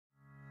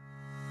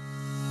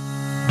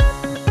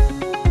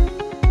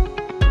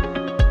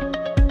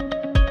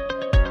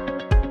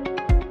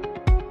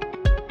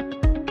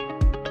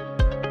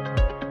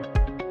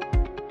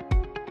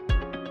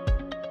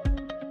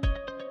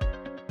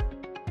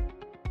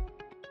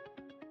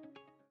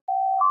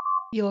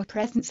Your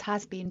presence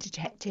has been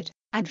detected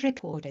and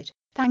recorded.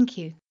 Thank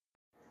you.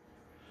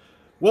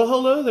 Well,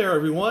 hello there,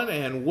 everyone,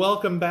 and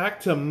welcome back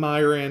to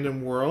My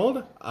Random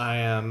World. I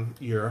am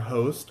your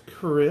host,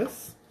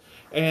 Chris,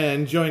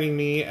 and joining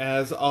me,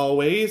 as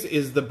always,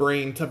 is the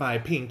brain to my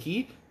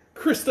pinky,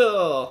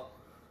 Crystal.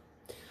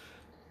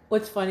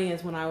 What's funny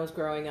is when I was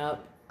growing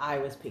up, I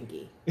was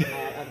Pinky.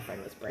 My other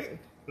friend was Brain.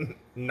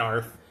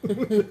 Narf.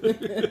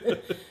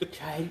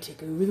 Trying to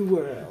take over the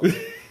world.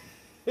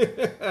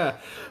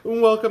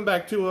 Welcome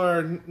back to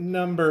our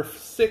number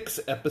 6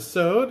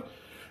 episode.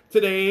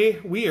 Today,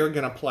 we are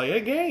going to play a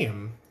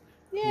game.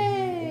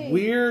 Yay!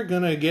 We're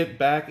going to get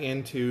back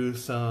into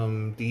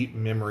some deep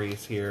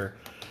memories here.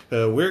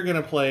 We're going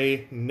to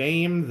play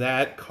Name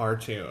That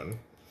Cartoon.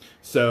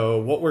 So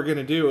what we're going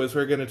to do is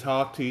we're going to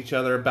talk to each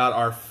other about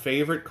our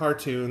favorite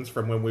cartoons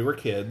from when we were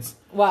kids.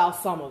 Well,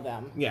 some of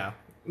them. Yeah,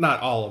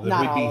 not all of them.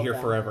 Not We'd all be here of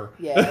them. forever.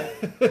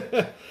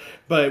 Yeah.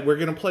 But we're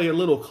going to play a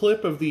little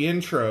clip of the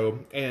intro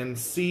and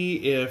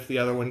see if the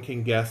other one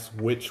can guess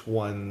which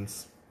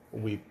ones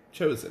we've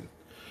chosen.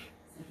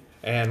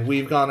 And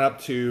we've gone up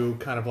to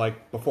kind of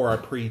like before our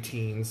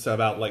preteens, so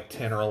about like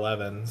 10 or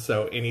 11.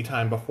 So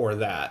anytime before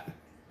that.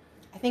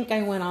 I think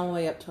I went all the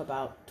way up to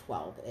about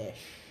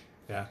 12-ish.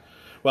 Yeah.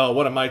 Well,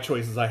 one of my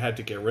choices I had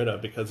to get rid of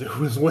because it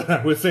was when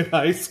I was in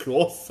high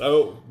school,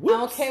 so whoops.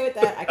 I'm okay with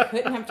that. I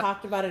couldn't have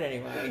talked about it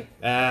anyway.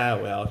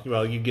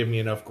 Well, you give me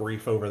enough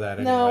grief over that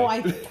anyway. No,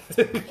 it's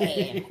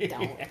okay. I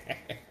don't.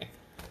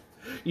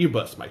 You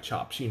bust my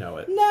chops, you know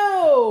it.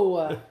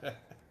 No!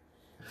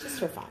 Just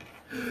for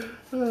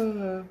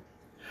fun.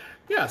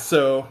 Yeah,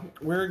 so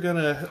we're going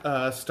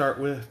to start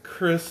with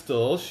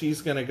Crystal.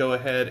 She's going to go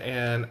ahead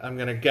and I'm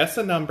going to guess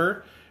a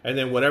number, and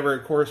then whatever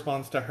it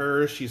corresponds to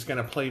her, she's going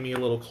to play me a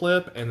little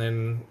clip, and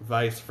then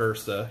vice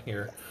versa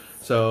here.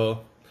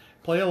 So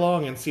play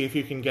along and see if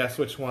you can guess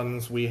which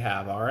ones we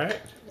have, all right?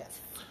 Yes.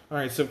 All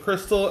right, so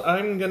Crystal,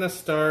 I'm going to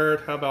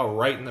start, how about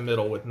right in the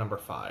middle with number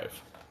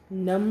 5?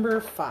 Number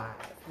 5.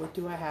 What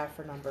do I have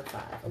for number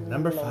 5?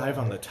 Number 5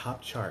 on the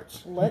top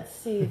charts. Let's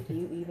see if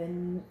you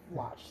even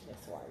watched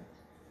this one.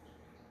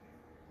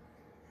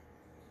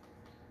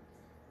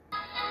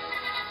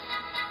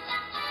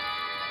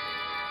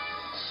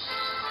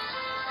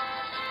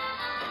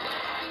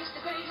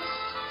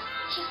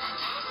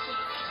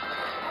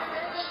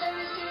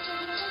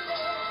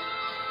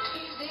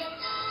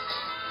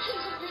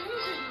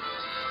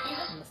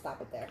 Stop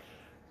it there.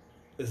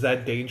 Is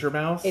that Danger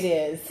Mouse? It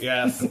is.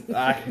 Yes,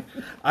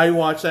 I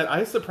watched that.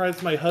 I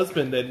surprised my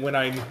husband that when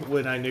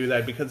I knew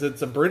that because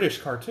it's a British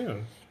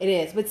cartoon. It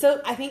is, but so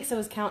I think so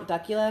is Count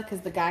Duckula, because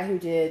the guy who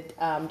did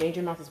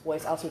Danger Mouse's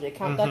voice also did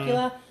Count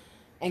Duckula,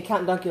 and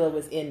Count Duckula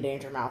was in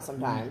Danger Mouse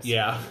sometimes.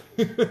 Yeah.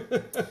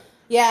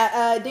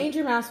 Yeah,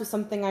 Danger Mouse was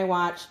something I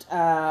watched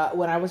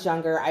when I was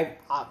younger. I've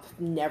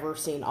never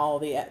seen all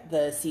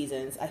the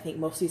seasons. I think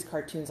most of these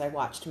cartoons I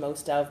watched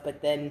most of,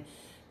 but then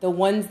the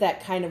ones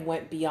that kind of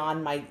went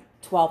beyond my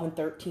 12th and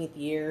 13th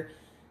year,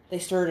 they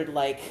started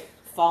like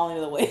falling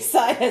to the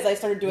wayside as I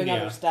started doing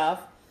other stuff.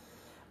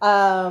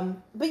 But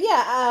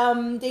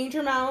yeah,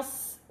 Danger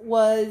Mouse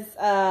was,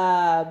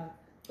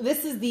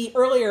 this is the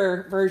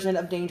earlier version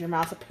of Danger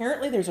Mouse.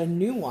 Apparently there's a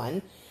new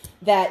one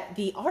that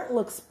the art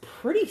looks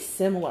pretty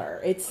similar.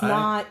 It's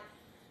not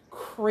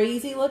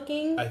crazy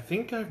looking. I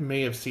think I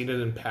may have seen it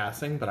in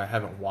passing, but I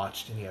haven't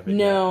watched any of it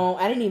No,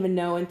 I didn't even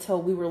know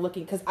until we were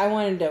looking, because I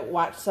wanted to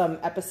watch some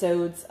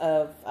episodes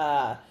of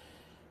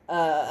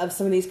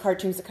some of these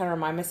cartoons to kind of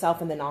remind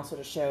myself, and then also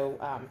to show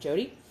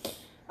Jody.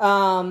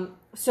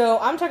 So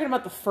I'm talking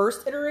about the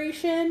first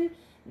iteration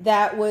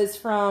that was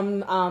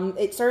from,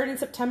 it started in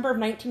September of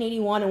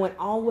 1981 and went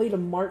all the way to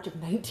March of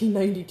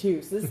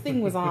 1992. So this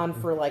thing was on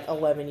for like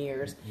 11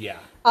 years. Yeah.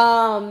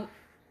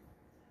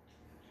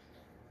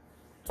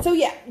 So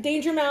yeah,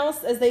 Danger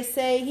Mouse, as they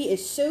say, he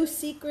is so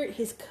secret,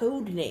 his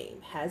code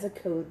name has a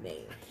code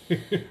name.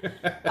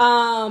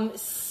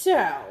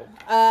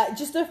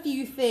 Just a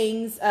few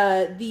things.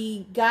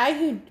 The guy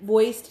who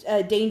voiced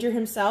Danger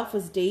himself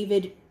was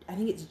David, I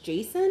think it's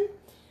Jason.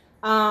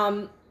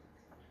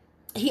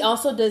 He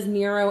also does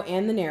Nero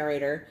and the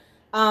narrator.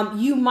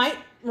 You might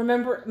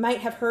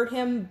have heard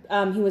him.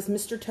 He was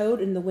Mr. Toad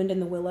in The Wind in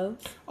the Willows.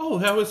 Oh,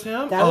 that was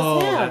him? That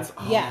was him.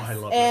 Yes. I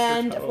love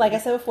and Mr. Toad. like I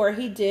said before,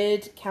 he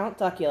did Count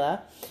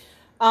Duckula.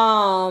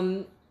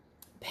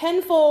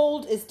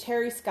 Penfold is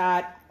Terry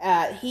Scott.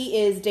 He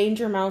is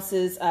Danger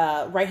Mouse's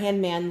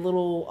right-hand man,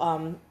 little, I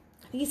think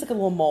he's like a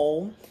little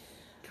mole.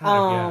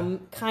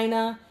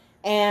 Kinda.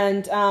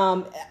 And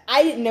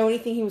I didn't know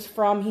anything he was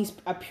from. He's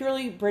a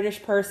purely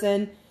British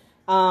person.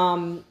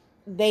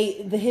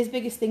 His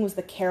biggest thing was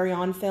the Carry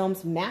On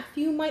films.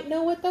 Matthew might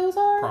know what those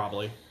are.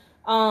 Probably.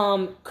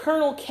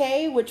 Colonel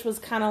K, which was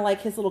kind of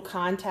like his little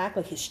contact,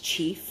 like his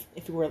chief,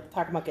 if you were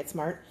talking about Get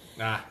Smart,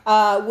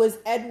 was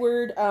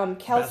Edward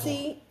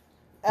Kelsey.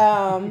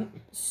 And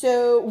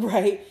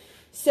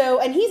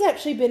he's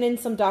actually been in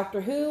some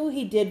Doctor Who.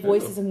 He did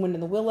voices in Wind in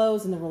the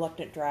Willows and The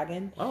Reluctant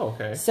Dragon. Oh,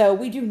 okay. So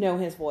we do know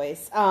his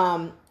voice.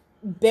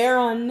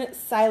 Baron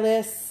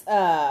Silas,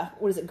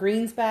 what is it?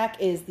 Greensback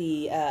is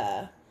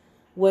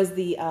was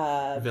the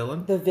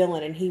villain. The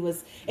villain, and he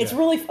was. It's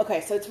really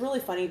okay. So it's really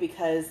funny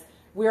because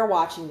we're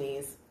watching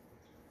these,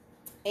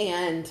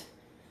 and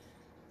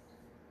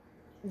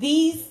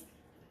these.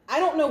 I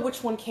don't know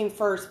which one came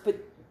first, but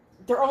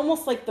they're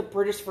almost like the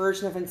British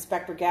version of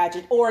Inspector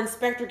Gadget, or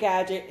Inspector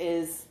Gadget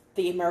is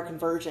the American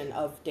version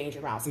of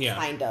Danger Mouse,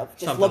 kind of.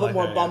 Just a little bit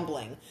more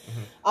bumbling.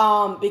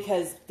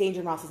 Because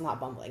Danger Mouse is not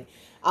bumbling.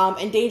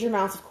 And Danger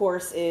Mouse, of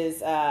course,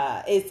 is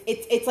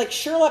it's like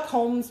Sherlock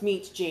Holmes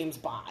meets James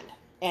Bond,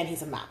 and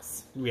he's a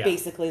mouse. Yeah.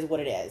 Basically, is what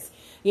it is.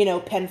 You know,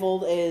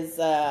 Penfold is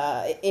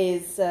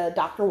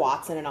Dr.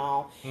 Watson and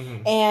all,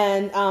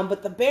 and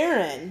but the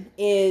Baron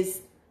is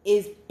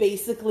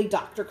basically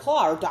Dr.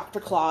 Claw, or Dr.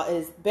 Claw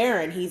is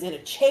Baron. He's in a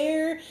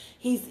chair.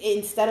 He's,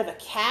 instead of a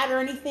cat or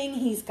anything,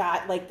 he's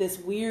got like this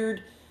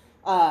weird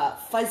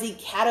fuzzy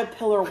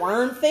caterpillar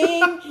worm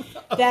thing.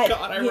 God,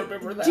 I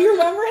remember that. Do you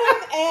remember him?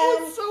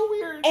 And it's so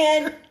weird.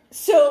 And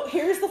so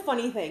here's the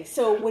funny thing.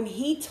 So when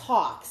he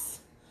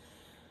talks,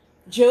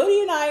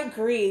 Jody and I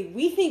agree.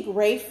 We think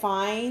Ray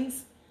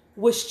Fiennes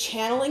was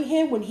channeling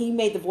him when he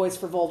made the voice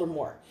for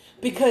Voldemort,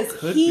 because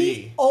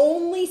he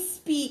only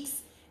speaks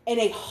in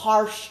a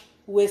harsh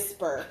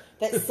whisper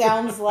that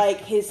sounds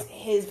like his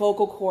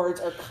vocal cords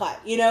are cut.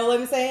 You know what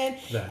I'm saying?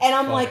 That's and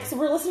I'm funny. like, so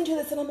we're listening to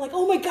this, and I'm like,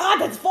 oh my God,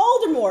 that's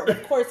Voldemort.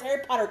 Of course,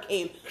 Harry Potter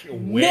came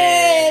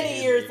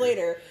many years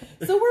later.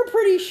 So we're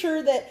pretty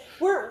sure that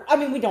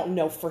we don't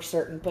know for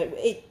certain, but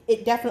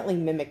it definitely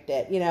mimicked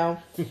it, you know?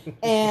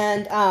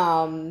 And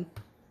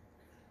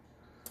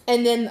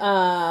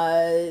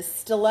then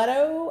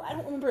Stiletto, I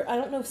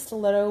don't know if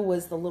Stiletto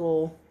was the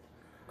little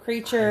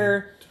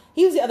creature.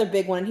 He was the other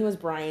big one. He was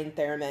Brian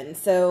Theremin.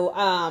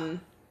 So,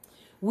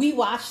 we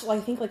watched, I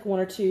think, like one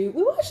or two.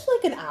 We watched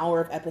like an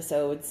hour of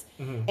episodes,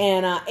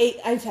 and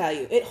I tell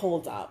you, it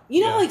holds up.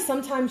 You know, like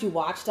sometimes you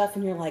watch stuff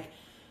and you're like,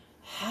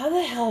 "How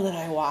the hell did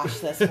I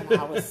watch this when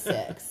I was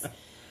 6?"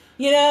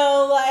 You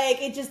know,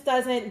 like it just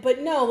doesn't.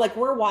 But no, like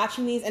we're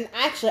watching these, and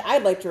actually,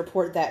 I'd like to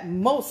report that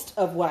most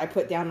of what I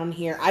put down on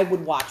here, I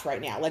would watch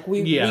right now. Like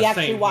we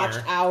actually watched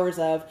hours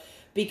of,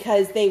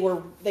 because they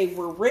were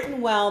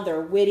written well.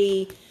 They're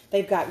witty.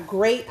 They've got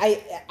great.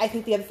 I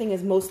think the other thing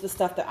is most of the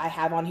stuff that I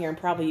have on here, and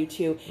probably you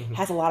too,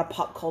 has a lot of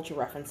pop culture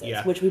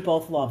references, which we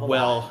both love a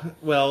lot.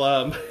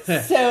 Well,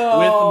 so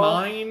with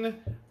mine,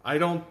 I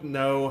don't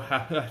know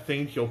how. I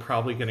think you're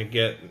probably going to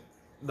get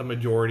the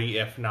majority,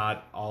 if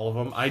not all of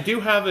them. I do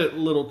have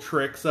little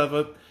tricks of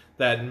it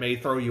that may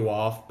throw you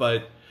off,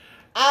 but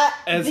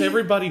as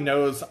everybody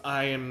knows,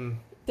 I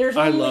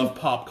love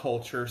pop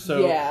culture.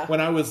 So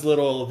when I was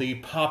little, the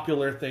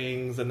popular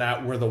things and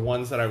that were the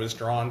ones that I was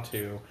drawn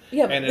to.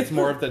 Yeah, and it's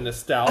more of the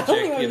nostalgic. I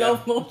don't even know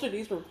if most of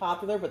these were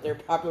popular, but they're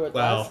popular with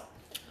us.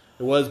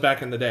 It was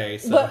back in the day.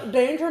 So. But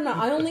Danger Mouse,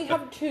 I only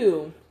have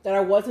 2 that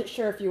I wasn't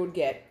sure if you would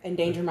get, and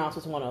Danger Mouse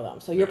was one of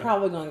them. So you're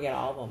probably going to get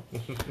all of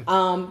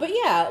them. But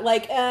yeah,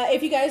 like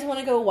if you guys want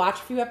to go watch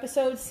a few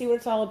episodes, see what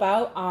it's all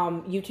about,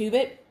 YouTube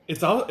it.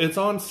 It's on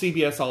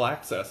CBS All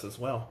Access as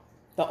well.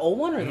 The old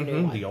one or the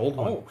new one? The old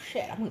one. Oh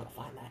shit! I'm gonna go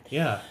find that.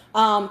 Yeah.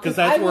 Because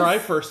that's where I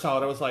first saw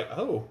it. I was like,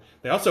 oh.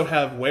 They also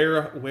have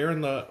Where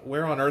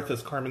on Earth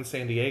is Carmen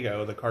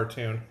Sandiego, the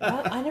cartoon.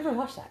 I never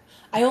watched that.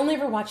 I only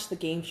ever watched the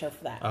game show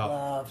for that. I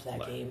loved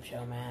that game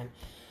show, man.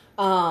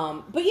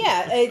 But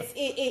yeah,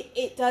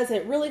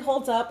 it really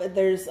holds up.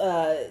 There's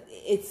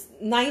it's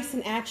nice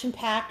and action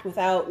packed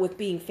with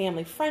being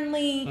family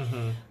friendly.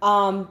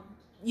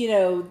 You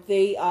know,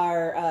 they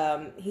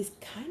are, he's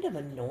kind of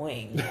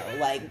annoying,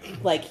 though.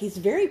 like, he's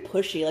very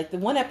pushy. Like, the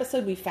one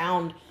episode we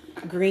found,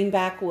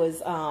 Greenback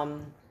was,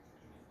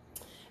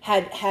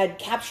 had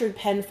captured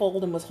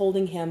Penfold and was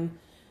holding him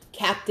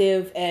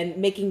captive and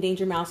making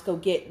Danger Mouse go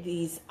get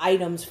these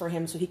items for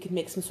him so he could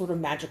make some sort of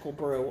magical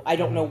brew. I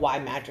don't know why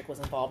magic was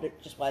involved,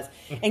 it just was.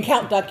 And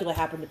Count Duckula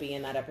happened to be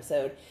in that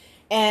episode.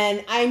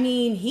 And I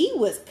mean, he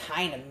was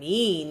kind of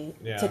mean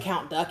to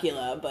Count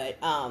Duckula, but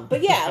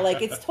yeah,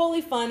 like it's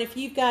totally fun if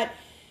you've got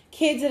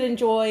kids that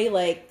enjoy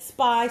like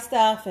spy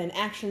stuff and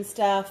action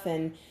stuff,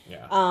 and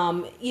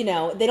you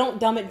know, they don't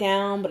dumb it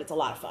down, but it's a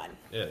lot of fun.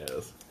 It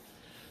is.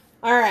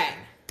 All right.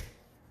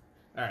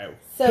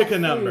 So pick a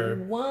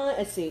number.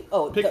 Let's see.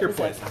 Oh, pick your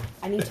place.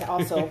 I need to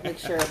also make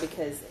sure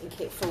because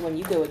for when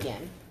you go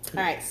again.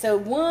 All right. So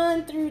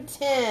 1 through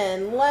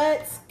 10.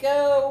 Let's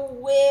go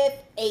with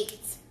 8.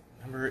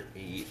 Number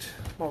 8.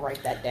 We'll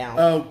write that down.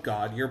 Oh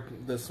God,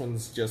 this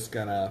one's just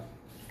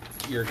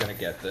you're gonna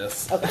get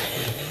this.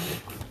 Okay.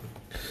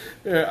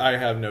 I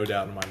have no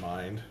doubt in my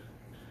mind.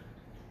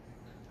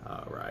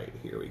 All right,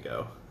 here we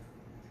go.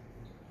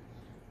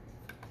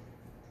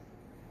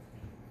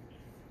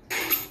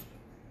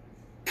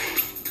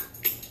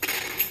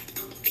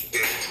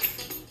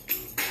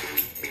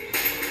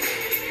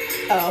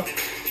 Oh.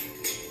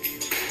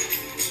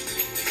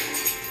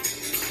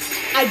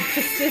 I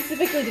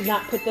specifically did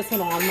not put this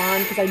one on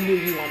mine because I knew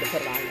you wanted to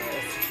put it on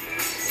yours.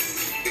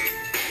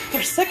 For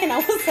a second, I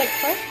was like,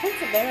 Fresh Prince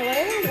of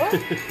Bel-Air? What?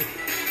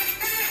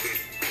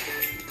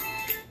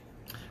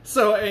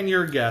 So, and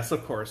your guess,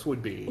 of course,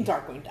 would be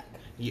Darkwing Duck.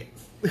 yes.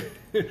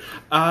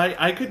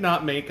 I could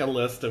not make a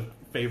list of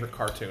favorite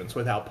cartoons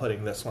without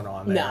putting this one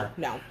on there.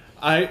 No.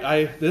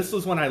 This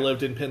was when I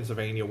lived in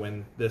Pennsylvania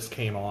when this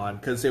came on,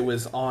 because it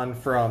was on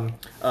from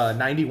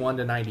 91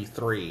 to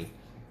 93.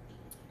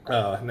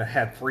 And it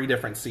had 3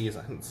 different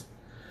seasons.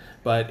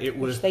 But it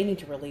was... Which they need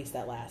to release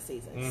that last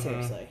season,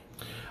 seriously.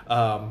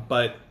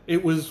 But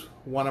it was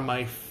one of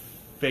my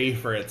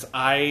favorites.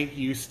 I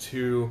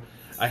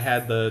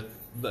had the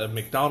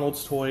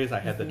McDonald's toys, I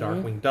had the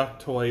Darkwing Duck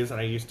toys, and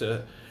I used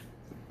to,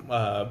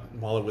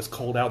 while it was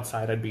cold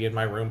outside, I'd be in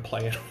my room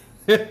playing.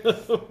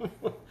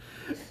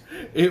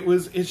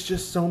 It's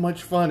just so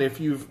much fun if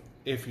you've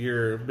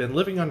been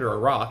living under a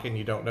rock and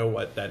you don't know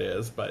what that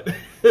is, but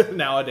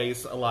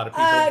nowadays a lot of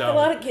people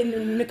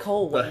don't.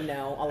 Nicole wouldn't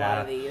know a lot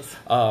of these.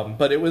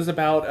 But it was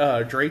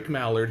about Drake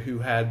Mallard, who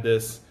had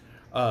this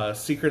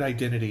secret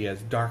identity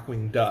as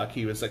Darkwing Duck.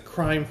 He was a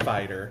crime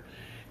fighter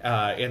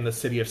in the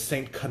city of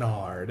St.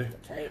 Canard.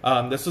 That's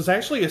right. This was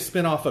actually a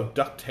spin-off of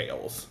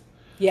DuckTales.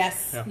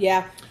 Yes,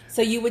 yeah.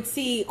 So you would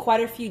see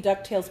quite a few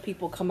DuckTales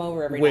people come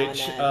over every now and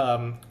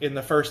then. In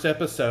the first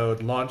episode,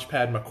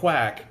 Launchpad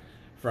McQuack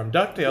from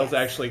DuckTales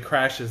actually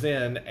crashes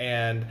in,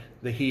 and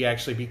he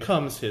actually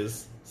becomes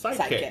his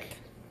sidekick.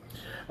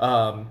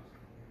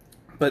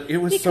 But it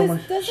was so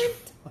much...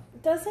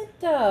 Doesn't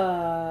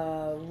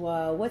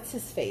what's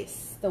his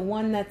face? The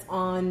one that's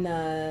on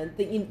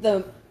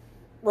the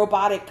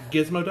robotic...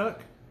 Gizmo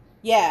Duck?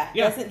 Yeah.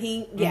 Doesn't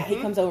he? Yeah, he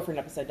comes over for an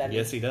episode, doesn't he?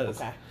 Yes, he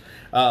does. Okay.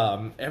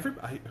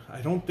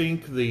 I don't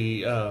think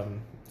the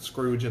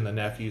Scrooge and the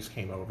nephews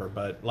came over,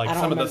 but like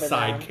some of the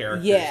side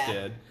characters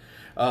did.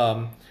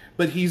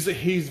 But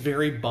he's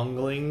very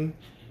bungling.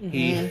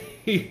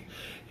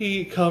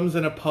 He comes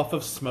in a puff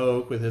of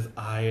smoke with his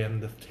eye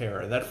and the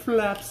terror that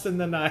flaps in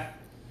the night.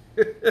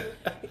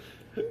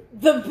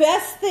 The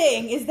best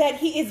thing is that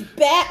he is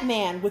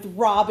Batman with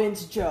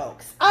Robin's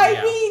jokes.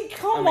 I mean,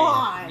 come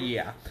on.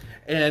 Yeah.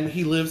 And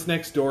he lives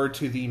next door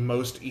to the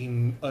most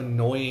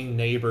annoying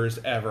neighbors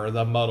ever,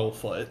 the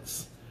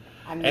Muddlefoots.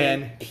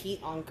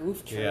 Pete on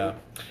Goof Troop. Yeah.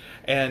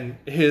 And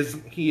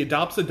he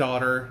adopts a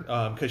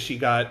daughter because she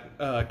got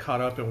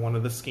caught up in one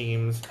of the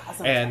schemes,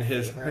 and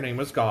her name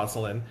was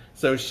Gosalyn.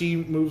 So she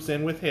moves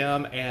in with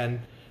him, and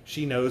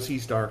she knows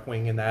he's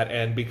Darkwing and that,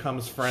 and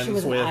becomes friends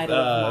with... She was an idol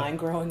of mine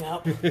growing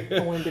up.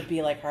 I wanted to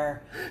be like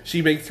her.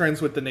 She makes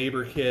friends with the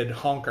neighbor kid,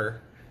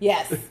 Honker.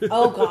 Yes.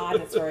 Oh, God,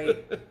 that's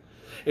right.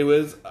 It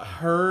was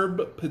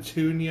Herb,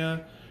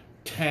 Petunia,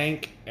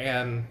 Tank,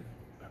 and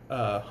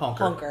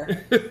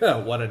Honker.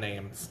 What a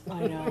names.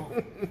 I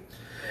know.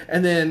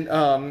 And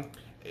then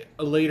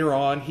later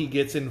on, he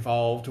gets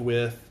involved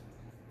with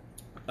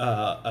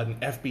an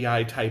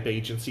FBI-type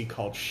agency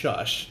called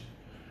Shush,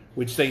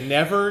 which they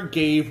never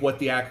gave what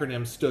the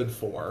acronym stood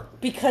for.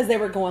 Because they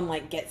were going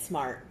like, get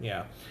smart.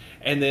 Yeah.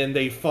 And then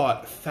they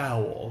fought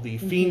Fowl, the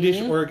fiendish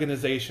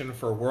organization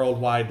for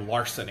worldwide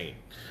larceny.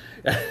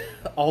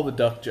 All the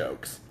duck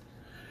jokes.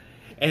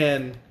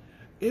 And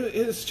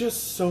it's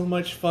just so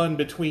much fun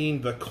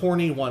between the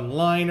corny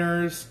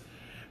one-liners.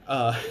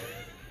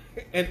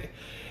 And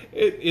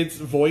it's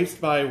voiced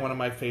by one of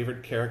my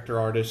favorite character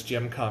artists,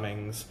 Jim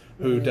Cummings,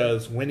 who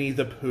does Winnie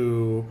the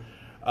Pooh,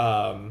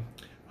 Hondo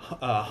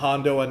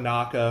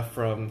Anaka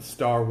from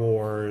Star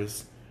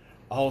Wars,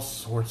 all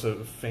sorts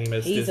of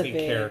famous Disney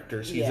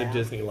characters. He's a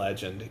Disney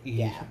legend.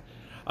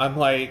 I'm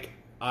like,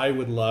 I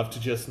would love to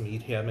just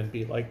meet him and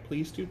be like,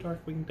 please do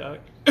Darkwing Duck.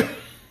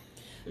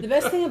 The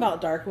best thing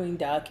about Darkwing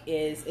Duck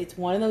is it's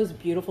one of those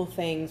beautiful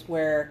things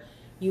where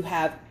you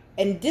have,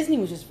 and Disney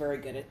was just very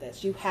good at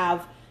this, you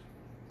have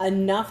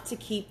enough to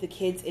keep the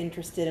kids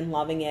interested in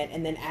loving it,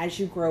 and then as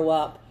you grow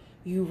up,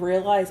 you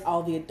realize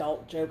all the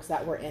adult jokes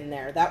that were in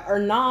there that are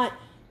not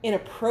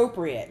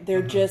inappropriate.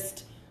 They're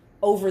just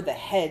over the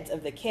heads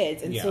of the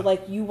kids. And so,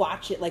 like, you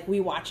watch it, like we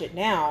watch it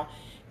now,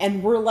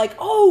 and we're like,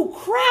 oh,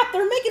 crap,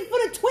 they're making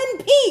fun of Twin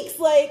Peaks!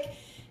 Like,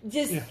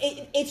 just,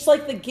 it's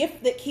like the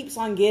gift that keeps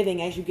on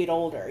giving as you get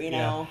older, you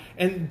know?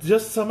 Yeah. And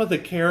just some of the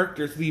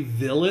characters, the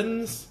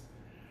villains,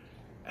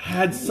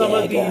 had some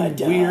of the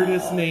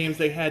weirdest names.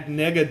 They had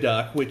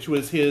Negaduck, which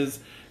was his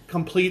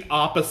complete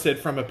opposite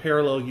from a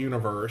parallel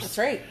universe. That's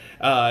right.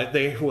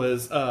 There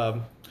was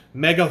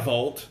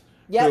Megavolt,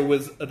 who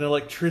was an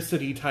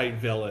electricity-type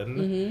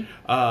villain.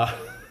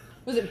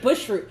 Was it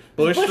Bushroot?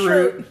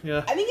 Bushroot,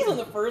 yeah. I think he's one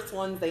of the first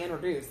ones they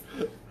introduced.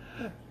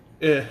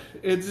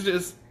 It's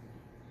just...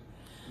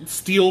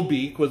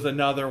 Steelbeak was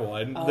another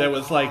one. That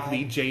was like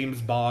the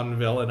James Bond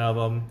villain of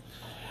them.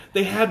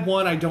 They had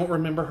one, I don't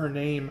remember her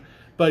name,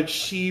 but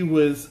she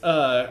was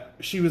a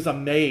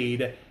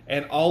maid,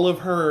 and all of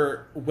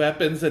her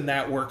weapons in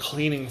that were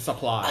cleaning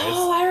supplies.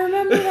 Oh, I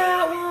remember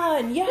that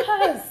one.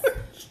 Yes.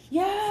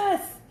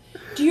 Yes.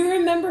 Do you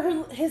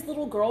remember his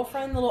little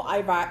girlfriend, little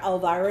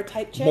Elvira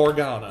type chick?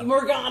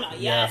 Morgana,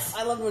 yes.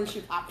 I loved when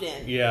she popped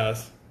in.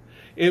 Yes.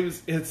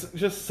 It's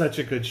just such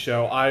a good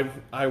show.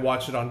 I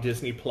watch it on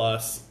Disney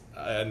Plus,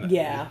 and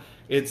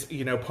it's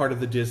part of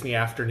the Disney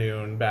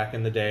Afternoon back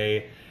in the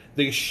day.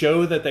 the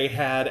show that they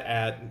had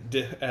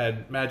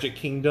at Magic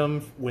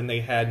Kingdom when they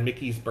had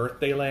Mickey's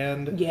Birthday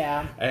Land.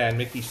 Yeah. And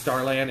Mickey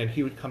Starland, and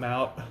he would come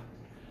out.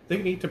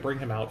 They need to bring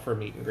him out for a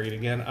meet and greet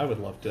again. I would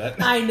love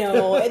that. I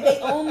know. They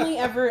only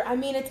ever... I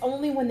mean, it's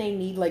only when they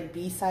need, like,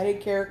 B-sided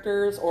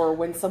characters or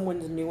when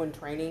someone's new in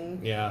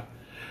training. Yeah.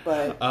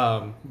 But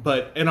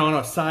and on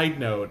a side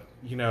note,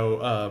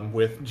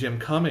 with Jim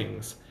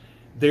Cummings,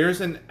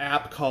 there's an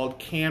app called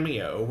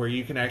Cameo where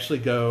you can actually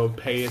go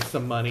pay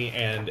some money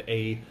and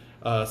a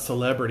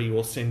celebrity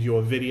will send you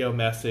a video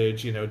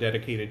message,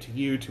 dedicated to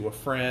you, to a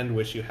friend,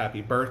 wish you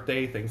happy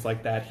birthday, things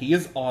like that. He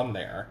is on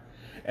there.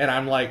 And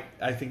I'm like,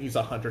 I think he's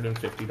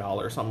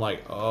 $150. I'm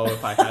like, oh,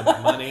 if I had the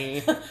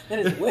money. That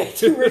is way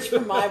too rich for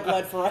my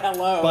blood for a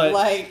hello.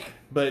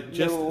 But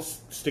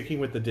just sticking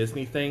with the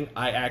Disney thing,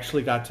 I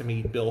actually got to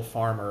meet Bill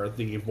Farmer,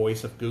 the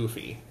voice of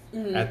Goofy,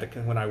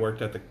 when I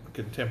worked at the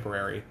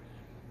Contemporary.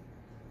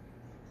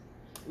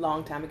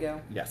 Long time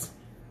ago. Yes.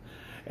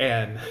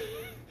 And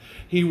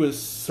he was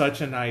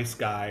such a nice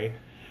guy.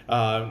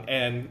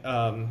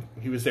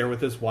 He was there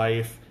with his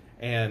wife,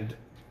 and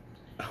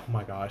oh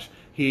my gosh,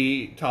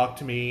 he talked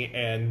to me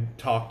and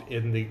talked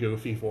in the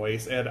Goofy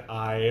voice, and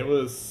I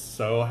was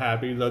so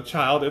happy. The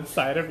child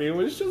inside of me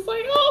was just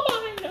like, oh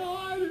my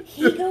god.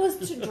 He goes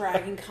to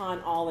Dragon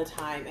Con all the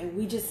time, and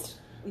we just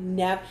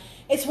never...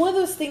 It's one of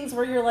those things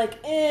where you're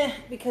like,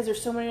 because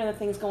there's so many other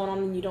things going on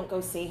and you don't go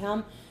see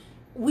him.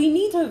 We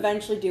need to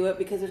eventually do it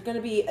because there's going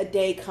to be a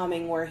day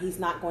coming where he's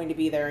not going to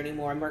be there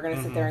anymore, and we're going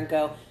to sit there and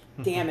go,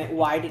 damn it,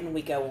 why didn't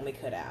we go when we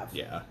could have?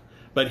 Yeah.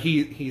 But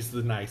he's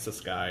the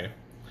nicest guy.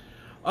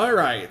 All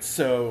right,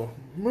 so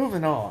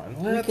moving on.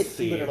 Let's we could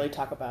see. literally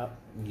talk about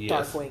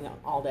Darkwing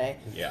all day.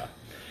 Yeah.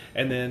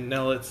 And then,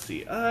 now let's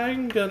see.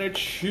 I'm going to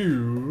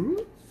choose...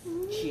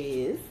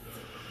 Jeez.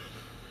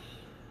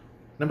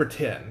 Number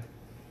 10.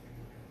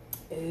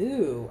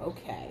 Ooh,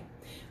 okay.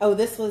 Oh,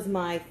 this was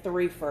my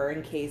three-fer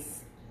in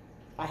case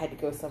I had to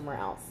go somewhere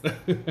else.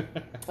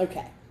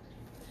 Okay.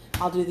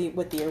 I'll do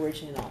what the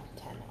original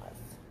 10 was.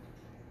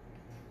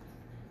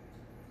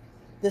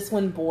 This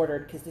one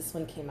bordered, because this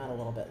one came out a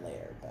little bit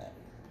later, but...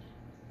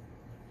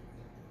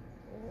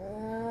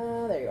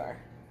 there you are.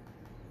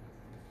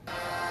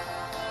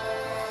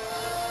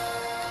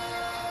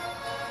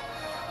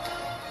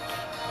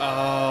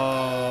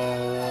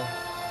 Oh.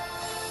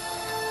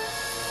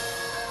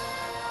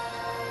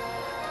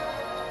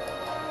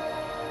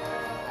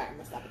 Alright, I'm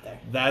gonna stop it there.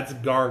 That's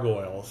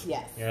Gargoyles.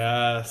 Yes.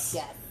 Yes.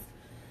 Yes.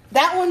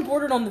 That one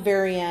bordered on the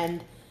very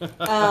end.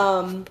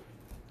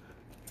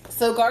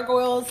 So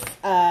Gargoyles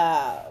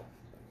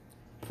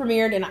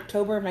premiered in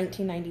October of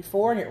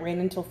 1994, and it ran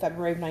until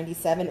February of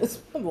 97. It was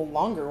one of the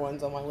longer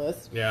ones on my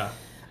list. Yeah.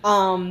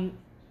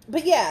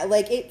 But yeah,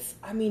 like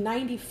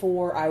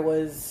 94, I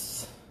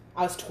was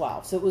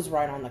 12, so it was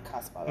right on the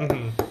cusp of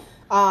it.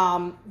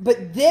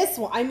 But this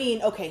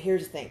one, okay,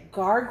 here's the thing.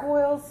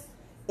 Gargoyles,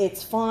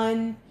 it's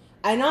fun.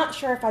 I'm not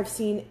sure if I've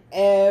seen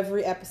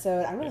every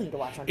episode. I really need to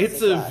watch on Disney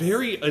It's a Plus.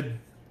 very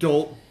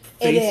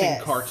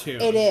adult-facing cartoon.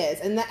 It is.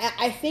 And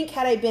I think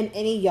had I been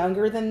any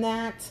younger than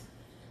that,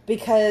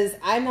 because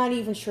I'm not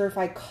even sure if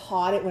I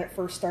caught it when it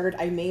first started.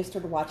 I may have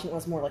started watching it when I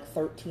was more like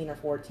 13 or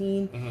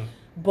 14.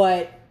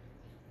 But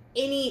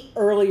any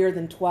earlier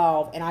than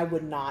 12, and I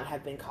would not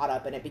have been caught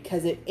up in it,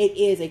 because it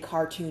is a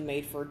cartoon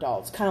made for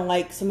adults. Kind of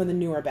like some of the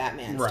newer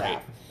Batman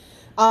stuff.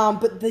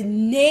 But the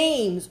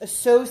names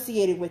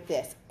associated with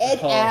this, Ed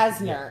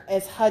Asner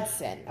as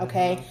Hudson,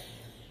 okay?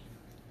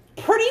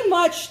 Pretty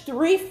much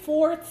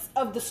 3/4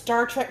 of the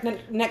Star Trek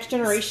Next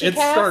Generation it's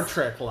cast Star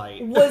Trek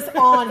light. was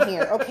on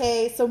here,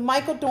 okay? So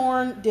Michael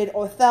Dorn did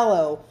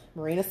Othello.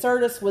 Marina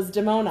Sirtis was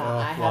Demona.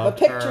 I have a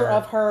picture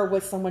of her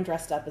with someone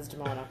dressed up as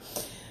Demona.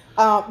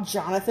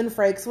 Jonathan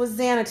Frakes was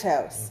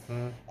Xanatos.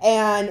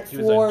 And he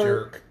was a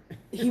jerk.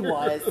 He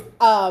was.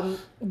 But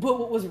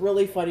what was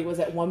really funny was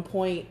at one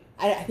point,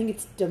 I think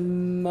it's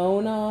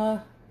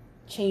Demona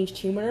changed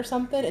human or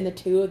something, and the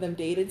two of them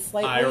dated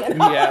slightly.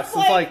 Yes, it's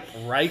like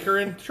Riker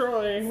and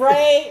Troy.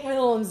 Right, my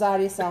little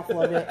anxiety self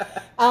loved it.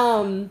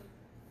 And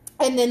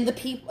then the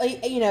people,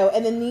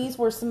 and then these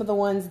were some of the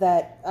ones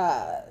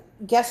that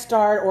guest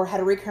starred or had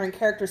a recurring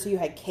character. So you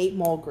had Kate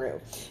Mulgrew,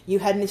 you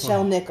had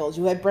Nichelle Nichols,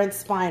 you had Brent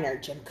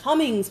Spiner, Jim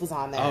Cummings was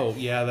on there. Oh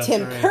yeah, that's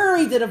Tim right.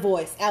 Curry did a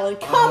voice. Alan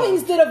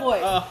Cummings did a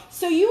voice.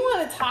 So you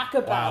want to talk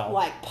about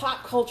like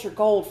pop culture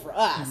gold for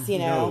us,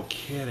 No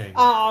kidding.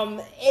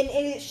 and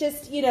it's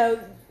just,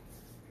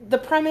 the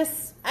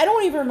premise, I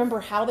don't even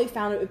remember how they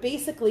found it, but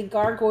basically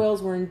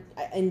gargoyles were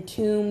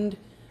entombed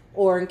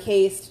or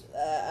encased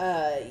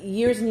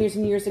years and years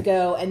and years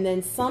ago, and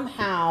then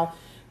somehow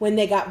when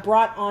they got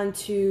brought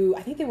onto,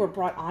 I think they were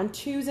brought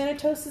onto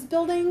Xanatos'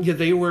 building. Yeah,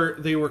 they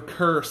were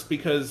cursed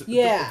because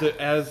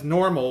as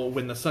normal,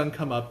 when the sun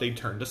come up, they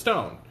turn to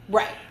stone.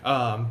 Right.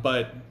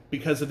 But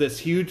because of this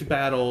huge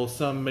battle,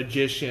 some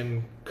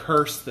magician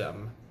cursed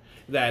them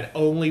that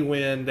only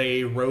when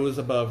they rose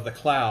above the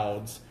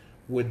clouds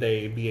would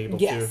they be able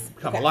to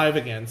come alive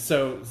again.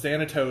 So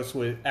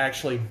Xanatos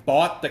actually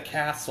bought the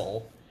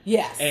castle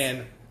Yes.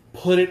 and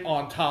put it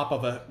on top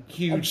of a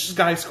huge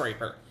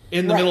skyscraper.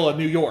 in the middle of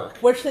New York,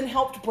 which then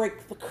helped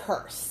break the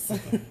curse.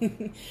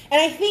 And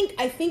I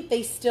think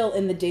they still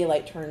in the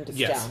daylight turned to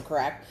stone,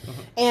 correct?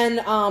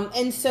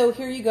 And so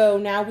here you go.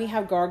 Now we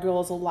have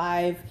gargoyles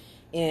alive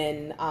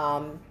in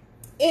I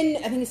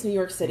think it's New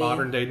York City,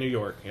 modern day New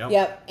York.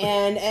 Yep.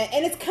 And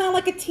it's kind of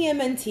like a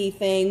TMNT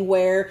thing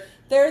where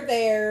they're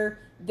there.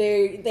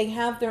 They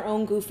have their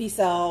own goofy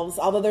selves,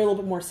 although they're a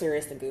little bit more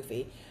serious than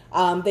goofy.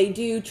 They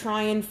do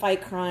try and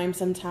fight crime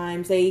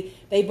sometimes. They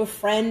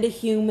befriend a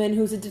human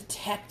who's a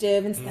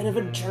detective instead of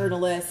a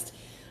journalist.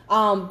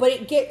 But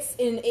it gets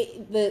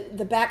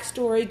the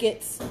backstory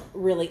gets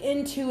really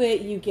into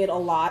it. You get a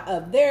lot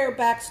of their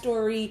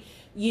backstory.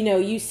 You know,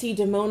 you see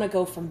Demona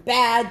go from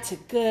bad to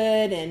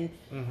good, and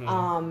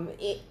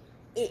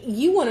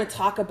you want to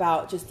talk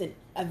about just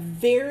a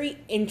very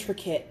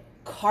intricate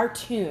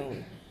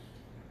cartoon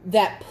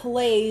that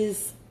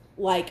plays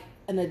like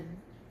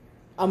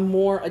a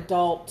more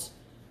adult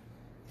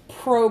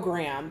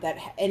program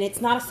and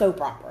it's not a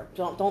soap opera.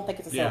 Don't think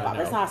it's a soap opera.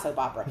 No. It's not a soap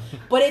opera,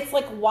 but it's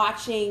like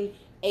watching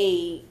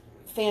a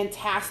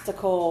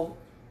fantastical.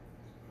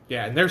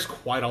 Yeah, and there's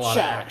quite a lot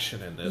of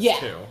action in this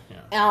too. Yeah.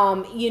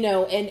 You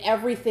know, and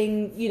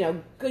everything, you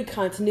know, good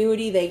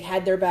continuity. They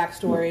had their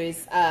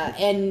backstories,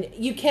 and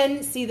you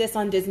can see this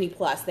on Disney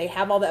Plus. They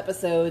have all the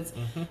episodes.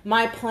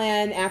 My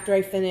plan after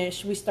I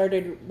finish, we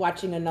started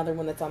watching another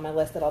one that's on my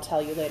list that I'll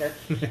tell you later.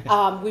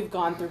 We've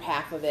gone through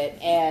half of it,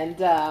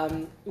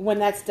 and when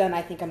that's done,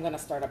 I think I'm going to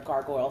start up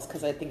Gargoyles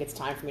because I think it's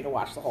time for me to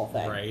watch the whole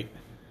thing. Right.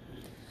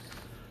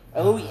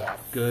 Oh yes.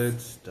 Good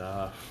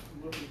stuff.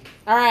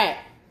 All right.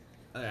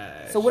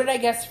 So what did I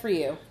guess for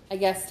you? I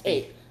guessed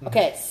 8.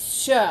 Okay,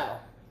 so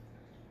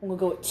we'll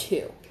go with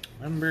 2.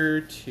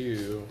 Number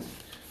 2.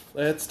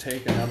 Let's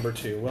take a number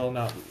 2. Well,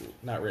 not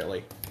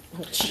really.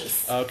 Oh,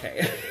 jeez.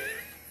 Okay.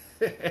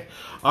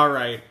 All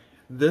right.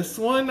 This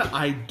one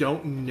I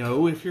don't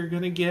know if you're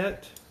gonna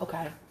get.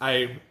 Okay.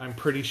 I'm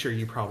pretty sure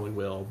you probably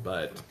will,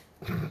 but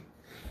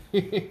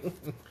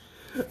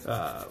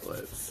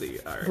let's see.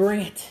 All right. Bring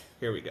it.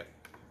 Here we go.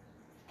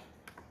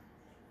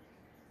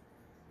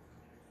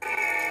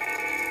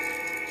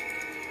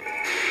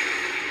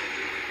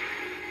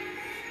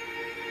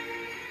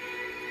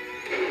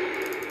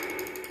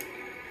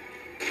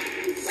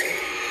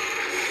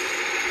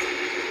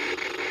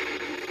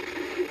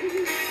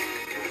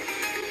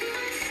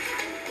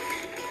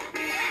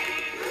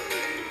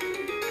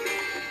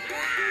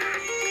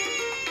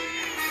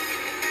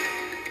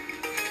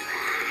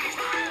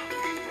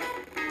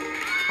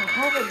 I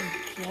have a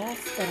guess,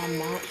 but I'm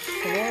not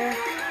sure.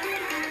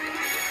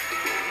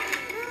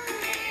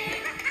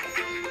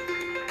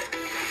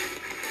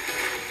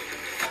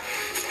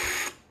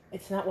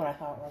 It's not what I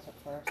thought it was at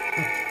first.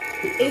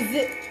 Is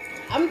it?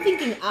 I'm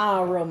thinking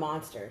Real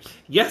Monsters.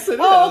 Yes, it is.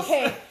 Oh,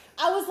 okay.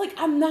 I was like,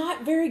 I'm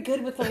not very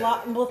good with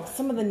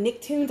some of the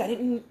Nicktoons. I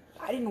didn't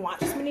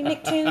watch as many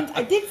Nicktoons.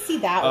 I did see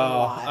that one a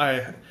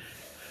lot.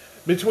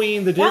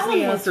 Between the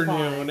Disney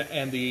Afternoon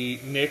and the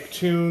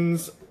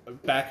Nicktoons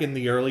back in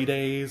the early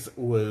days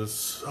was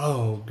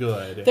so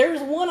good.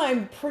 There's one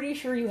I'm pretty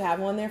sure you have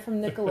one there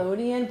from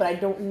Nickelodeon, but I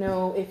don't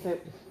know if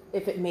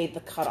it made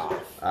the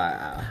cutoff.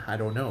 I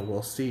don't know.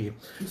 We'll see.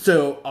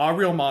 So,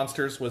 Real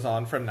Monsters was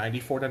on from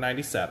 94 to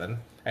 97,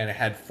 and it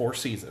had 4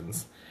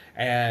 seasons.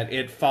 And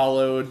it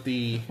followed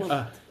the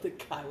guy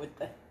with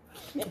the...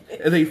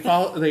 They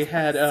followed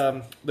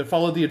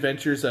the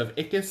adventures of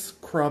Ickis,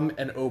 Crumb,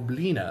 and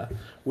Oblina,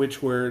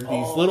 which were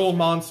these little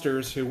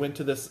monsters who went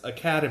to this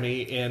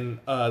academy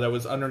that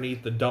was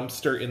underneath the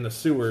dumpster in the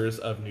sewers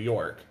of New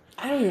York.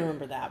 I don't even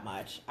remember that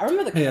much. I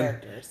remember the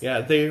characters.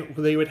 Yeah,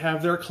 they would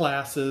have their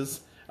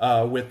classes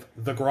with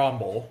the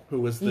Grumble,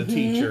 who was the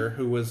teacher,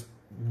 who was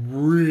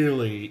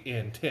really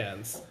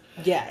intense.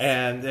 Yes.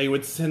 And they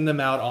would send them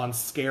out on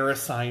scare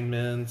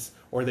assignments,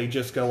 or they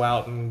just go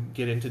out and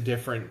get into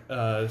different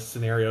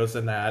scenarios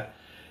and that.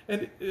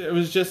 And it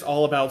was just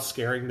all about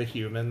scaring the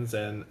humans,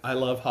 and I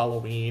love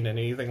Halloween and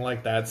anything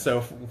like that.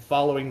 So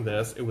following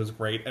this, it was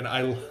great.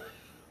 And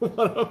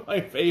one of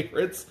my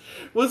favorites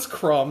was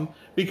Crumb,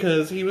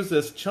 because he was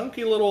this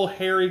chunky little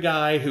hairy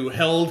guy who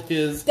held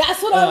his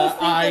That's what I was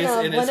thinking eyes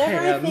of. in his Whenever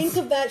hands. I think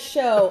of that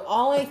show,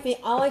 all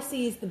I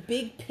see is the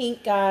big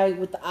pink guy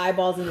with the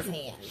eyeballs in his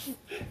hands.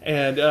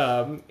 And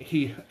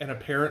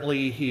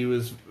apparently he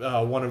was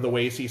one of the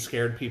ways he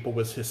scared people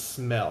was his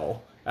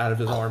smell out of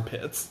his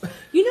armpits.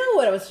 You know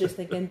what I was just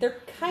thinking? They're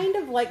kind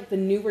of like the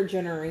newer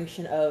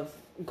generation of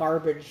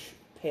Garbage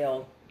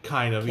Pail.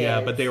 Kind of, kids. yeah,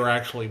 but they were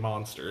actually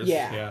monsters.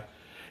 Yeah.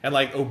 And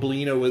like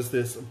Oblina was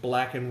this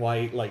black and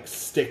white like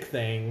stick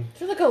thing.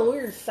 It's like a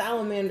weird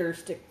salamander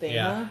stick thing,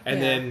 Yeah. huh? And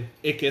then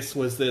Ickis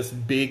was this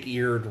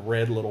big-eared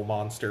red little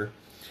monster.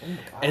 Oh my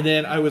God. And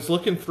then I was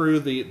looking through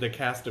the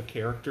cast of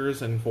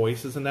characters and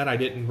voices and that. I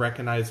didn't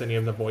recognize any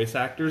of the voice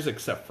actors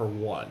except for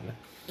one.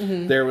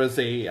 Mm-hmm. There was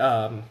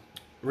a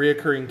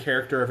reoccurring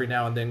character every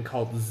now and then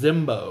called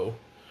Zimbo,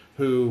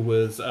 who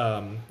was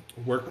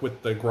worked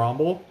with the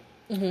Grumble,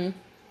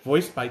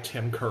 voiced by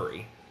Tim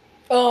Curry.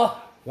 Oh,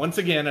 Once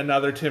again,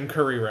 another Tim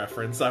Curry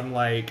reference. I'm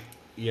like,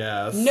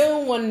 Yes. No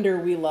wonder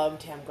we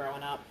loved him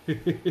growing up.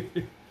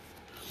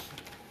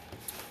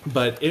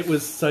 But it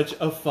was such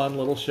a fun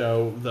little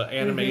show. The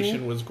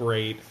animation was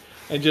great.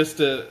 And just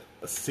to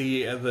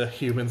see the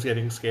humans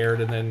getting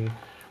scared and then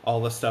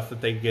all the stuff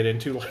that they get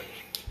into.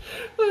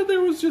 Like,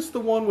 there was just the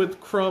one with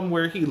Crumb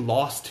where he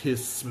lost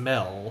his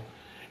smell.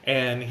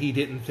 And he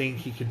didn't think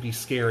he could be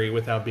scary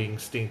without being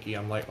stinky.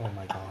 I'm like, oh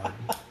my god.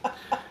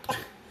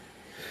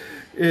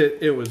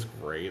 It was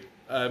great.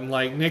 I'm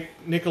like,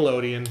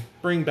 Nickelodeon,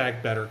 bring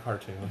back better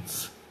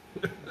cartoons.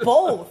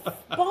 Both.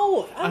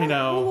 I I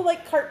know. don't really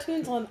like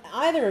cartoons on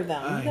either of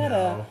them. I You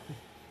gotta.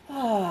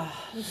 know.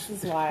 This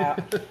is why.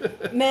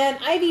 Man,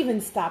 I've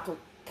even stopped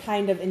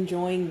kind of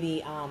enjoying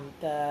the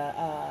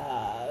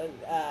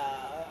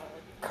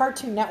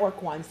Cartoon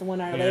Network ones, the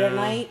one I late at Yeah.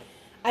 night.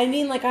 I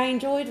mean, like I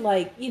enjoyed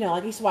like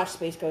I used to watch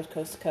Space Ghost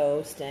Coast to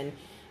Coast and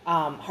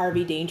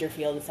Harvey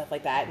Dangerfield and stuff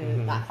like that,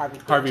 and not Harvey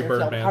Dangerfield,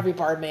 Birdman. Harvey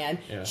Birdman.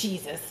 Yeah.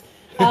 Jesus.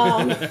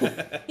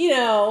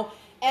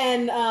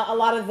 And a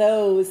lot of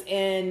those,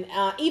 and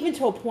even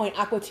to a point,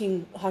 Aqua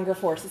Teen Hunger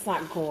Force. It's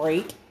not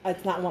great.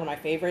 It's not one of my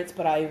favorites,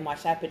 but I even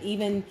watch that. But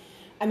even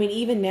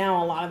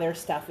now, a lot of their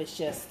stuff is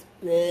just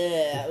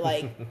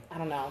like I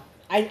don't know.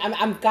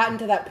 I've gotten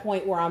to that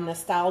point where I'm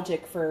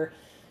nostalgic for,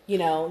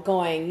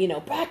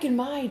 going, back in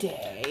my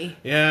day.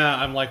 Yeah,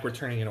 I'm like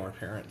returning into our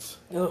parents.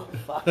 Oh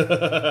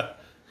fuck.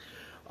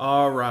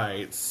 All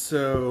right,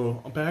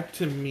 so back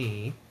to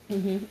me.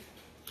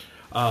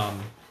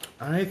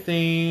 I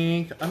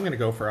think I'm going to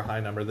go for a high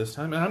number this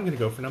time, and I'm going to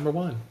go for number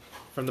 1.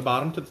 From the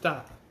bottom to the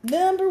top.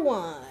 Number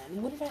 1.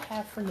 What did I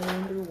have for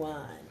number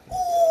 1?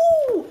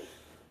 Ooh!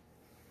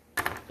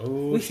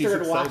 Oh, We she's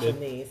started excited. watching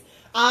these.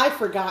 I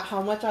forgot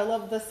how much I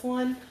love this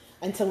one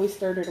until we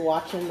started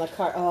watching the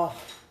car. Oh,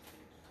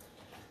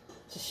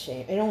 just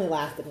shame. It only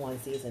lasted one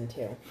season,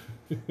 too.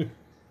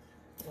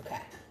 Okay.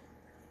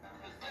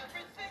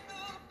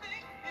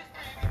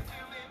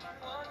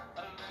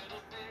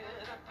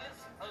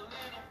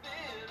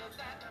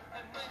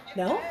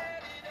 No?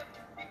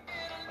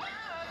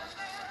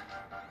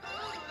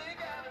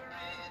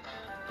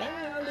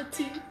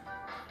 Reality.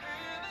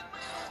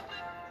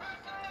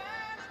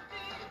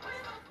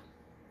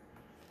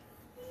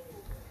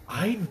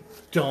 I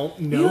don't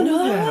You know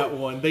know that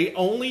one. The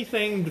only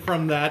thing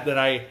from that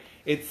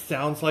it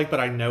sounds like, but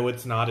I know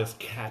it's not, is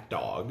Cat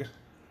Dog.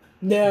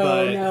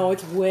 No,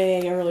 it's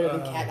way earlier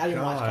than Cat. I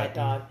didn't watch God. Cat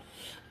Dog.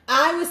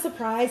 I was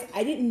surprised.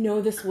 I didn't know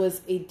this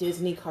was a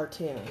Disney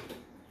cartoon.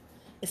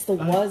 It's the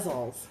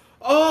Wuzzles.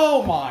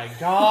 Oh my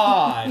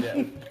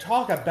god!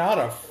 Talk about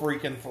a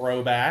freaking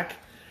throwback.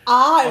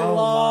 I Oh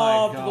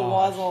loved my the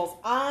gosh. Wuzzles.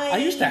 I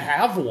used to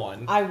have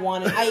one. I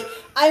wanted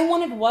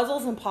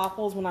Wuzzles and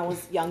Popples when I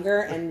was younger,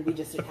 and we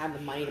just didn't have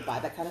the money to buy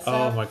that kind of Oh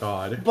stuff. my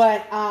god.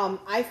 But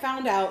I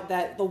found out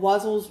that the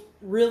Wuzzles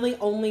really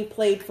only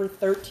played for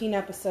 13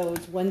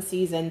 episodes, one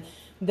season.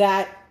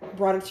 That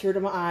brought a tear to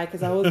my eye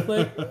because I was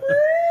like,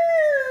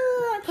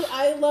 'cause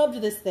I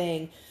loved this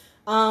thing.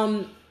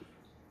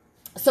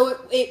 So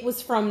it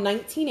was from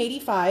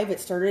 1985. It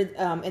started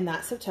in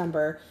that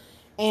September.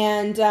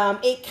 And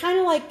it kind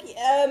of like,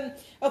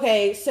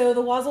 okay, so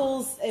the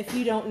Wuzzles, if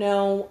you don't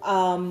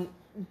know,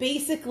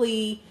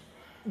 basically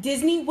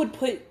Disney would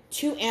put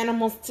two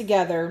animals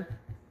together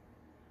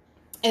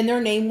and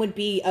their name would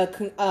be a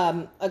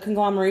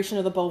conglomeration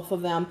of the both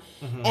of them.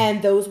 Mm-hmm.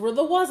 And those were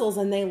the Wuzzles,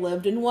 and they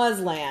lived in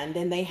Wuzzland,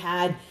 and they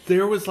had...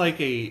 There was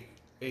like a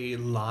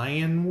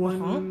lion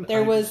one.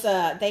 There was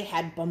they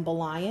had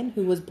Bumbleion,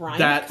 who was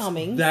Brian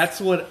Cummings. That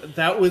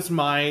was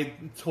my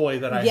toy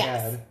that I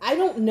had. I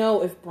don't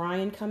know if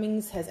Brian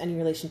Cummings has any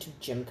relation to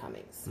Jim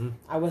Cummings.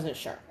 I wasn't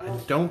sure. I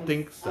don't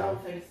think so. I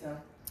don't think so.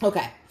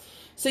 Okay.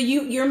 So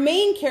your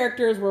main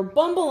characters were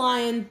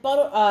Bumbleion,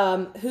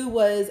 who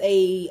was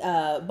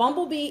a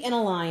bumblebee and a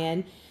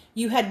lion.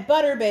 You had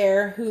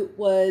Butterbear, who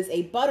was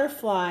a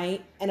butterfly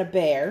and a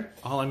bear.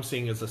 All I'm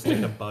seeing is a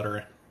stick of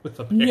butter with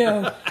a bear.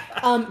 No.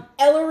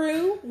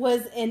 Ellaroo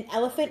was an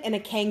elephant and a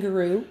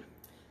kangaroo.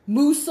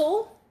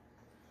 Moosel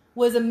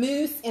was a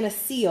moose and a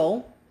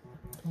seal.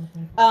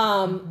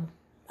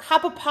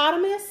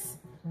 Hippopotamus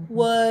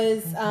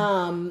was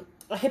a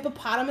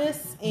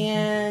hippopotamus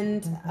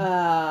and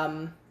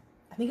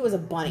I think it was a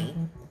bunny.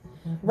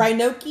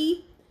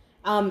 Rhinoki.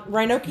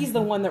 Rhinoki's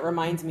the one that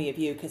reminds me of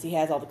you because he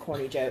has all the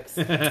corny jokes.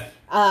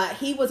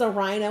 He was a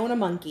rhino and a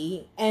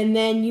monkey. And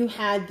then you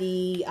had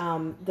the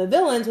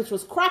villains, which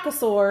was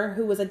Crocosaur,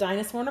 who was a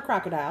dinosaur and a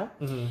crocodile.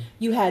 Mm-hmm.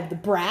 You had the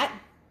Brat,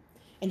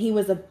 and he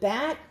was a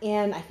bat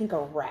and I think a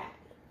rat.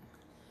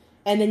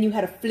 And then you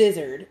had a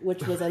Flizzard,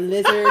 which was a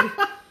lizard.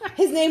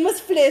 His name was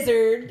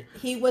Flizzard.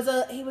 He was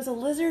a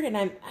lizard, and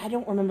I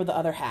don't remember the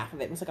other half of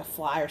it. It was like a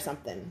fly or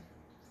something.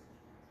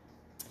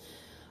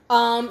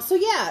 Some of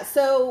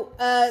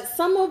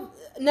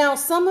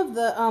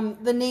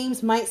the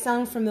names might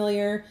sound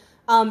familiar.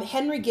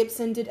 Henry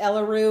Gibson did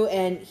Ellaroo,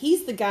 and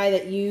he's the guy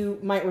that you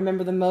might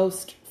remember the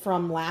most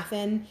from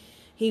Laugh-In.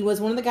 He was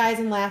one of the guys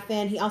in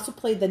Laugh-In. He also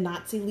played the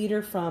Nazi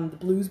leader from the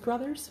Blues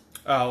Brothers.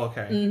 Oh,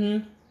 okay.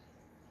 Mm-hmm.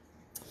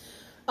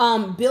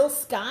 Bill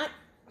Scott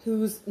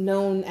who's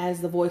known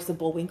as the voice of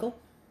Bullwinkle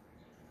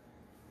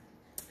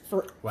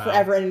Wow.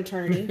 forever and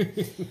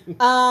eternity.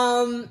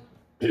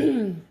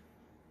 The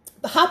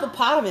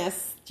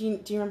Hoppopotamus. Do you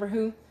remember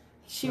who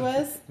she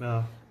was?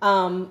 No.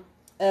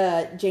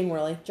 Joanne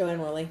Worley.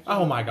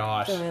 Oh my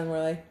gosh. Joanne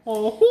Worley.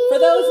 Oh.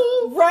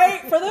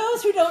 For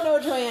those who don't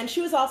know Joanne,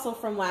 she was also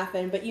from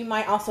Laugh-In, but you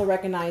might also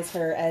recognize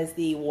her as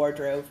the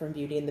wardrobe from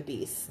Beauty and the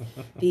Beast,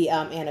 the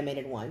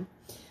animated one.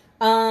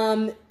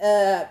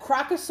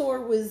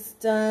 Crocosaur was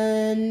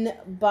done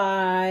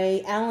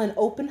by Alan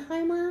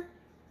Oppenheimer.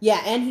 Yeah,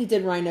 and he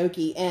did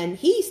Rhinoki, and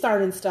he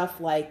starred in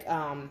stuff like he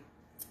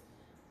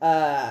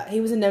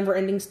was in Never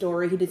Ending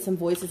Story. He did some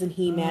voices in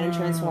He-Man and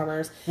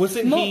Transformers.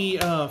 Wasn't he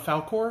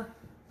Falcor?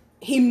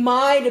 He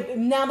might have.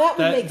 Now that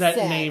would make sense.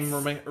 That name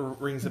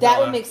rings a bell.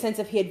 That would make sense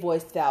if he had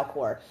voiced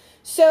Falcor.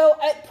 So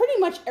pretty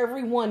much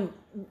everyone.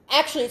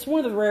 Actually, it's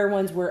one of the rare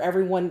ones where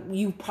everyone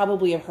you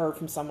probably have heard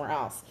from somewhere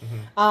else.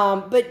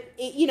 Mm-hmm. But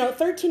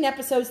 13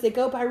 episodes, they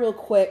go by real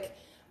quick.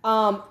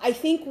 I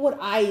think what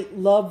I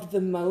loved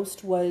the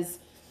most was,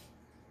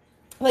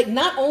 like,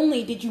 not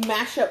only did you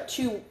mash up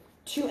two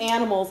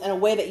animals in a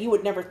way that you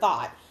would never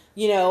thought,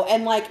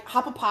 and like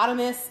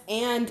Hoppopotamus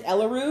and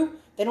Ellaroo,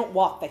 they don't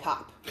walk, they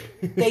hop.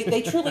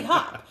 They truly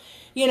hop,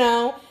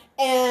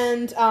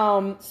 and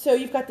so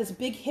you've got this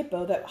big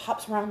hippo that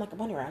hops around like a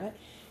bunny rabbit,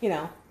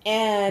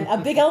 and a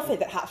big elephant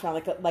that hops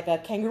around like a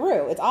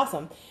kangaroo. It's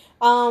awesome.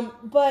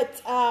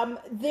 But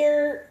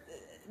their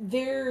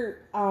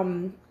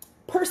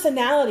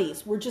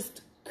personalities were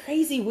just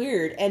crazy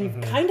weird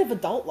and kind of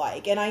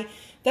adult-like, and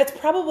that's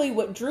probably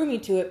what drew me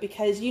to it,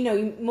 because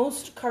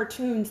most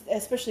cartoons,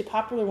 especially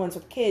popular ones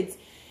with kids,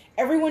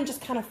 everyone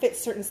just kind of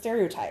fits certain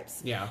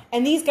stereotypes. Yeah.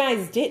 And these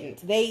guys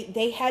didn't.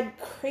 They had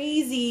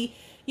crazy,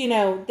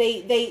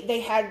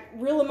 they had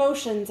real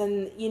emotions,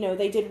 and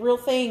they did real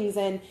things,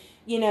 and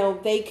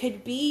they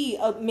could be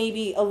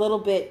maybe a little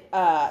bit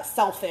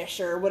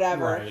selfish or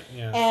whatever. Right,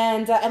 yeah.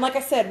 And like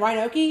I said,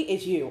 Rhinoki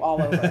is you all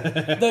over.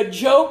 The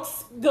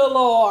jokes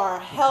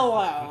galore.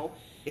 Hello.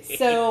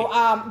 So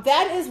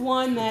that is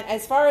one that,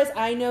 as far as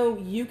I know,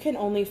 you can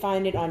only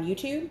find it on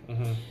YouTube.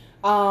 Mm-hmm.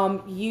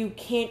 You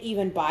can't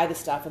even buy the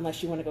stuff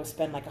unless you want to go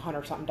spend like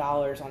 $100-something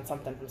on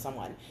something from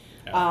someone.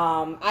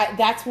 Yeah.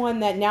 That's one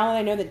that, now that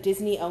I know that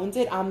Disney owns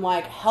it, I'm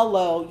like,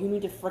 hello, you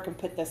need to frickin'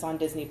 put this on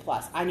Disney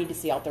Plus. I need to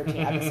see all 13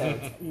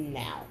 episodes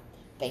now.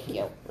 Thank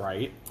you.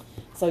 Right.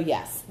 So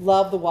yes,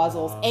 love the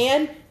Wuzzles,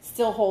 and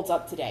still holds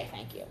up today.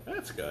 Thank you.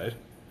 That's good.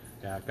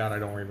 Yeah, God, I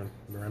don't even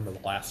remember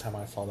the last time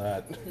I saw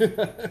that.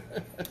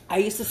 I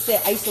used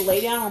to lay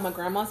down on my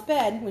grandma's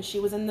bed when she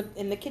was in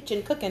the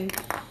kitchen cooking,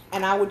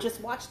 and I would just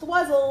watch the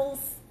Wuzzles.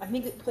 I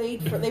think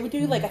they would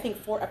do like, I think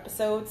 4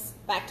 episodes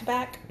back to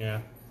back. Yeah.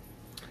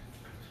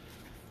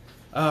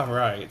 All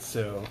right,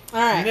 so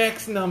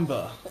next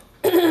number.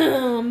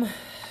 I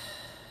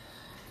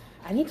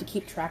need to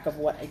keep track of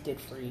what I did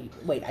for you.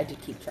 Wait, I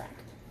did keep track.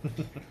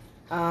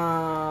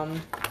 Oh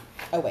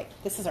wait,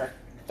 this is my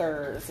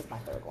third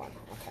one.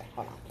 Okay,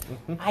 hold on.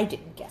 I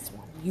didn't guess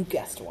one. You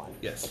guessed one.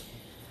 Yes.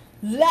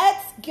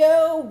 Let's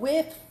go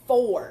with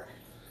 4.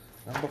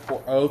 Number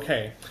 4.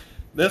 Okay.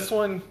 This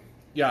one,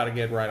 you gotta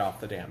get right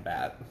off the damn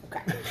bat.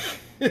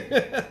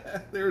 Okay.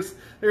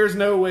 There's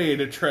no way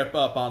to trip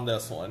up on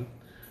this one.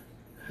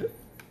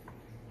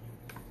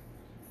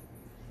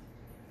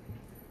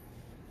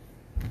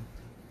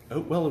 Oh,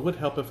 well, it would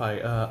help if I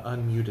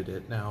unmuted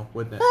it now,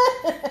 wouldn't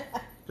it?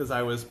 Because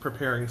I was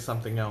preparing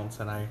something else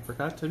and I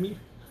forgot to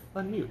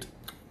unmute.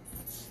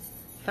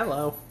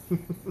 Hello.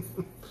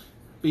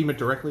 Beam it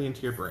directly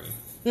into your brain.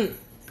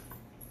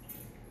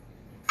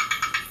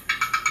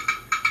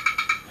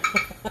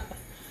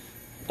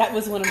 That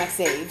was one of my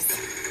saves.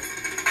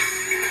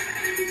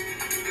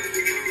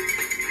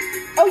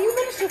 Oh, you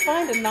managed to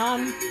find a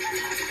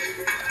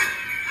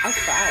I'm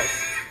surprised.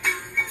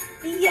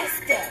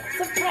 Fiesta!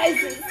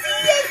 Surprises!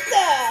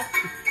 Fiesta!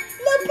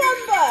 La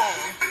Bamba!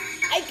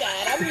 I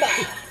got a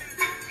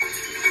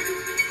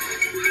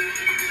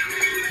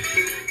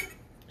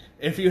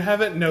If you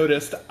haven't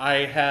noticed,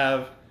 I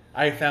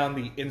found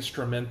the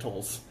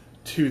instrumentals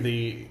to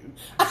the.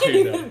 I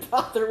didn't even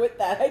bother with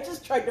that. I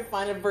just tried to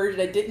find a version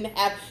I didn't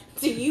have.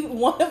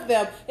 One of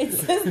them, it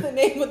says the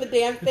name of the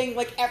damn thing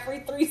like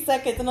every 3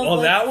 seconds. And I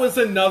was that was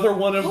another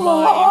one of mine.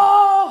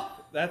 Oh!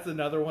 That's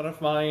another one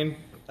of mine.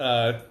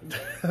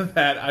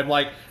 That I'm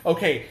like,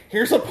 okay,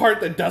 here's a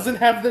part that doesn't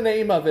have the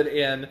name of it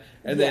in,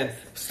 and then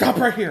stop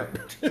right here.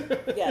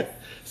 Yes.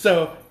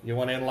 So, you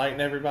want to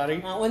enlighten everybody?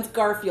 That one's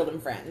Garfield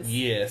and Friends.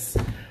 Yes.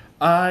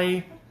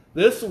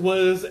 This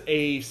was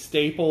a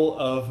staple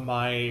of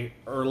my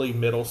early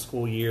middle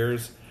school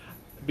years,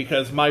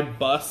 because my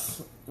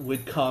bus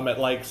would come at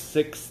like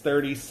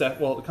 6:30,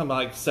 well, it would come at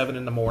like 7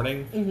 in the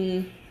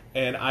morning,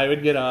 and I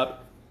would get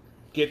up,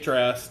 get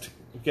dressed,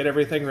 get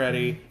everything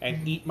ready,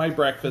 and eat my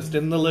breakfast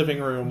in the living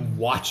room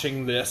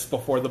watching this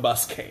before the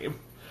bus came.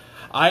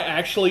 I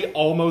actually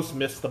almost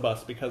missed the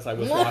bus because I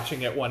was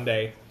watching it one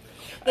day.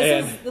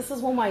 This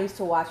is one I used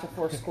to watch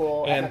before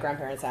school at my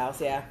grandparents'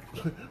 house, yeah.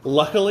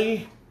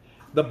 Luckily,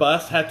 the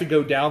bus had to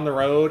go down the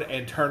road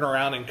and turn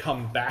around and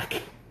come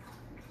back.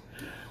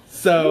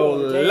 So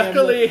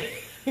luckily,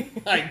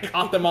 I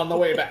caught them on the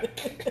way back.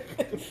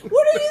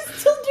 What are you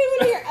still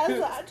doing here? I was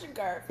watching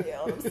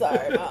Garfield. I'm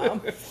sorry,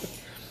 Mom.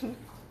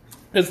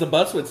 Because the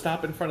bus would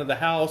stop in front of the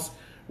house,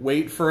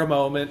 wait for a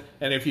moment,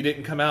 and if you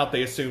didn't come out,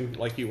 they assumed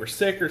like you were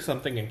sick or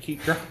something and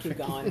keep driving. Keep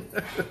going.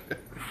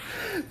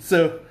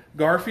 So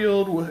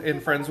Garfield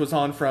and Friends was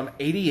on from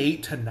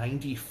 88 to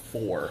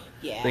 94.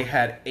 Yeah. They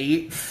had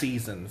 8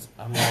 seasons.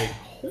 I'm like,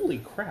 holy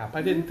crap,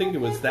 I didn't think it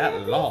was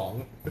that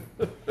long.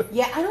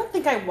 Yeah, I don't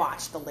think I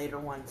watched the later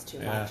ones too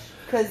Yeah. much.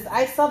 Because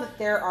I saw that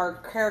there are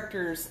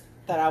characters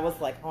that I was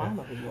like, oh, I don't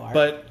know who you are.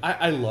 But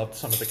I loved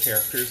some of the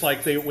characters.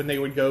 Like when they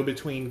would go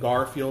between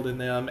Garfield and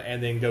them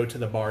and then go to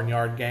the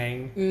Barnyard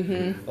Gang.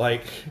 Mm-hmm.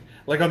 Like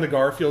on the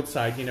Garfield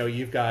side, you know,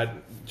 you've got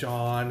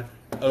John,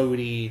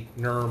 Odie,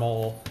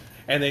 Nermal,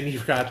 and then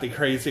you've got the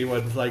crazy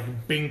ones like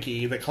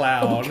Binky the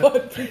Clown. Oh,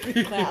 God,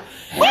 Binky Clown.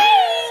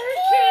 Hey,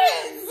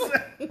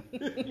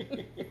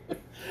 kids!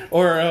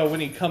 Or when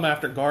he'd come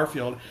after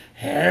Garfield,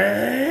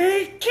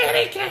 hey,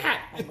 kitty cat!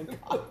 Oh, my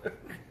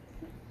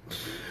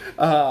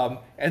God.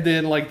 And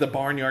then, like, the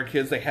Barnyard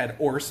Kids, they had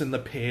Orson the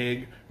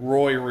Pig,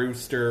 Roy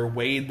Rooster,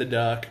 Wade the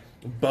Duck,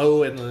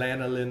 Bo and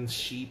Lanolin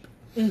Sheep,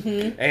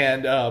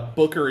 and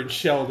Booker and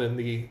Sheldon,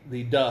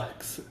 the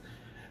ducks,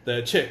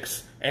 the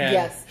chicks. And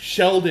Yes.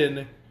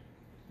 Sheldon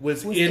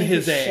was in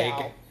his egg.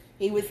 shell.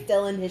 He was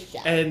still in his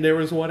shell. And there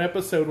was one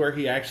episode where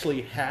he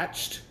actually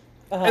hatched,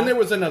 and there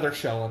was another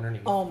shell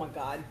underneath. Oh, my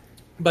God.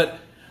 But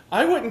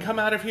I wouldn't come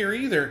out of here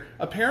either.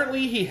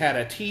 Apparently, he had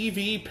a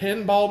TV,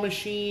 pinball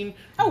machine,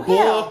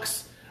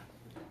 books.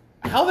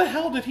 How the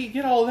hell did he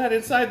get all that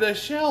inside the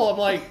shell? I'm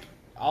like,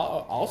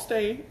 I'll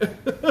stay. Well,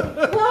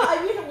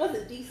 I mean, it was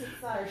a decent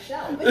sized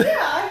shell. But yeah,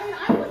 I mean,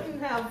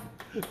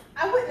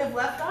 I wouldn't have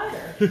left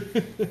either.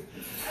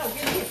 Oh,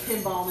 give me a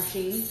pinball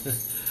machine.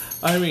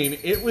 I mean,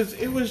 it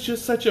was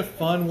just such a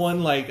fun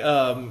one. Like,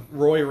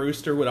 Roy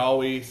Rooster would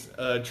always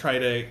try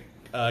to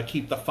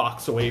keep the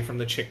fox away from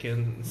the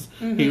chickens.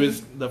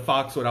 The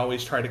fox would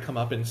always try to come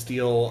up and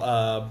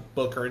steal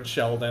Booker and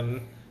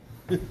Sheldon.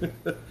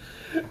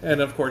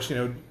 And of course, you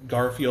know,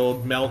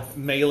 Garfield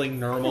mailing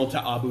Nermal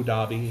to Abu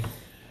Dhabi.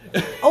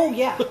 Oh,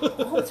 yeah.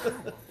 All the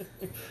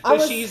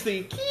time. She's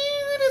the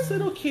cutest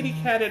little kitty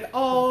cat in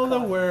all the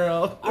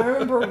world. I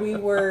remember we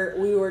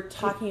were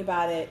talking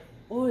about it.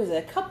 What was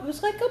it? It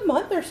was like a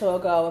month or so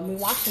ago, and we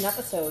watched an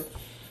episode.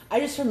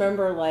 I just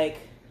remember, like,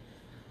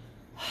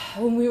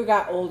 when we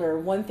got older,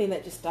 one thing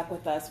that just stuck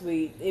with us,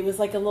 it was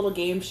like a little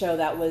game show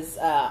that was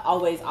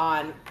always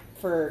on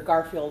for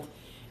Garfield,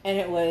 and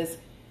it was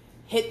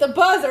hit the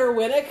buzzer,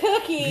 win a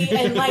cookie,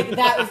 and like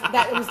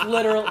that was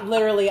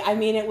literally. I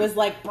mean, it was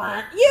like, you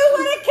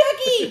win a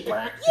cookie, you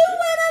win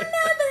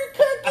another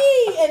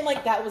cookie, and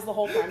like that was the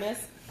whole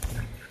premise.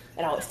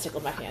 It always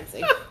tickled my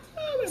fancy.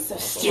 So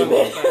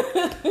stupid.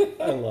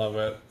 I love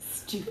it.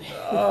 Stupid.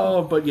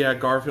 Oh, but yeah,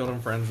 Garfield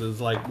and Friends is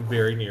like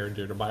very near and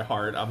dear to my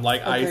heart. I'm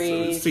like,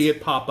 Agreed. I see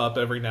it pop up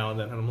every now and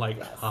then, and I'm like,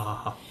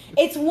 ah.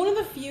 It's one of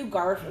the few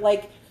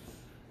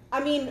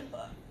I mean,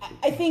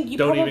 I think you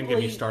don't probably... even get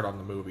me started on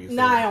the movies.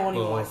 No, I don't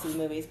even want to see the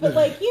movies. But,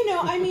 like, you know,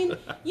 I mean,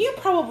 you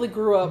probably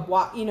grew up,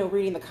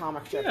 reading the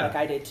comic strip like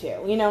I did,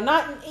 too. You know,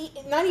 not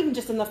even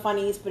just in the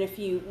funnies, but if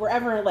you were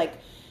ever, like,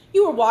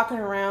 you were walking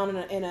around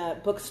in a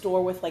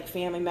bookstore with, like,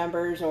 family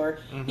members, or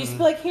you used to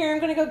be like, here,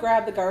 I'm going to go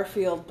grab the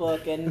Garfield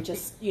book and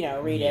just, you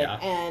know, read it.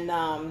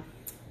 And,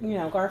 you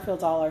know,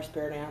 Garfield's all our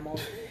spirit animals.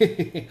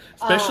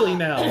 Especially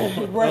now.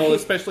 Right. Well,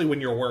 especially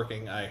when you're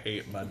working. I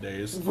hate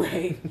Mondays.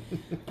 Right.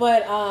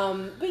 But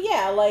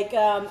yeah, like,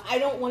 I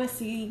don't want to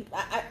see...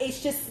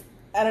 it's just...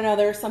 I don't know,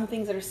 there are some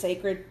things that are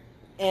sacred,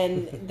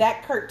 and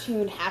that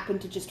cartoon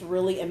happened to just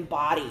really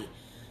embody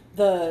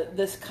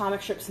this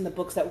comic strips and the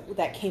books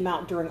that came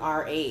out during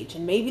our age.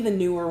 And maybe the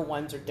newer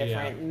ones are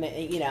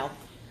different, you know...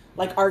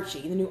 Like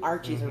Archie. The new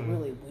Archies are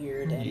really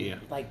weird and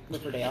like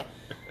Riverdale.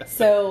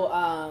 So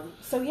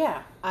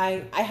yeah,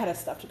 I had a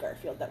stuffed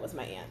Garfield that was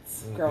my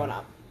aunt's growing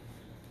up.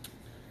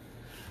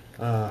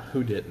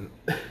 Who didn't?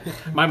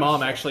 My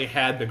mom actually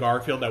had the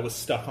Garfield that was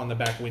stuck on the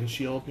back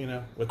windshield, you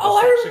know, with the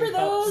I suction remember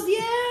cups. those,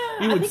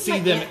 yeah. You would see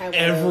them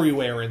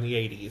everywhere in the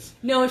 80s.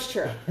 No, it's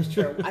true. It's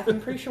true.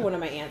 I'm pretty sure one of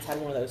my aunts had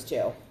one of those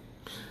too.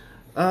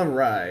 All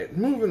right,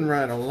 moving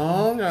right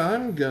along,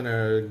 I'm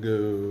gonna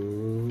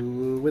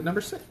go with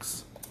number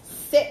 6.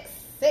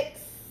 6.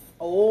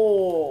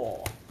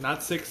 Oh.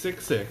 Not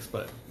 666,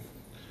 but...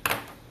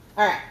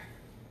 All right.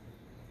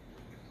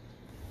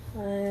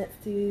 Let's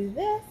do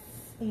this,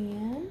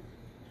 and...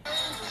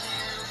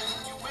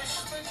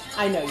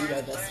 I know you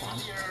know this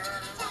one.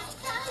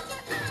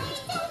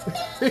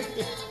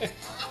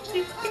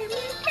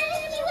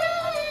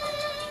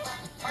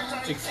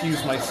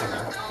 Excuse my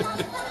singing.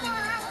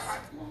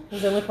 It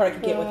was the only part I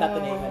could get without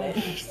the name in it.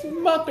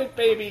 Muppet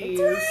Babies!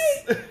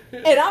 That's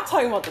right. And I'm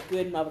talking about the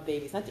good Muppet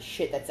Babies, not the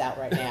shit that's out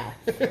right now.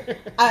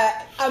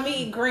 I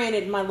mean,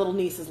 granted, my little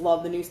nieces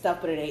love the new stuff,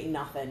 but it ain't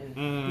nothing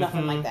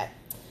like that.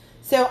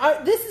 So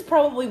this is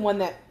probably one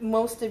that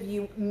most of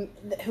you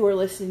who are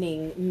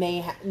listening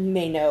may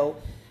know.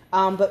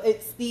 But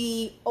it's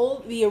the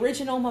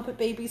original Muppet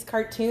Babies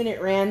cartoon.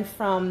 It ran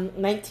from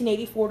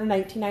 1984 to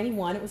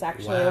 1991. It was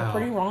actually a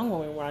pretty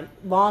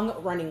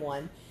long-running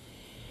one.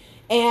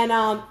 And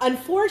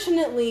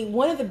unfortunately,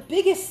 one of the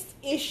biggest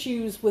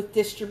issues with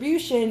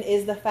distribution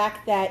is the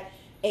fact that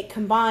it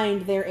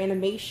combined their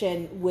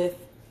animation with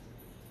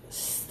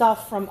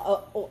stuff from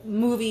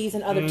movies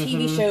and other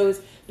TV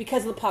shows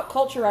because of the pop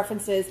culture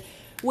references,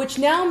 which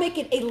now make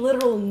it a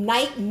literal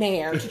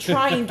nightmare to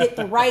try and get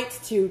the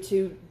rights to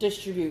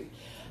distribute.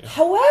 Yeah.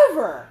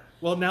 However,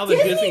 well, now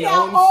that Disney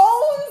now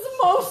owns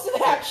most of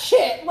that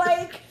shit.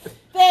 Like,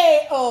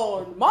 they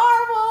own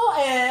Marvel,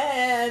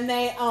 and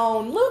they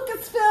own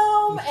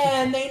Lucasfilm,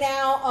 and they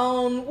now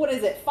own, what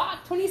is it,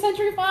 Fox, 20th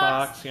Century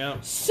Fox? Fox, yeah.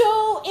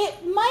 So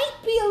it might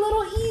be a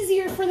little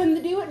easier for them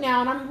to do it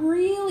now, and I'm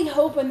really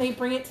hoping they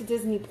bring it to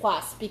Disney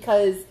Plus,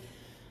 because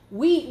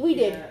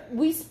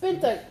we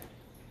spent a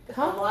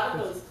lot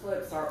of those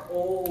clips are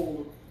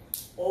old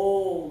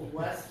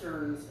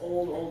westerns,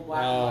 old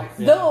black and white.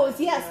 Yeah. Those,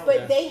 yes,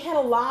 but they had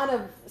a lot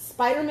of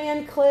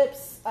Spider-Man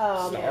clips,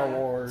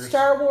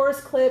 Star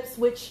Wars clips,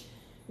 which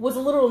was a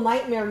little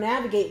nightmare to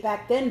navigate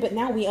back then, but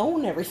now we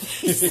own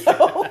everything,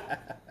 so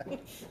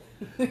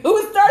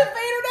who's Darth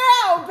Vader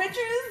now,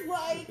 bitches?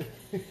 Like,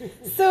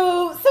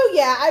 so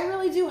yeah, I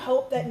really do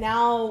hope that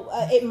now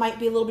it might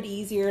be a little bit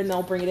easier and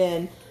they'll bring it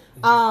in.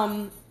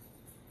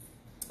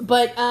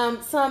 But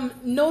some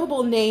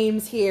notable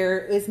names here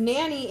is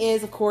Nanny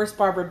is, of course,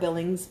 Barbara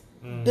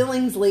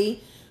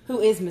Billingsley,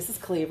 who is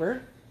Mrs.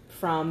 Cleaver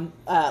from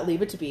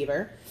Leave It to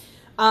Beaver.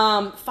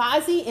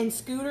 Fozzie and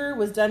Scooter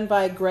was done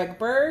by Greg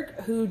Berg,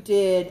 who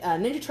did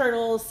Ninja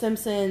Turtles,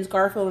 Simpsons,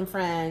 Garfield and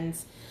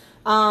Friends.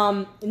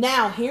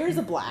 Now, here's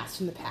a blast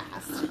from the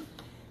past.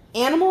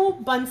 Animal,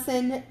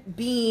 Bunsen,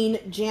 Bean,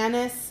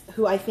 Janice,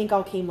 who I think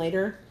all came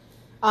later,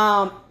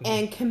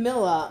 and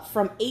Camilla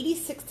from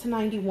 86 to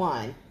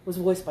 91 was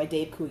voiced by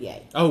Dave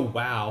Coulier. Oh,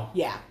 wow.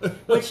 Yeah.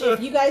 Which, if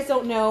you guys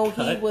don't know,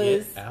 he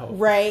was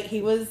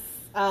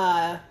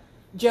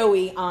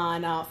Joey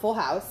on Full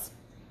House.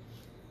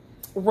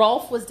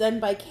 Rolf was done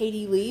by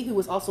Katie Lee, who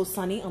was also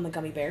Sunny on the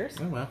Gummy Bears.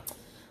 Oh, wow.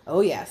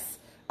 Oh, yes.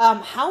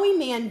 Howie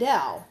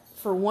Mandel,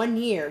 for 1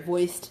 year,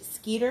 voiced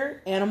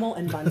Skeeter, Animal,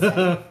 and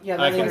Bunsen.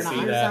 Yeah, I can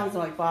see that. Sounds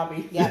like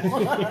Bobby.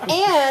 Yeah.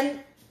 And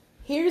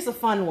here's a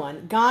fun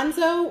one.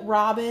 Gonzo,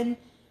 Robin,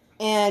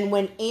 and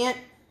when Aunt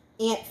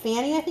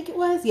Fanny, I think it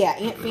was? Yeah,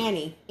 Aunt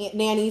Fanny. Aunt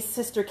Nanny's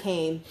sister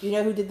came. Do you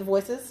know who did the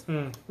voices?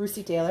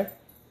 Russi Taylor.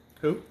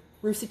 Who?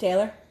 Russi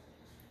Taylor.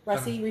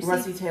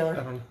 Russi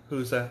Taylor.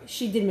 Who's that?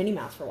 She did Minnie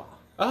Mouse for a while.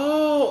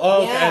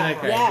 Oh, yeah,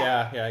 okay.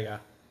 Yeah.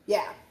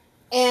 Yeah.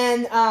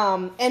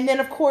 And then,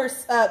 of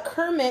course,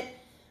 Kermit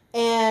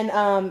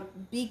and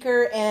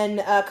Beaker, and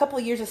a couple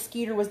of years of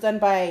Skeeter was done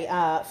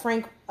by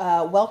Frank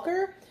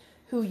Welker,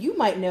 who you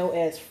might know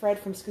as Fred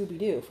from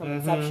Scooby-Doo from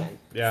Inception.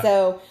 Yeah.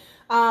 So,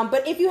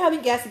 but if you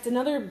haven't guessed, it's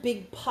another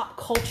big pop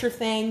culture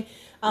thing.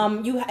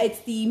 It's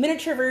the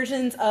miniature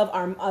versions of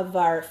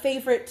our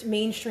favorite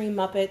mainstream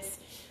Muppets.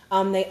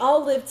 They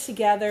all live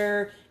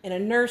together in a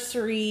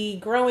nursery,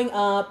 growing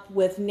up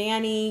with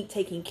Nanny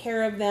taking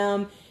care of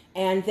them,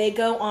 and they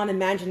go on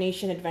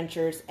imagination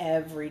adventures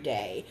every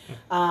day.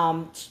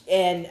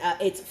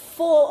 It's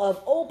full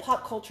of old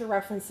pop culture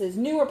references,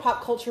 newer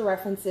pop culture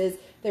references.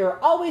 They were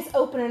always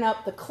opening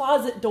up the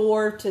closet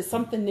door to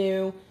something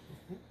new.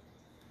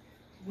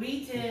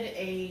 We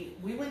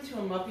went to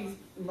a Muppet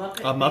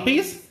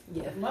Muppies?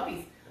 Yeah,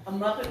 Muppies. A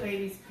Muppet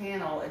Babies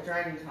panel at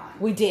Dragon Con.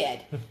 We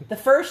did. The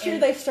first year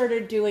they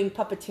started doing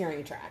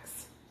puppeteering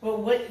tracks.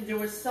 But there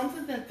was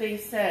something that they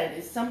said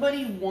is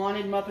somebody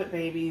wanted Muppet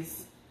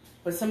Babies,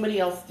 but somebody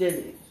else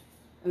didn't.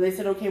 And they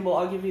said, okay, well,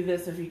 I'll give you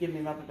this if you give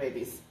me Muppet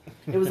Babies.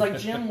 It was like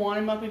Jim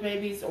wanted Muppet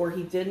Babies or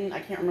he didn't. I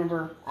can't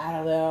remember. I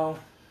don't know.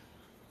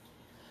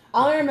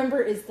 All I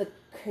remember is the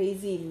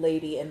crazy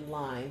lady in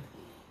line.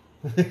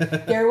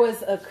 There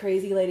was a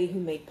crazy lady who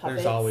made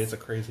puppets. There's always a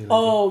crazy lady.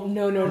 Oh,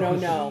 no.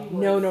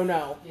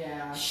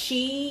 Yeah.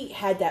 She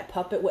had that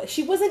puppet.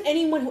 She wasn't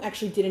anyone who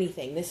actually did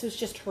anything. This was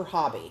just her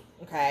hobby,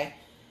 okay?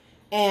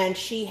 And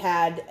she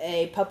had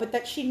a puppet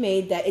that she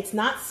made that it's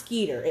not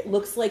Skeeter. It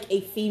looks like a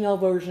female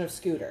version of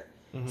Scooter.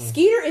 Mm-hmm.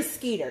 Skeeter is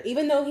Skeeter.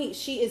 Even though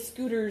she is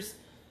Scooter's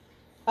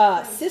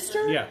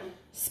sister, yeah.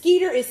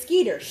 Skeeter is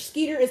Skeeter.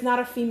 Skeeter is not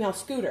a female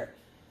Scooter.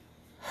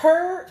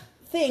 Her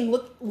thing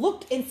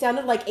looked and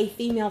sounded like a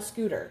female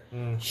Scooter.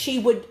 She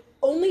would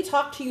only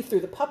talk to you through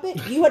the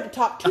puppet. You had to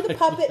talk to the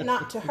puppet,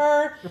 not to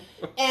her.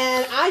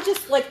 And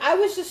I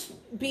was just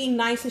being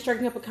nice and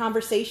striking up a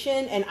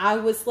conversation, and I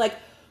was like,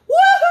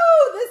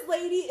 woohoo! This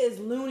lady is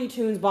Looney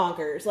Tunes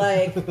bonkers.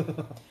 Like,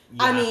 yeah.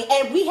 I mean,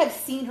 and we have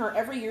seen her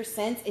every year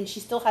since, and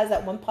she still has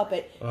that one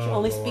puppet. She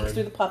only speaks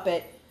through the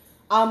puppet.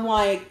 I'm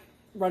like,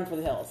 run for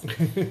the hills.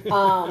 Really?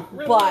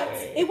 But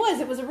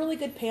it was a really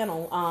good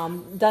panel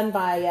done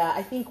by,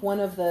 I think, one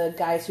of the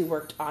guys who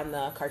worked on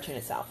the cartoon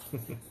itself.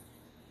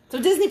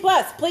 So Disney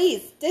Plus,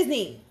 please.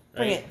 Disney,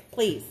 bring it,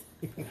 please.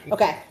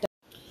 Okay.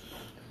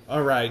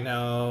 All right,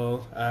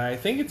 now I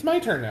think it's my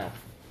turn now.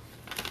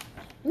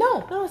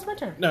 No, it's my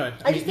turn. No,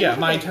 I just yeah,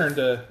 did my everything. turn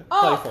to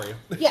Oh, play for you.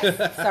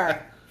 Yes, sorry.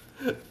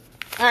 All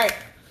right.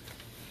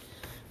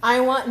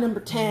 I want number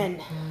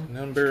 10.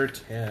 Number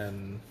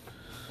 10.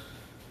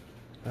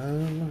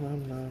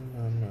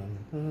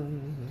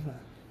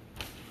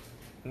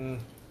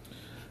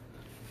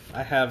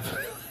 I have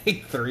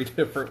like 3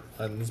 different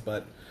ones,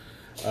 but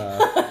Pick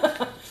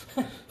a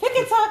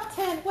top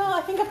 10. Well,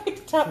 I think I picked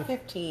a top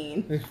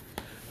 15.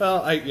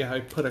 well, I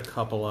put a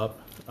couple up.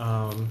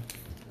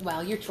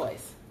 Well, your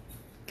choice.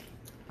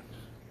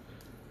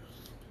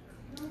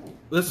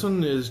 This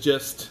one is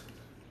just,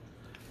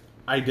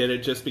 I did it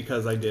just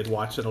because I did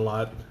watch it a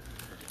lot,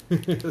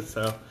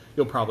 so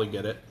you'll probably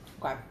get it.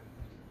 Okay.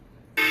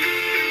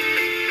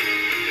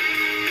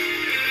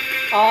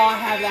 Oh, I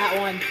have that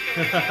one.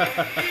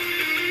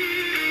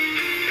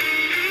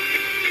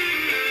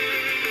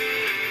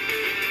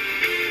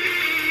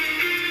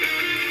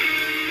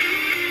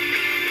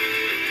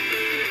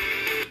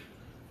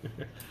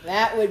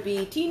 That would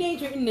be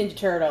Teenage Mutant Ninja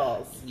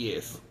Turtles.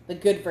 Yes. The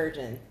good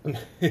version.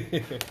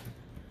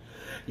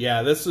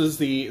 Yeah, this is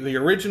the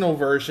original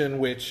version,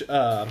 which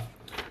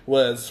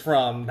was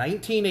from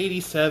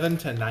 1987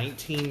 to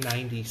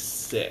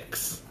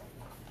 1996.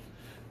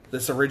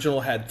 This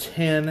original had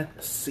 10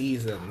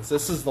 seasons.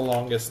 This is the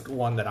longest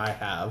one that I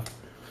have.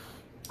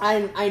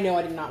 I know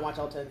I did not watch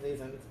all 10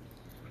 seasons.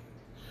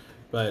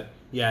 But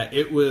yeah,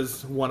 it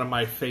was one of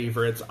my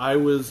favorites. I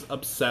was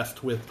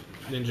obsessed with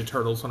Ninja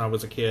Turtles when I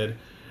was a kid.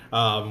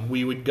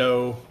 We would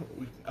go,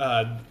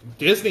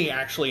 Disney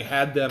actually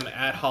had them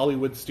at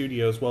Hollywood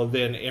Studios, well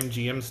then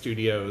MGM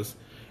Studios,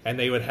 and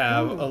they would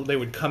have, they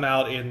would come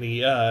out in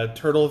the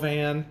turtle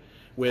van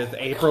with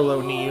April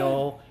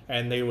O'Neil,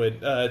 and they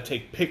would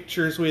take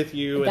pictures with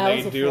you, and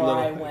they'd do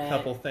a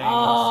couple things.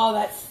 Oh,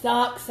 that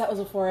sucks. That was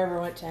before I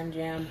ever went to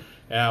MGM.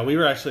 Yeah, we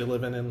were actually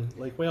living in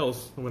Lake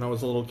Wales when I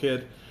was a little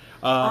kid.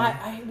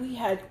 We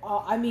had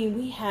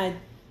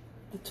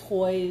the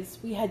toys.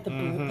 We had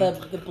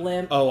the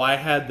blimp. Oh, I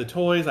had the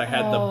toys. I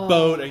had the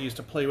boat. I used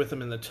to play with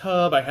them in the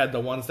tub. I had the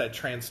ones that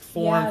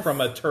transformed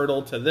from a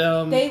turtle to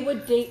them. They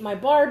would date my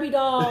Barbie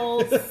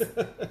dolls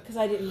because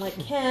I didn't like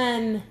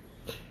Ken.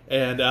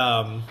 And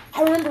I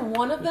remember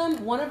one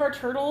of our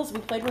turtles we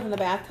played with in the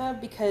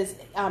bathtub because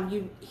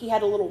he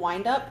had a little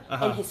wind up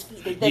and his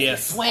feet they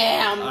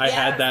swam. I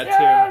had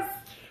that too.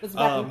 Those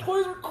back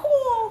toys were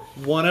cool.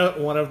 One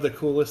of the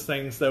coolest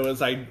things though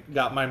is I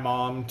got my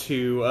mom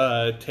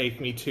to take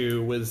me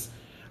to was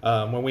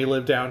when we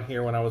lived down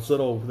here when I was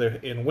little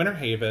in Winter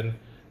Haven.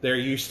 There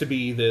used to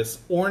be this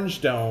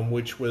Orange Dome,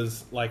 which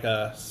was like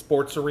a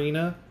sports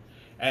arena,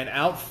 and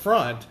out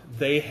front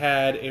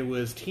it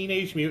was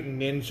Teenage Mutant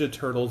Ninja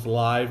Turtles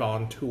live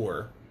on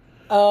tour.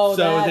 Oh,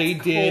 so they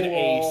did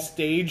a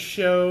stage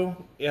show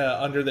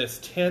under this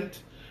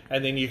tent.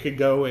 And then you could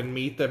go and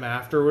meet them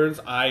afterwards.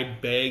 I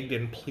begged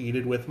and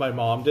pleaded with my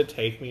mom to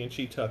take me, and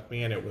she took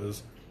me, and it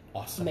was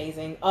awesome.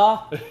 Amazing.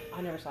 Oh,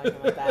 I never saw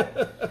anything like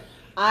that.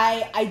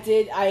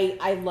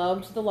 I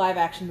loved the live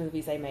action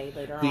movies they made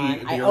later on.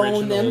 I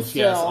own them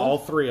still. Yes, all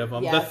 3 of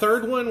them. Yes. The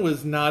third one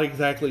was not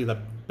exactly the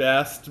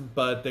best,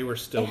 but they were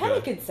still good. It had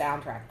a good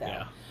soundtrack, though.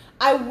 Yeah.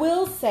 I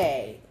will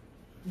say,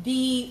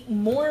 the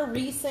more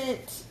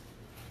recent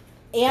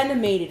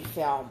animated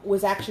film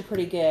was actually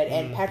pretty good,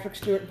 and Patrick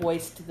Stewart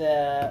voiced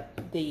the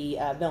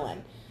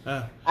villain.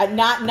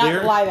 Not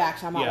live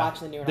action. I'm not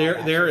watching the new live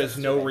action. There is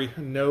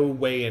no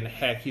way in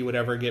heck you would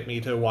ever get me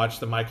to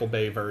watch the Michael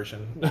Bay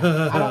version.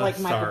 No, I don't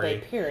like Michael Bay,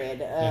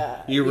 period.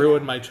 You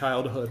ruined my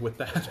childhood with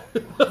that.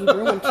 You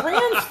ruined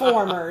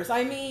Transformers.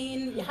 I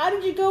mean, how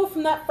did you go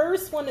from that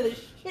first one to the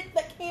shit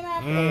that came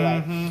after?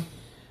 Anyway.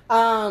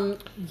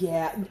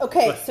 Yeah.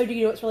 Okay, so do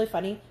you know what's really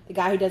funny? The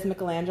guy who does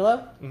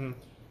Michelangelo? Mm-hmm.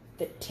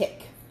 The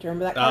Tick. Do you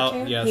remember that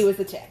cartoon? Yes. He was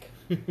the Tick.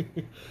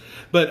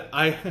 But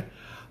I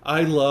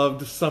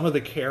loved some of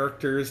the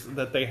characters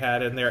that they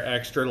had in there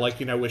extra. Like,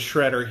 with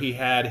Shredder, he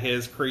had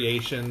his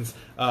creations,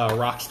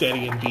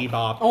 Rocksteady and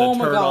Bebop,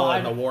 the turtle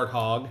and the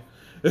warthog.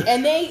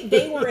 And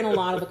they were in a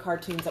lot of the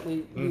cartoons that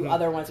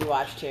other ones we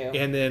watched too.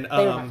 And then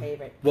they were my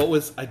favorite.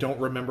 I don't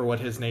remember what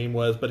his name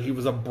was, but he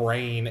was a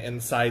brain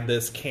inside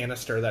this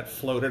canister that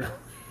floated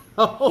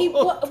around. He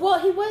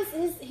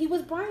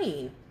was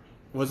Brain.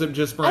 Was it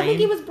just Brain? I think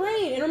he was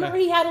Brain. And remember,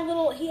 he had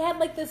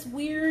like this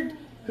weird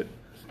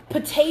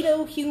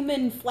potato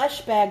human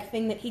flesh bag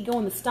thing that he'd go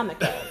in the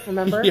stomach of.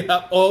 Remember?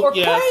 Yeah. Oh, or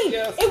yes, Crane.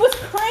 yes. It was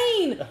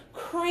Crane.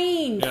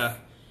 Crane. Yeah.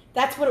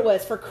 That's what it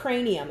was for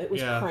cranium. It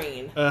was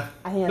Crane. I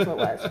think that's what it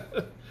was.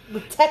 The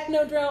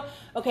Technodrome.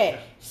 Okay,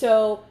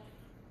 so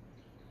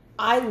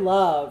I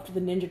loved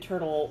the Ninja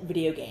Turtle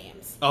video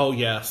games. Oh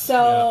yes.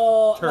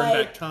 So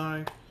Back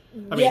Time.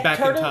 Back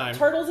in Time.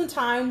 Turtles in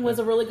Time was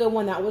a really good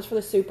one. That was for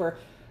the Super.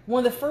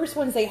 One of the first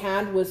ones they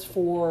had was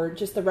for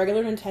just the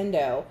regular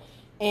Nintendo,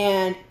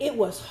 and it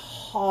was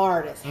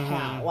hard as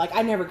hell. Like,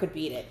 I never could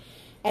beat it.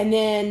 And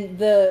then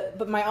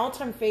but my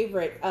all-time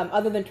favorite,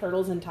 other than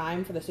Turtles in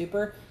Time for the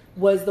Super,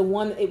 was the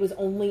one. It was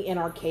only in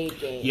arcade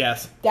games.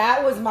 Yes.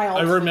 That was my.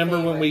 I remember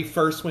favorite. when we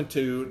first went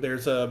to.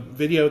 There's a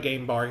video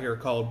game bar here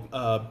called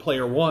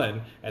Player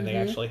One, and they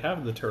actually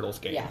have the Turtles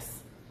game. Yes.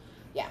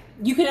 Yeah,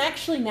 you can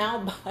actually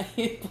now buy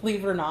it.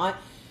 Believe it or not.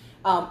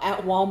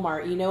 At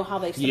Walmart, you know how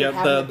they started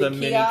having the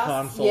mini kiosks?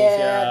 consoles.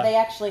 Yeah, they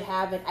actually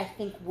have it. I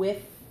think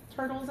with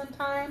Turtles in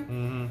Time.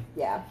 Mm-hmm.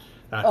 Yeah.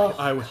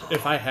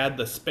 If I had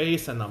the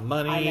space and the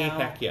money, I know.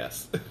 heck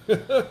yes.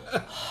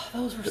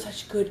 Those were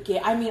such good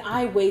games. I mean,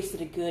 I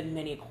wasted a good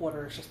many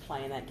quarters just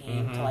playing that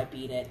game until I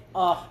beat it.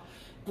 Oh,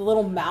 the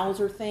little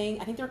Mauser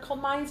thing. I think they're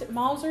called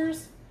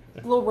Mausers.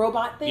 The little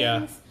robot things.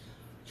 Yeah.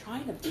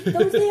 Trying to beat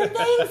those damn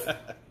things.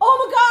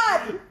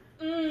 Oh my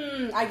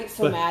god! I get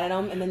so mad at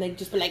them, and then they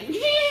just be like.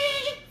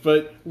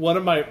 But one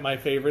of my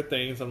favorite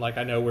things, and like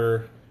I know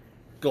we're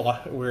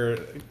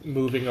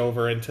moving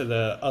over into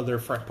the other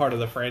part of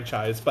the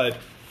franchise, but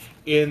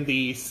in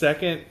the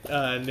second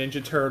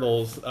Ninja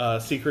Turtles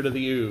Secret of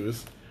the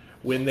Ooze,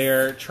 when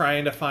they're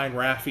trying to find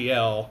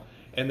Raphael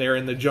and they're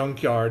in the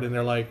junkyard and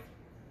they're like,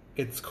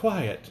 it's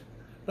quiet,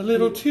 a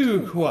little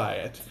too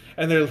quiet,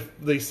 and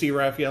they see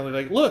Raphael and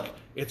they're like, look,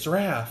 it's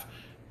Raph,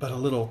 but a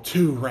little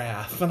too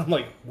Raph, and I'm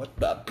like, what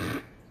the?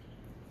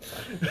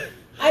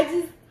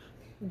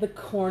 The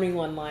corny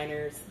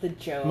one-liners, the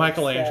jokes.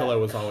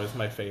 Michelangelo was always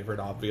my favorite,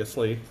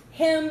 obviously.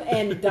 Him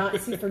and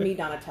for me,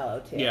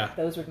 Donatello too. Yeah,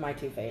 those were my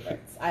two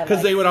favorites.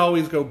 Because they would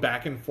always go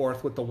back and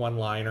forth with the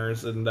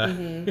one-liners, and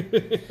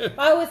I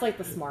always like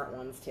the smart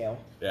ones too.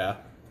 Yeah.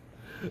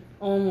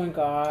 Oh my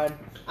god,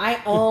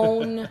 I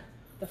own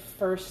the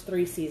first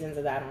 3 seasons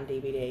of that on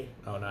DVD.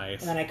 Oh, nice.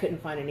 And then I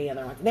couldn't find any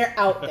other ones. They're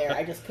out there.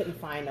 I just couldn't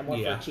find them for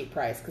Yeah. a cheap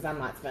price because I'm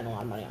not spending a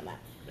lot of money on that.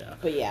 Yeah.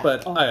 But yeah.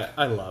 But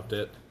I loved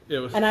it. It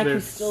was, and I can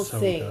they're still so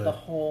sing good. the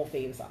whole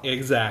theme song.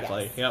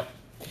 Exactly. Yes. Yep.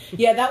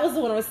 Yeah, that was the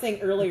one I was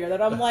saying earlier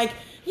that I'm like,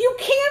 you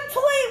can't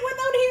play it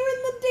without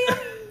hearing the damn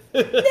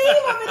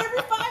name of it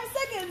every 5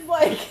 seconds.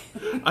 Like,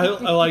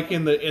 I like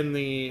in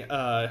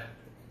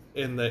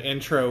the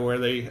intro where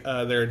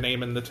they're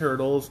naming the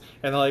turtles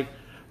and they're like,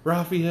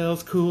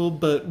 Raphael's cool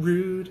but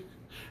rude.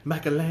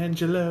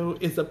 Michelangelo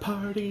is a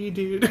party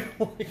dude.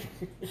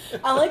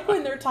 I like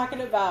when they're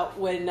talking about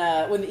when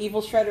the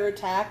evil Shredder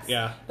attacks.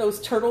 Yeah. Those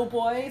turtle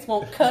boys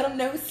won't cut them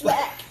no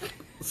slack.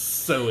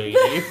 So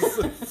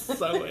 80s.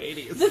 So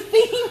 80s.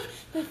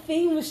 The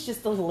theme was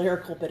just a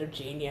lyrical bit of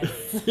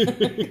genius.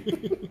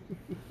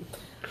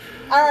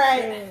 All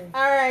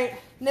right.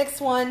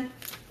 Next one.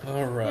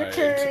 All right. Your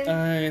turn.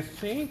 I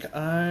think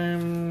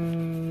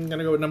I'm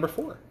gonna go with number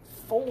 4.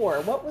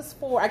 4. What was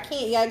 4? I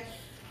can't. Yeah,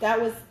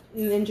 that was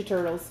Ninja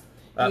Turtles.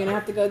 You're gonna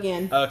have to go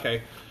again.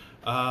 Okay.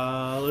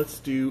 Let's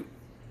do.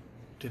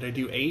 Did I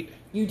do 8?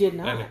 You did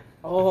not. Okay.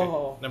 Oh.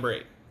 Okay. Number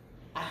 8.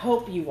 I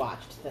hope you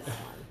watched this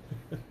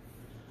one.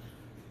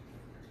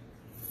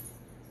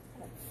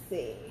 Let's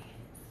see.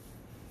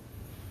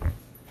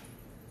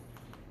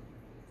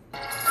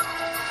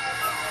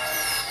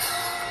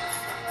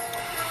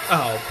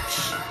 Oh,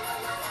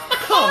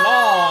 come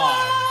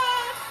on!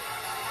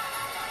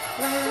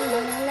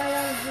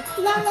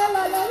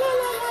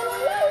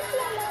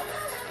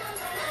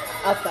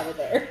 I'll stop it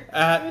there.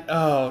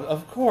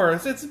 Of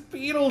course, it's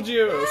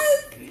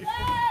Beetlejuice.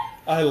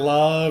 I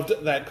loved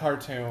that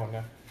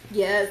cartoon.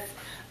 Yes.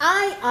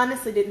 I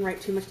honestly didn't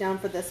write too much down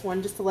for this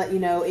one, just to let you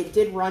know. It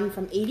did run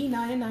from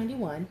 89 and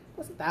 91. It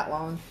wasn't that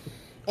long.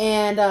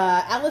 And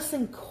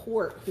Allison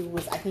Court, who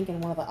was, I think,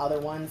 in one of the other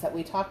ones that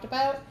we talked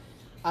about,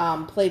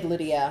 played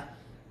Lydia.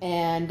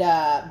 And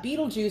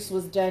Beetlejuice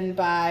was done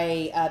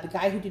by the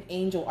guy who did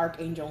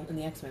Archangel in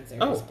the X-Men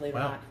series, believe it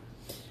or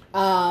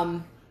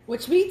not.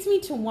 Which leads me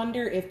to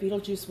wonder if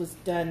Beetlejuice was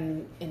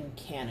done in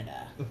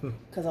Canada.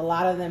 Because a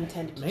lot of them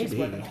tend to just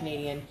work in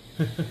Canadian.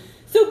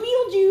 So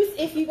Beetlejuice,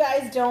 if you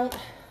guys don't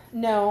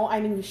know, I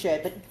mean you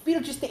should, but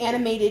Beetlejuice the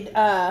animated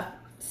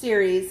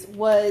series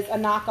was a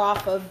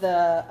knockoff of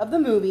the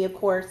movie, of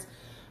course.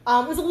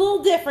 It was a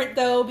little different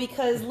though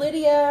because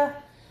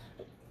Lydia.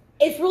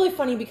 It's really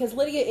funny because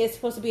Lydia is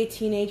supposed to be a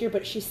teenager,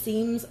 but she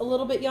seems a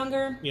little bit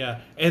younger. Yeah,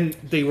 and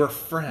they were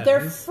friends.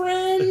 They're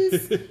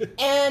friends,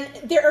 and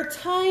there are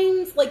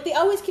times, like, they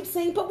always keep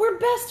saying, but we're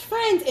best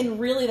friends, and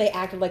really they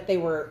acted like they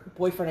were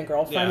boyfriend and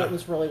girlfriend. Yeah. It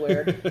was really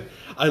weird.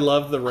 I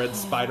love the red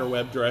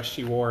spiderweb dress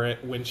she wore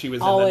when she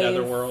was Always, in the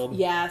Netherworld.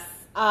 Yes.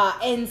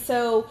 And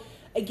so,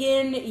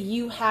 again,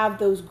 you have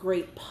those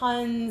great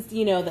puns,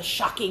 you know, the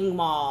shocking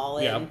mall,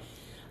 and,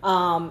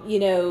 you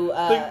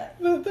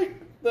know...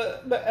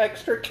 The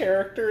extra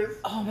characters.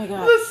 Oh my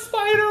god. The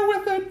spider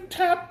with a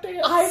tap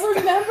dance. I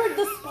remembered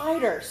the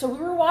spider. So we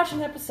were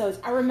watching episodes.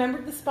 I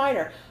remembered the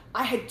spider.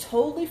 I had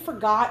totally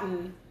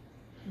forgotten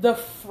the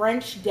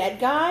French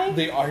dead guy.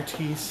 The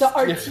artiste. The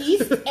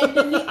artiste. And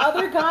then the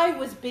other guy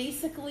was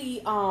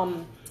basically,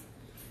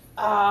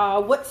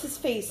 what's his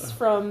face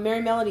from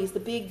Merry Melodies? The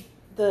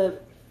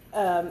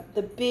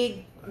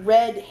big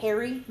red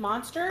hairy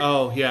monster.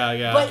 Oh,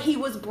 yeah. But he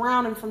was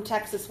brown and from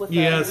Texas with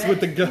with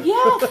the gun.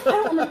 Yes, I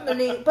don't remember the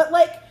name, but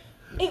like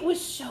it was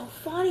so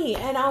funny,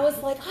 and I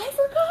was like, I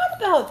forgot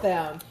about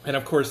them. And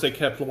of course, they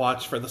kept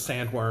watch for the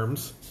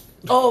sandworms.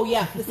 Oh,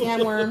 yeah, the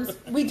sandworms.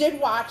 We did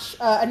watch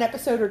an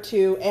episode or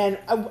two, and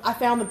I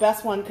found the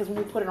best one because when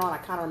we put it on, I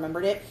kind of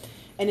remembered it.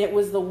 And it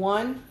was the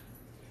one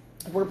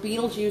where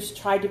Beetlejuice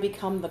tried to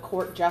become the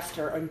court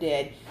jester and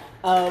did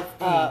of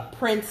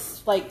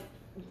Prince, like,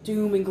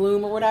 Doom and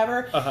Gloom or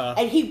whatever.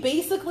 And he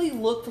basically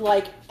looked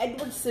like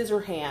Edward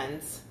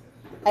Scissorhands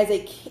as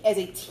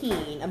a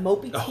teen, a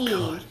mopey teen.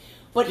 God.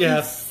 But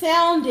he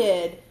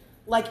sounded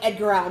like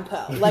Edgar Allan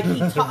Poe. Like,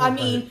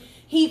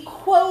 he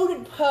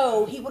quoted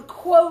Poe. He would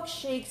quote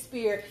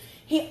Shakespeare.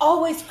 He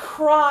always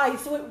cried,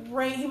 so it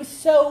rained. He was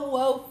so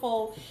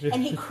woeful,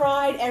 and he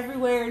cried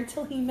everywhere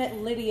until he met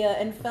Lydia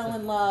and fell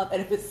in love,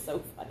 and it was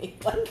so funny.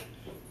 Like,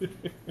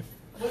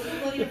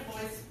 wasn't Lydia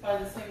voiced by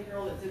the same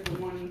girl that did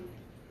the one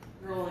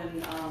girl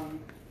in?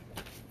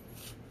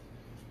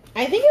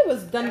 I think it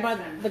was done by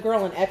X-Men. the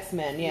girl in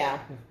X-Men, yeah.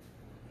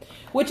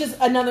 Which is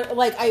another,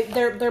 like,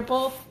 they're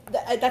both,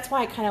 that's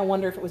why I kind of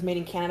wonder if it was made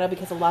in Canada,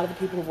 because a lot of the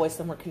people who voiced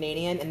them were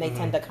Canadian, and they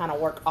tend to kind of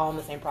work all on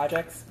the same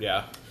projects.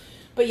 Yeah.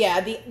 But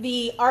yeah,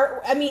 the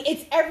art, I mean,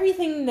 it's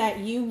everything that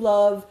you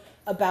love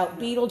about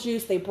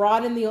Beetlejuice. They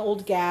brought in the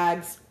old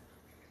gags,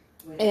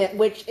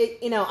 which,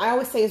 I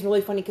always say is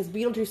really funny, because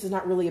Beetlejuice is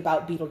not really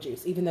about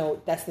Beetlejuice, even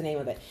though that's the name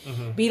of it.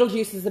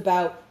 Beetlejuice is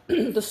about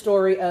the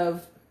story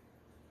of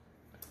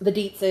the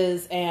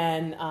Dietzes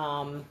and,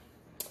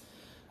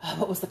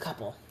 what was the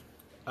couple?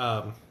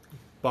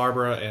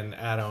 Barbara and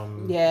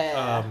Adam.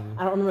 Yeah.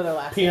 I don't remember their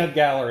last name. Peanut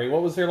Gallery.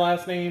 What was their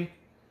last name?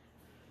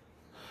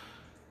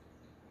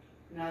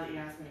 Now that you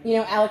ask me.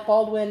 Alec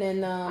Baldwin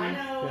and I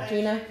know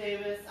Gina Ashley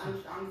Davis.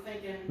 I'm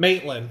thinking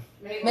Maitland.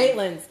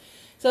 Maitlands.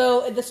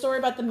 So the story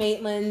about the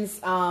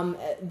Maitlands,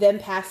 them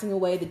passing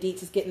away, the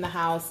Dietzes get in the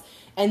house,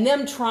 and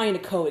them trying to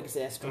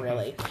coexist,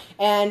 really.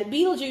 And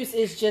Beetlejuice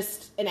is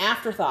just an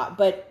afterthought.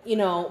 But,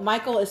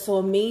 Michael is so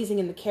amazing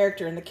in the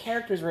character, and the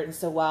character's written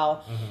so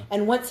well.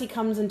 And once he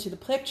comes into the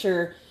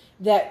picture,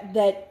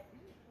 that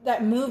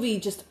movie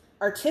just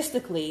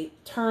artistically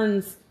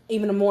turns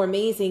even more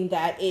amazing,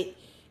 that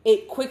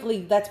it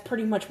quickly, that's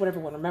pretty much what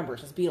everyone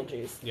remembers is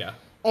Beetlejuice. Yeah.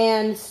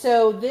 And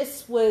so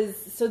this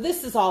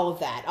is all of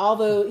that.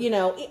 Although,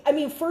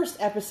 first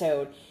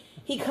episode,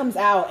 he comes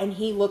out and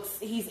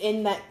he's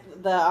in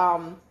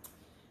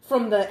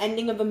from the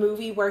ending of the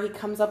movie where he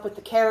comes up with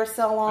the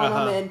carousel on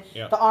him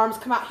and the arms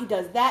come out. He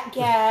does that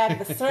gag.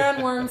 The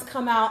sandworms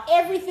come out.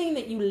 Everything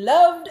that you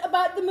loved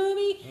about the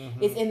movie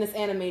is in this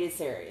animated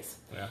series.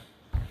 Yeah.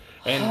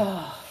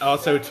 And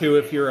also, too,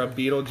 if you're a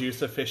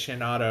Beetlejuice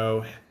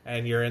aficionado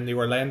and you're in the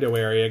Orlando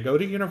area, go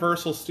to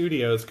Universal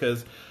Studios,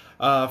 because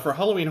for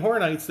Halloween Horror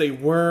Nights, they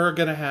were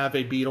going to have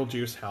a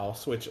Beetlejuice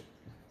house, which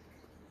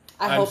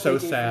I'm so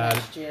sad.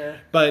 Next year.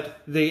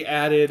 But they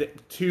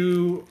added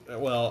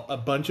a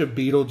bunch of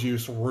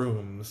Beetlejuice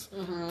rooms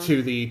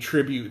to the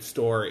tribute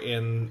store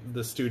in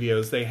the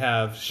studios. They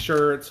have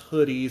shirts,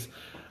 hoodies.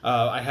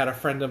 I had a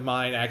friend of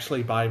mine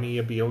actually buy me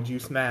a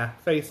Beetlejuice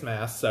face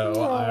mask,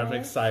 so I'm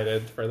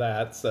excited for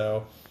that.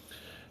 So,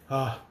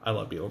 I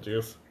love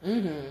Beetlejuice.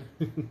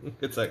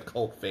 It's a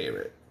cult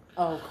favorite.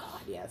 Oh,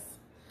 God, yes.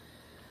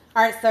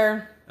 All right,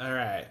 sir. All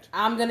right.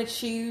 I'm going to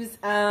choose,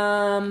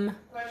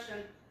 Question.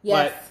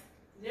 yes. What?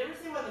 Did you ever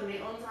see what the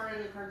Maitlands are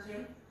in the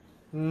cartoon?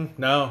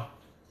 No.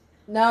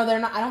 No, they're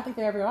not. I don't think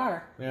they ever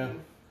are. Yeah.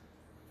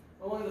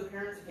 Well, one of the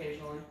parents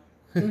occasionally.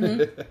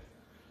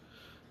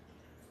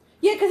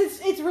 Yeah, because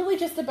it's really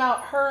just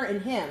about her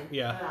and him.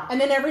 Yeah. And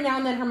then every now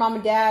and then her mom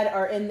and dad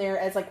are in there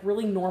as like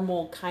really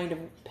normal kind of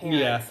parents.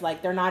 Yeah.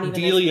 Like they're not even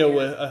Delia as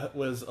weird.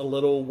 was a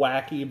little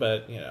wacky,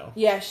 but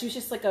Yeah, she was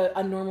just like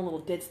a normal little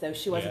ditz though.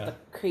 She wasn't Yeah. the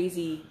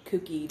crazy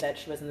kooky that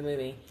she was in the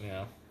movie.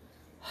 Yeah.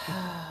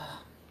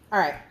 All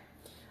right.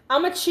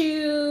 I'm going to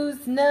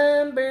choose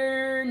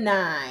number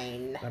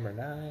 9. Number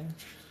 9.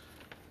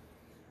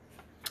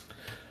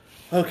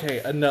 Okay,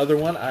 another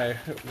one.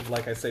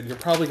 Like I said, you're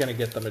probably going to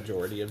get the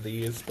majority of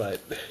these,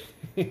 but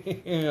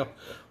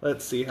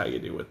let's see how you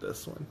do with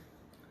this one.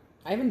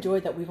 I've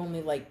enjoyed that we've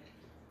only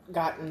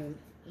gotten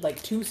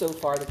 2 so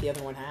far that the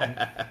other one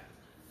had.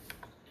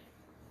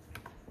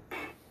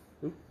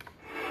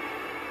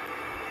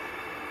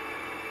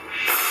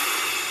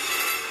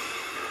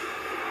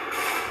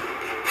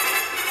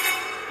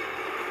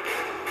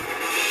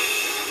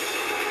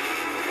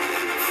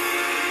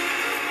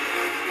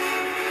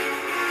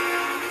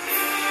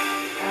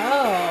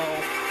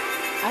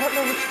 I don't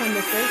know which one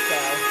this is,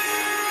 though.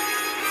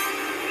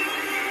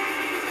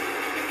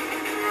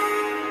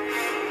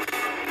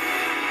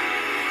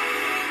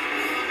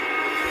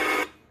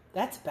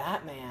 That's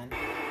Batman.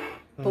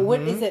 But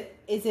what is it?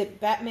 Is it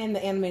Batman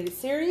the Animated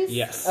Series?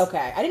 Yes.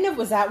 Okay. I didn't know if it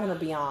was that one or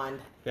Beyond.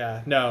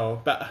 Yeah,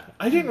 no, but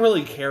I didn't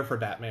really care for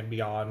Batman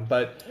Beyond,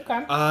 but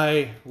Okay.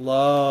 I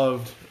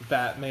loved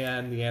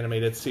Batman the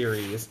Animated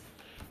Series.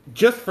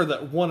 Just for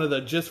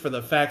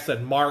the facts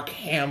that Mark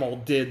Hamill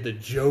did the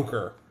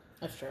Joker.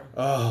 That's true.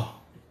 Oh,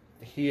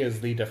 he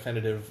is the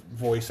definitive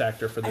voice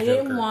actor for the I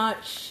Joker. didn't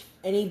watch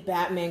any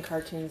Batman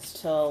cartoons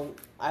till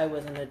I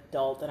was an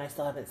adult, and I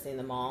still haven't seen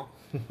them all.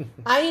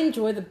 I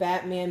enjoy the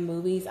Batman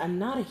movies. I'm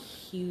not a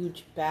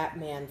huge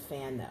Batman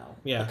fan, though.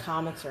 Yeah. The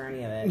comics or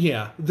any of it.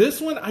 Yeah. This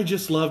one I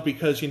just love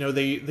because, you know,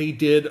 they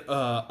did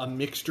a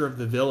mixture of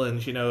the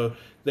villains. You know,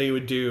 they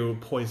would do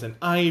Poison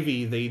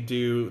Ivy. They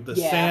do the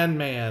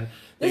Sandman.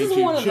 This they is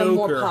do one of the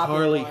more Joker, popular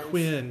Harley ones.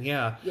 Quinn.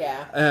 Yeah.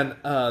 Yeah.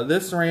 And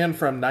this ran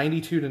from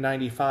 92 to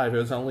 95. It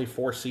was only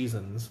 4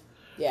 seasons.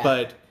 Yeah.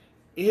 But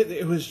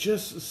it was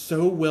just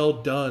so well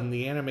done.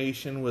 The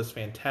animation was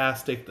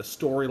fantastic. The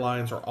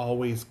storylines are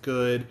always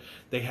good.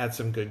 They had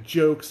some good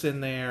jokes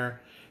in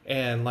there.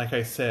 And like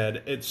I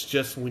said, it's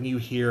just when you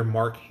hear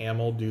Mark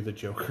Hamill do the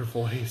Joker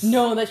voice.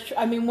 No, that's true.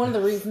 I mean, one of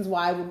the reasons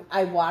why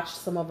I watched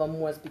some of them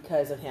was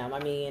because of him. I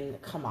mean,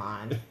 come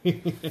on.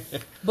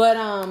 But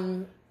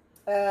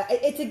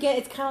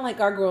it's kind of like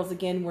Gargoyles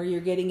again, where you're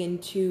getting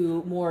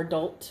into more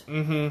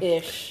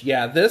adult-ish.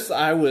 Yeah, this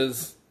I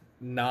was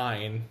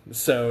 9,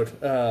 so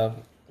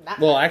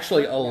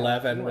actually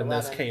 11 when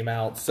this came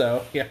out.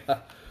 So yeah,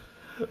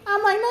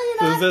 I'm like, no,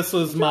 you're not. this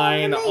was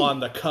mine on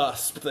the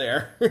cusp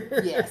there.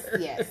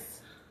 Yes.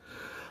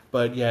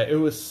 But yeah, it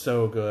was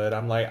so good.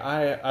 I'm like,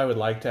 I would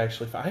like to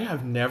actually. I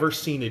have never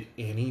seen it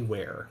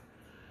anywhere.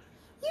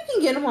 You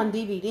can get them on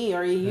DVD,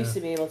 or you used to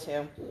be able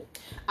to.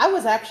 I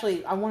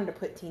wanted to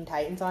put Teen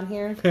Titans on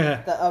here,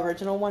 the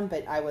original one,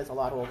 but I was a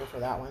lot older for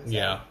that one. So.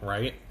 Yeah,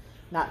 right.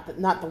 Not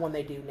the one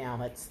they do now.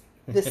 It's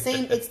the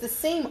same. It's the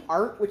same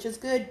art, which is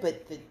good,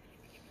 but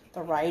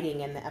the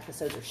writing and the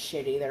episodes are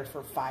shitty. They're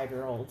for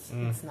 5-year-olds.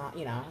 It's not,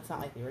 it's not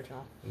like the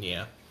original.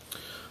 Yeah.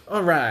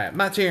 All right,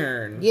 my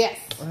turn. Yes.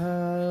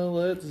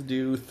 Let's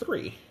do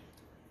 3.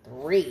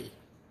 3.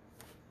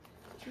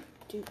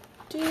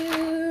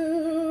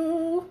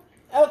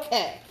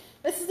 Okay.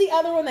 This is the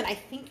other one that I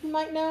think you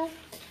might know,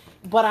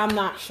 but I'm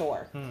not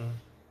sure.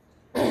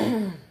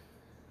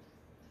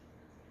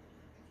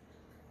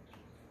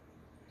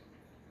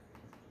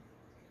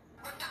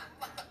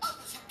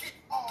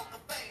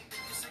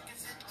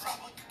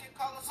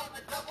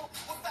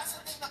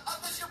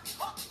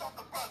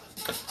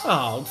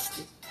 Oh,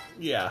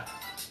 yeah.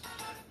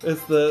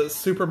 It's the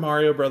Super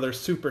Mario Brothers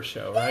Super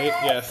Show, right?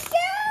 Yes.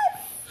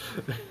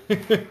 I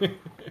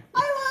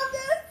love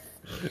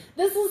this.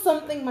 This is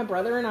something my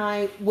brother and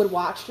I would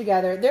watch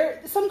together.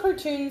 There, some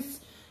cartoons,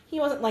 he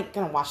wasn't like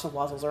gonna watch the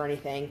Wuzzles or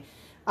anything,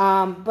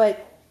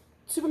 but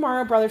Super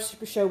Mario Brothers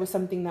Super Show was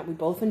something that we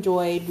both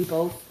enjoyed.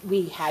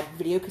 We had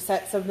video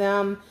cassettes of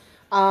them.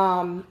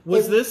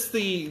 Was this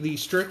the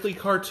strictly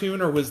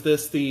cartoon, or was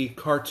this the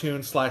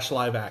cartoon /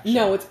 live action?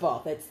 No, it's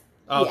both. It's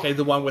okay.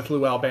 The one with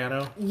Lou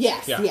Albano.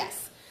 Yes, Yeah.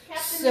 yes.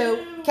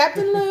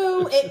 Captain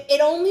Lou, it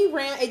only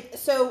ran.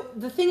 So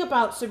the thing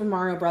about Super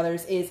Mario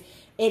Brothers is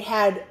it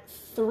had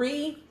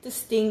 3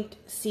 distinct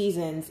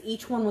seasons.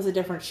 Each one was a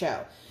different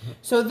show.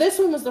 So this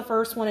one was the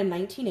first one in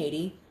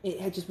 1980.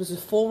 It was a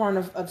full run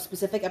of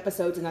specific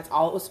episodes, and that's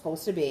all it was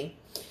supposed to be.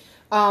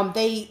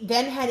 They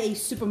then had a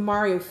Super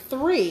Mario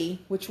 3,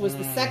 which was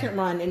the second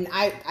run, and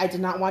I did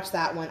not watch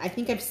that one. I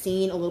think I've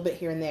seen a little bit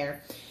here and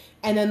there.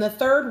 And then the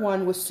third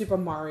one was Super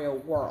Mario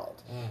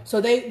World.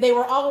 So they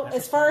were all,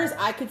 as far as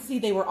I could see,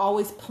 they were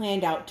always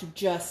planned out to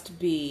just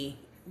be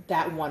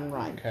that one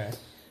run. Okay.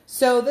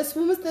 So this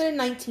one was done in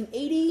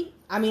 1980.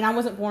 I mean, I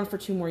wasn't born for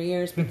 2 more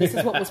years, but this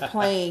is what was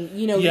playing.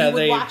 You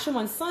would watch them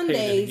on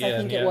Sundays, I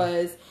think it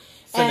was.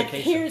 And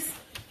here's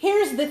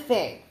the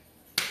thing.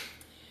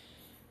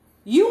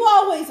 You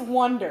always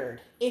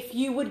wondered if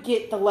you would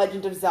get the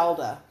Legend of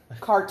Zelda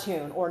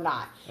cartoon or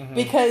not.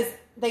 Because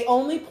they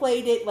only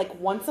played it like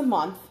once a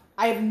month.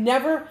 I have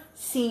never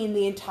seen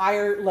the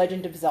entire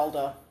Legend of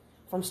Zelda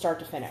from start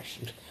to finish.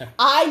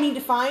 I need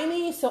to find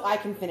these so I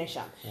can finish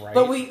them. Right.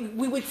 But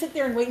we would sit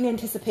there and wait in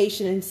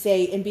anticipation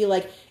and be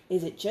like,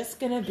 is it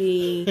just going to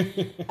be,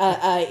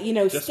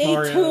 stay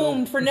Mario.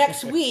 tuned for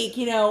next week,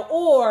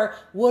 or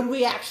would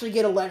we actually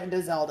get a Legend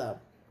of Zelda?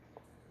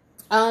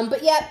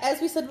 But yeah, as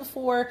we said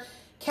before,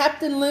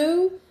 Captain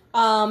Lou,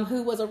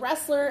 who was a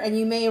wrestler, and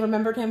you may have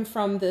remembered him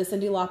from the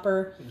Cyndi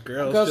Lauper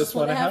Girls Just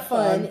Wanna Have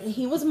Fun.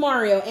 He was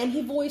Mario, and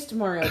he voiced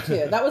Mario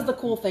too. That was the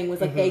cool thing,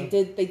 was like they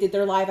did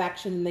their live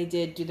action, and they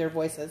did do their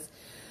voices.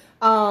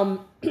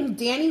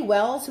 Danny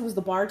Wells, who was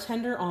the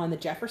bartender on The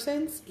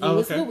Jeffersons, he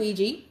was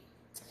Luigi.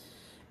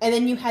 And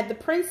then you had the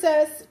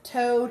Princess,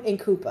 Toad, and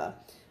Koopa.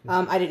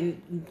 I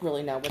didn't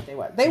really know what they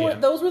were.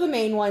 Those were the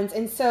main ones.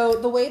 And so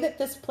the way that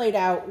this played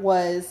out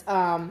was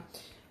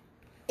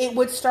it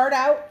would start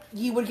out,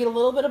 you would get a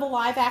little bit of a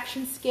live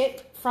action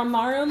skit from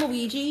Mario and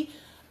Luigi.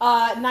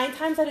 9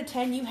 times out of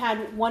 10, you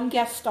had one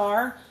guest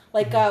star.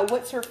 Like,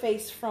 what's her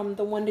face from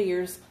The Wonder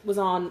Years was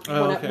on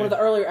one of the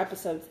earlier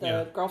episodes,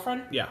 the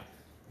girlfriend. Yeah.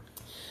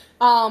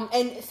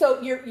 And so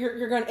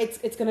you're gonna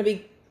it's gonna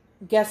be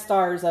guest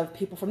stars of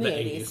people from the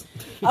 80s.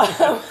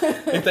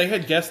 If they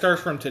had guest stars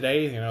from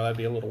today, that'd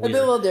be a little weird. It'd be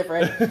a little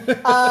different.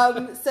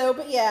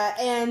 But yeah,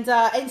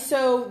 and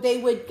so they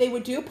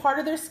would do part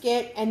of their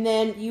skit, and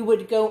then you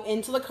would go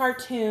into the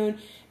cartoon,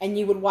 and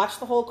you would watch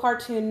the whole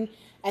cartoon,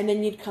 and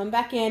then you'd come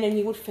back in, and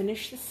you would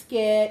finish the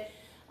skit.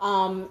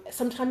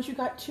 Sometimes you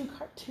got 2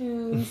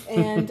 cartoons,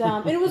 and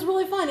it was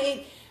really fun.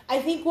 I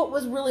think what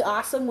was really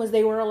awesome was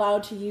they were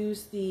allowed to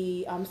use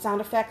the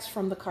sound effects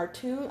from the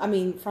cartoon. I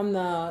mean, from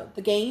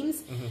the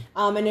games.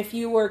 Mm-hmm. And if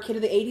you were a kid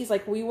of the '80s,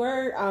 like we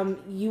were,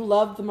 you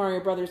loved the Mario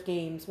Brothers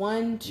games.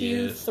 1, 2,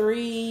 Yes.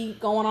 3,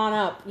 going on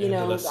up. You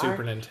know, the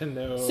Super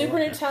Nintendo. Super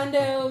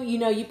Nintendo. You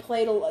know, you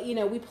played.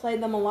 We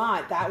played them a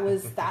lot. That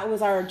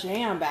was our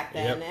jam back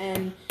then.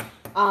 Yep.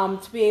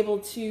 And to be able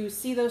to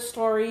see those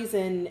stories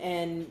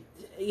and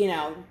you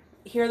know,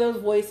 hear those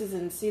voices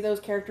and see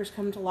those characters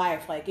come to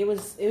life, like it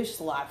was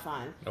just a lot of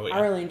fun. Oh, yeah. I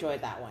really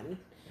enjoyed that one.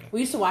 We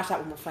used to watch that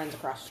with my friends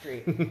across the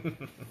street.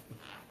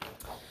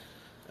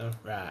 All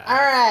right. All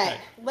right,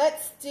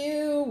 let's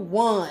do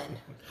one.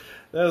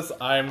 This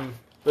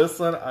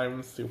one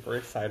I'm super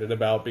excited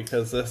about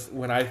because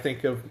when I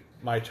think of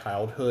my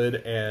childhood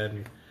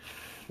and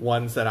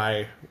ones that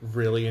I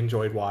really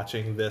enjoyed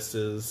watching, this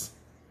is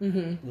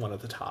one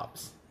of the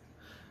tops.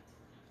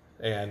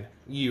 And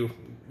you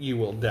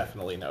will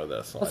definitely know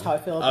this one. That's how I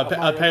feel about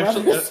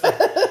Mario Brothers.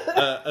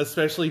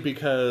 Especially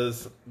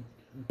because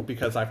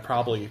I've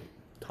probably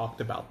talked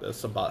about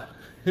this about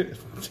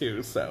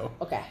too. So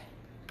Okay.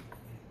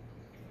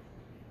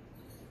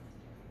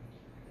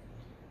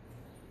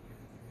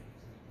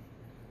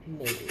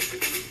 Maybe.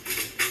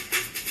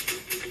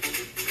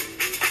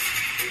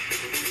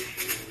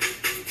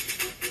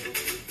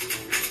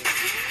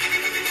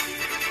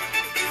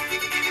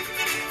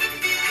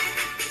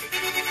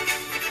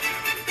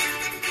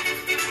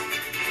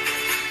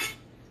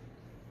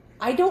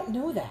 I don't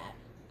know that.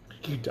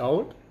 you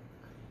don't?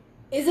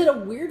 Is it a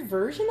weird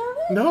version of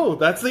it? No,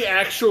 that's the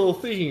actual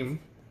theme.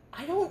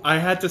 I don't. I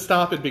had to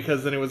stop it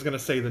because then it was going to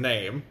say the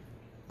name.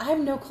 I have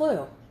no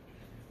clue.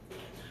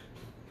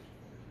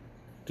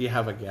 Do you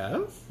have a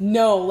guess?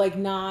 No, like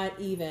not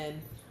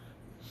even.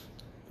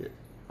 Here,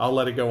 I'll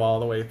let it go all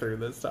the way through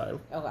this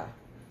time. Okay.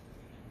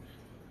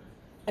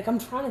 Like I'm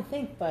trying to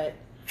think, but.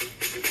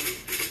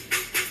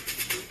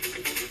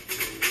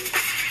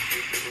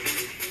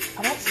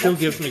 Oh, Still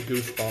gives me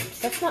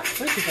goosebumps. That's not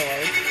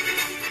Freakazoid.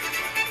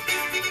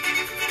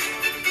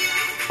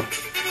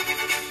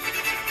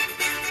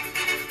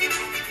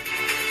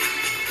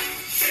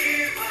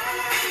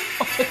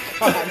 Oh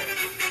my god.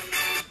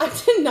 I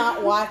did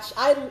not watch.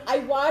 I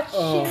watched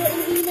She-Ra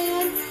and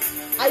He-Man.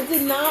 I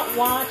did not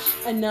watch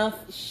enough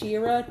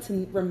She-Ra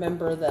to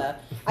remember the.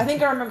 I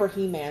think I remember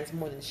He-Man's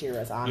more than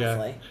She-Ra's,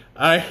 honestly.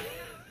 Yeah.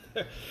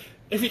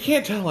 If you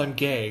can't tell, I'm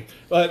gay,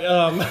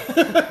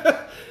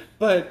 but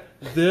but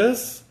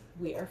this.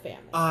 We are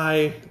family.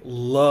 I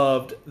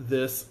loved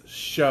this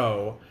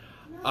show.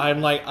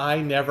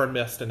 I never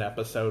missed an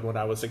episode when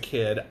I was a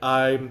kid.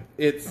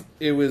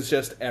 It was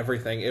just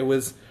everything. It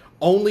was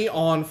only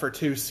on for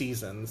 2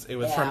 seasons. It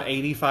was from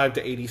 85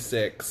 to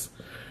 86.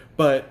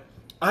 But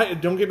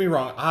don't get me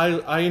wrong,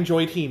 I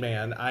enjoyed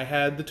He-Man. I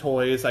had the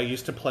toys. I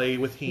used to play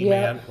with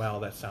He-Man. Yep. Well,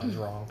 that sounds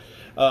wrong.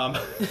 I've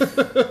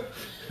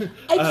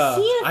seen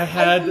it.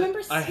 I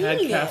remember seeing I had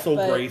Castle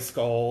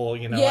Grayskull.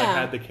 You know, I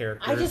had the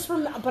characters. I just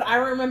but I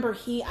remember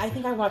I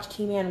think I watched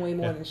He-Man way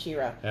more than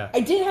She-Ra. Yeah.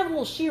 I did have a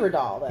little She-Ra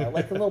doll though,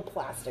 like the little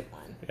plastic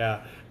one.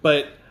 Yeah,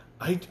 but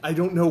I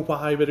don't know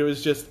why, but it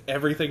was just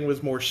everything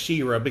was more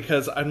She-Ra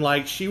because I'm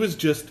like she was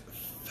just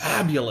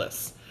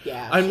fabulous.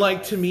 Yeah, I'm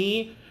like to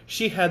me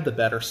she had the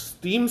better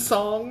theme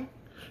song,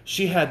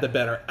 she had the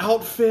better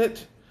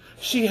outfit,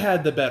 she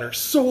had the better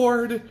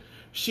sword,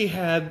 she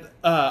had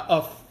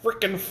a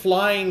freaking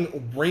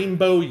flying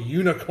rainbow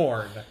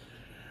unicorn.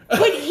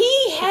 But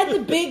he had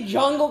the big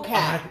jungle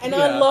cat, and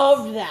I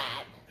loved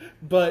that.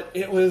 But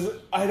it was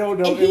I don't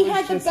know. And he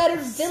had the better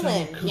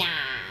villain. So cool.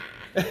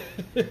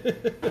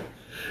 Yeah.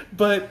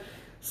 But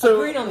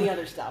so agreed on the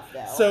other stuff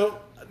though. So,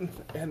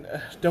 and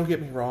don't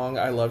get me wrong,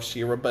 I love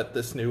She-Ra, but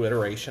this new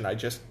iteration, I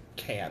just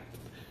can't.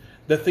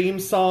 The theme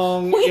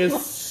song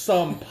is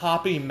some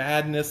poppy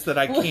madness that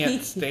I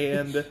can't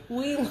stand.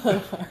 We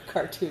love our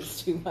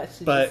cartoons too much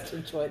to just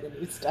enjoy the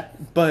new stuff.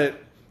 But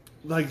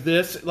like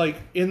this, like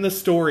in the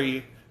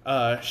story,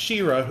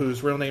 She-Ra,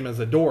 whose real name is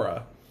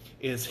Adora,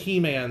 is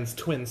He-Man's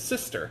twin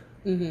sister.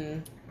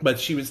 Mm-hmm. But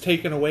she was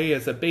taken away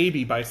as a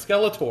baby by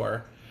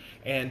Skeletor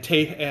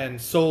and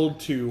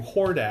sold to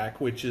Hordak,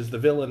 which is the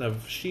villain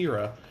of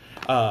She-Ra,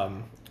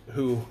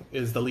 who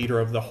is the leader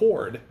of the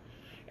Horde.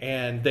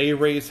 And they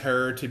raise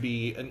her to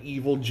be an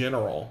evil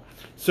general.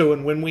 So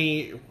when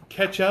we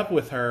catch up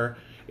with her,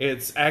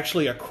 it's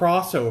actually a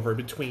crossover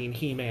between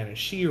He-Man and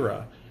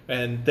She-Ra.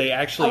 And they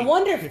actually... I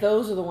wonder if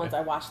those are the ones I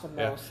watch the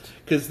most.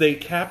 Because they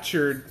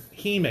captured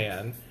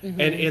He-Man,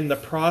 and in the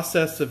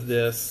process of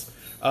this,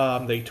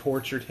 they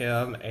tortured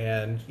him,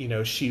 and, you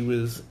know, she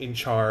was in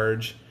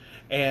charge.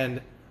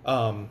 And,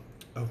 oh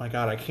my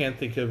god, I can't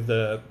think of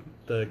the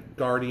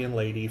guardian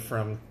lady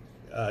from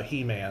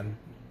He-Man,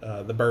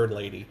 the bird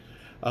lady.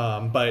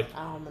 But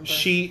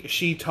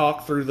she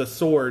talked through the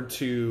sword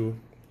to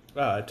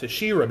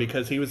She-Ra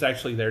because he was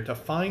actually there to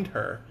find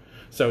her.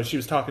 So she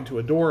was talking to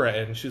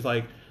Adora, and she's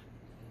like,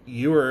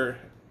 "You were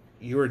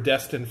you were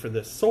destined for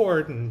this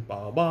sword and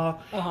blah blah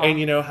blah. And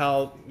you know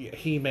how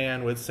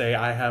He-Man would say,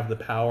 I have the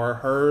power.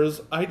 Hers,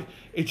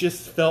 it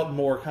just felt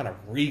more kind of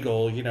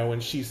regal, you know,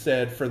 when she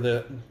said for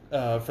the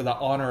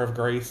honor of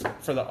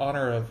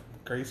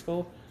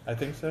Grayskull, I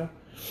think so.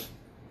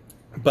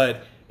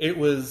 But it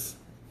was,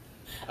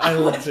 I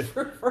loved it.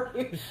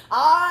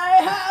 I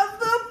have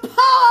the power.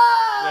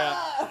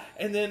 Yeah.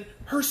 And then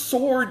her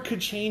sword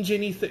could change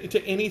anything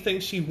to anything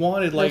she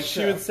wanted. Like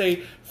she would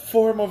say,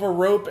 form of a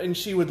rope, and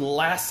she would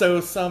lasso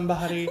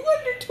somebody.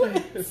 Wonder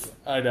Twins.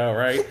 I know,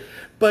 right?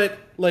 But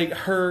like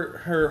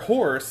her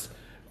horse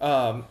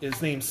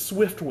is named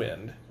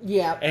Swiftwind.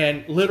 Yeah.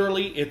 And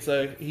literally,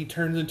 he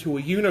turns into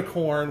a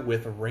unicorn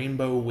with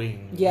rainbow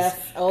wings. Yes.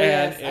 Oh,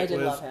 and yes. I did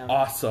love him.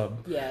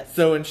 Awesome. Yes.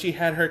 So, and she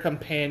had her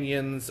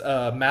companions,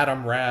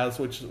 Madame Raz,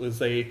 which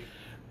was a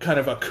kind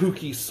of a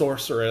kooky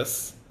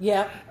sorceress.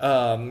 Yeah.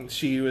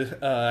 She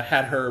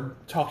had her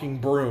talking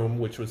broom,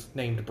 which was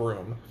named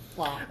Broom.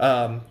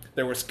 Wow.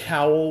 There was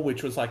Cowl,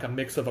 which was like a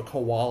mix of a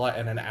koala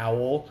and an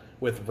owl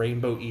with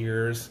rainbow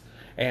ears.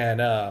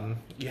 And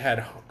you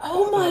had...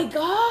 Oh my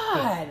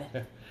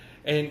god!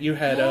 And you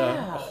had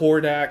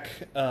Hordak,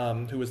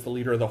 who was the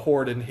leader of the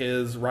Horde, and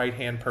his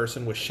right-hand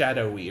person was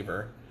Shadow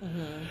Weaver.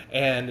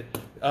 And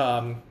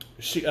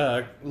she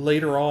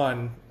later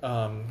on,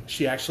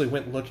 she actually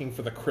went looking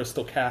for the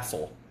Crystal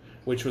Castle,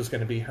 which was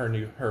going to be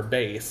her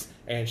base.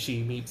 And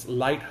she meets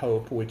Light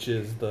Hope, which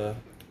is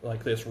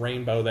this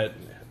rainbow that...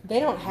 They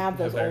don't have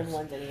those old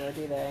ones anymore,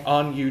 do they?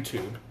 On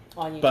YouTube.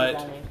 On YouTube, but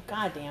only.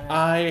 God damn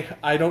it.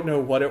 I don't know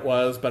what it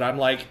was, but I'm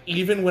like,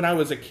 even when I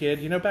was a kid,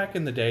 you know, back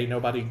in the day,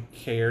 nobody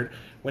cared.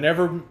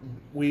 Whenever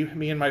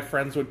me and my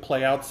friends would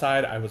play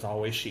outside, I was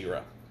always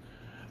She-Ra.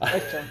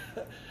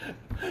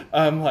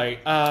 I'm like,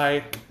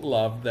 I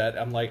love that.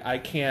 I'm like, I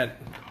can't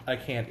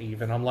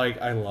even. I'm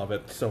like, I love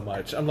it so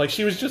much. I'm like,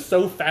 she was just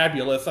so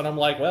fabulous, and I'm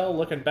like, well,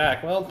 looking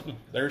back, well,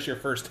 there's your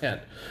first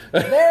hint.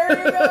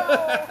 There you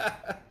go.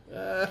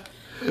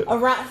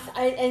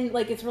 And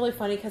like, it's really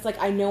funny because like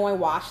I know I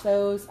watched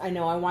those. I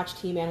know I watched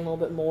He-Man a little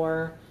bit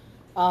more,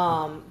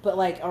 but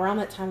like around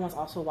that time I was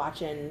also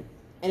watching,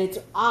 and it's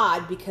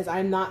odd because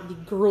I'm not the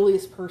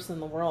girliest person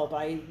in the world,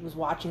 but I was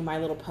watching My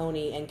Little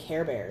Pony and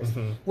Care Bears,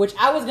 which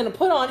I was gonna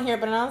put on here,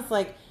 but I was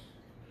like,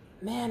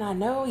 man, I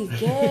know he's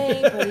gay,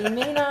 but he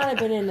may not have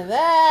been into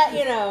that,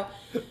 you know.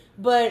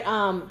 But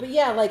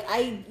yeah, like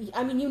I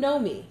mean, you know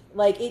me.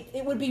 Like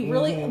it would be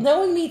really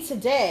knowing me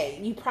today.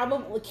 You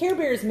probably Care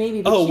Bears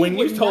maybe. But when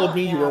you told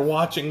me you were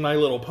watching My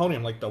Little Pony,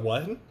 I'm like, the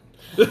what?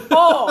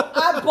 Oh,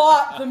 I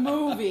bought the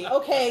movie.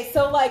 Okay,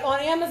 so like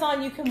on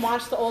Amazon, you can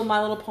watch the old My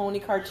Little Pony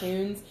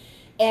cartoons,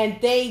 and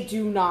they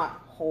do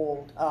not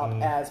hold up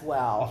as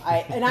well.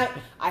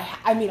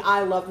 I mean,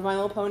 I loved My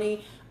Little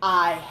Pony.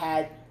 I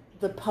had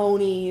the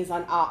ponies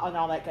on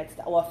all that good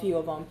stuff. Well, a few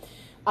of them.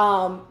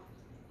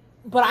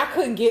 But I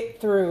couldn't get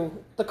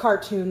through the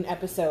cartoon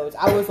episodes.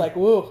 I was like,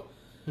 whoa.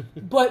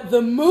 But the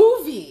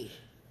movie,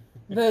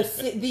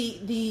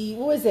 the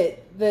what was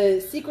it? The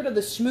Secret of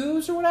the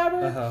Schmooze or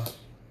whatever.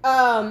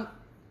 I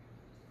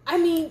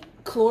mean,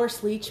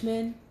 Cloris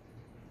Leachman,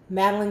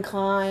 Madeline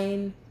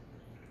Klein,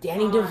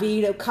 Danny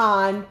DeVito,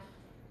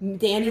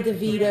 Danny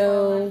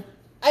DeVito.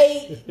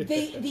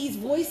 These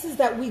voices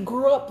that we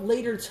grew up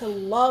later to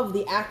love,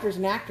 the actors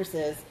and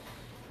actresses.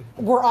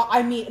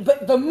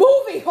 But the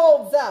movie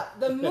holds up.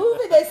 The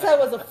movie they said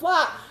was a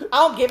flop. I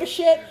don't give a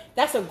shit.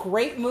 That's a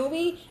great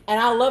movie, and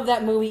I love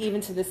that movie even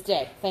to this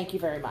day. Thank you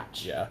very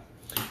much. Yeah.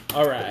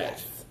 All right.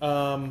 Yes.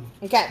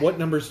 Okay. What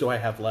numbers do I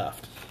have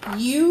left?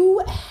 You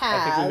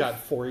have... I think we got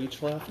 4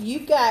 each left.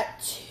 You've got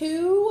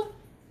 2,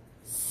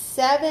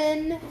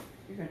 7,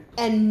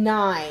 and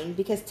 9,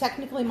 because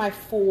technically my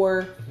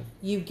 4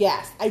 you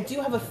guessed. I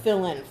do have a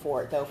fill-in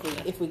for it, though,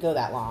 if we go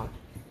that long.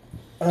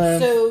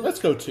 So let's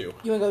go 2.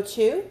 You want to go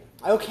 2?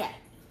 Okay.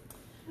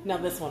 Now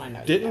this one I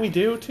know. Didn't we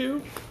do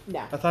 2?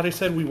 No. I thought I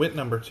said we went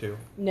number 2.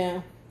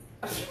 No.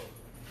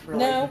 Really?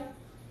 No.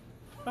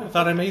 I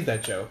thought I made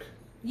that joke.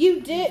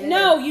 You did.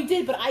 No, you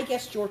did, but I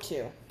guessed your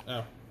 2.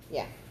 Oh.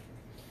 Yeah.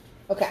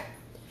 Okay.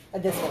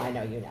 This one I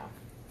know you know.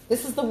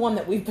 This is the one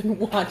that we've been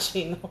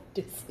watching on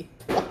Disney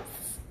Plus.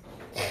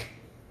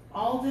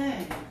 All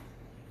day.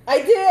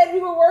 I did. We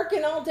were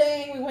working all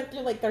day, and we went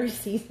through like 30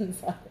 seasons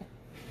of it.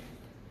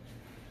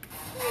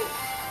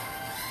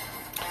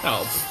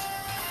 Helps.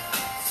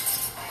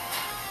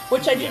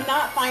 Which I did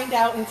not find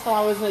out until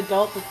I was an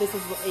adult that this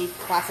is a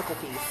classical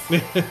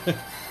piece.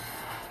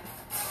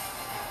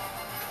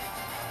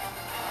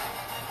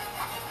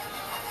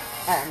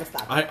 Alright, I'm gonna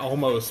stop. I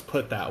almost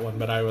put that one,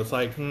 but I was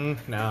like,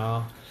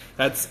 no.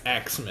 That's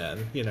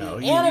X-Men, you know.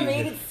 The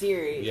animated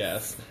series.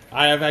 Yes.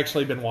 I have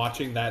actually been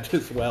watching that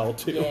as well,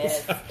 too.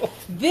 Yes. So.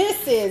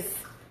 This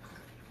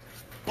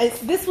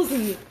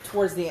was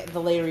towards the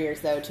later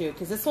years, though, too,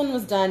 because this one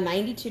was done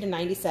 92 to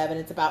 97.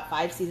 It's about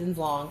 5 seasons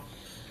long.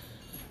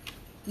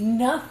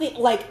 Nothing,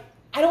 like,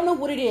 I don't know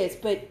what it is,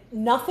 but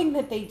nothing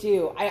that they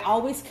do, I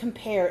always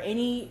compare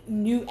any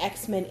new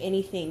X-Men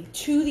anything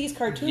to these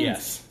cartoons.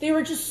 Yes. They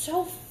were just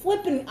so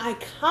flippin'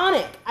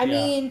 iconic. I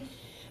mean,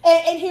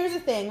 And here's the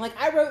thing, like,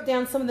 I wrote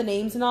down some of the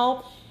names and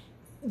all.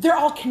 They're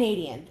all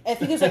Canadian. I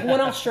think there's like one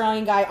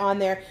Australian guy on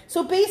there.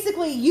 So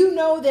basically, you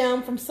know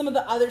them from some of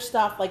the other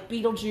stuff like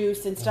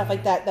Beetlejuice and stuff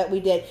like that we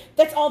did.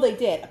 That's all they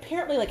did.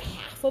 Apparently, like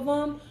half of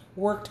them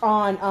worked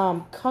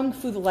on Kung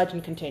Fu: The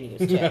Legend Continues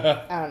too.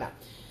 I don't know.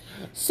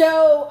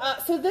 So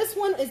this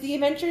one is the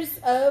Adventures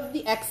of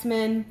the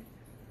X-Men.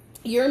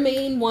 Your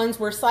main ones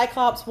were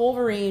Cyclops,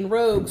 Wolverine,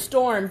 Rogue,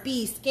 Storm,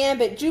 Beast,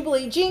 Gambit,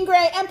 Jubilee, Jean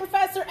Grey, and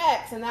Professor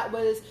X, and that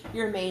was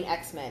your main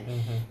X-Men.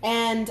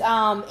 And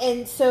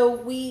so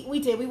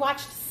we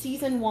watched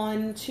season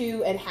 1,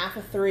 2, and half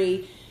of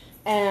 3,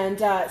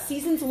 and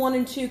seasons 1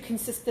 and 2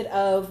 consisted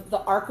of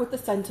the arc with the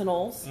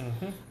Sentinels.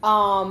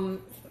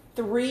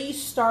 3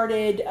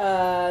 started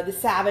the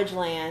Savage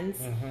Lands.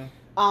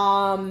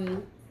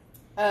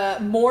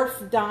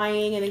 Morph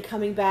dying and then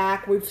coming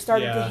back. We've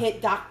started to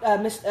hit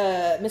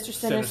Mr.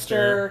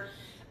 Sinister.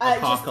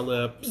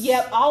 Apocalypse.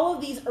 Yep, all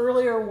of these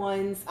earlier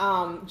ones.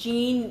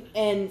 Jean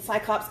and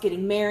Cyclops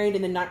getting married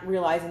and then not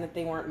realizing that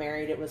they weren't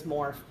married. It was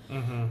Morph.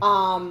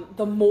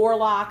 The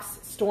Morlocks,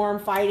 Storm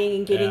fighting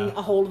and getting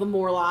a hold of the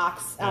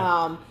Morlocks.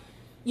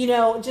 You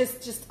know,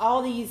 just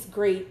all these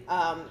great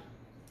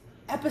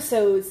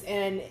episodes,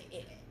 and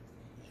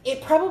it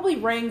probably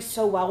rang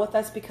so well with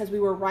us because we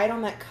were right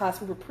on that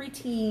cusp. We were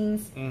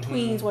preteens,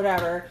 tweens,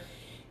 whatever,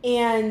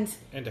 and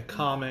into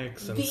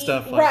comics and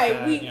stuff like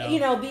that. You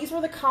know, these were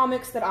the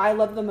comics that I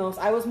loved the most.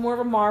 I was more of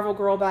a Marvel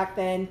girl back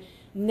then.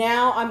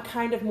 Now I'm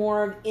kind of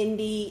more of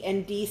indie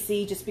and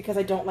DC, just because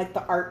I don't like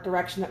the art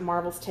direction that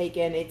Marvel's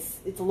taken. It's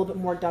a little bit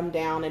more dumbed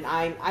down, and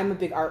I'm a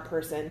big art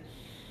person.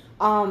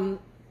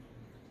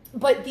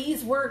 But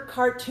these were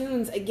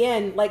cartoons,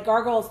 again, like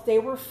Gargoyles. They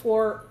were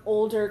for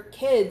older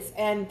kids,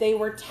 and they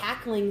were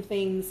tackling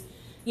things,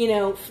 you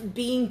know,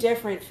 being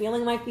different,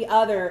 feeling like the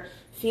other,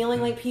 feeling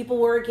like people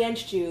were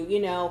against you, you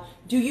know.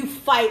 Do you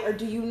fight or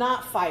do you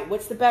not fight?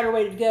 What's the better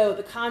way to go?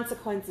 The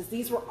consequences.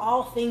 These were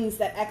all things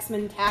that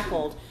X-Men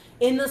tackled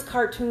in this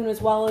cartoon as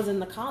well as in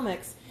the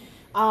comics.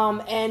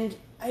 And,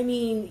 I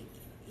mean,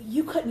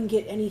 you couldn't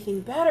get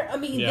anything better. I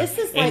mean, this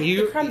is like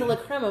the creme de la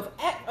creme of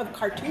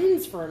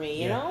cartoons for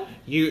me, you know?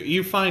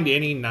 You find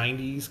any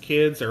 90s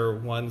kids or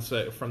ones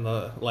that from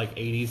the like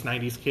 80s,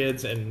 90s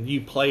kids, and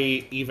you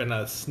play even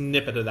a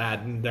snippet of that,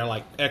 and they're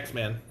like,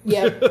 X-Men.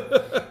 Yeah.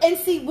 And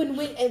see,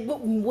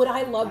 what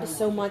I loved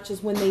so much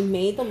is when they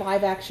made the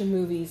live-action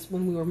movies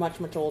when we were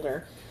much, much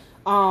older.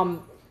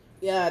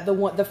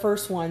 The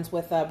first ones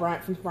with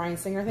Bryan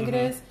Singer, I think it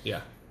is.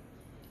 Yeah.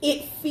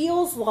 It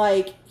feels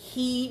like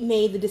he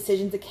made the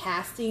decisions of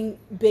casting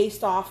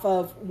based off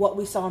of what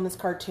we saw in this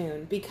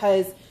cartoon,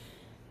 because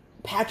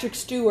Patrick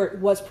Stewart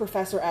was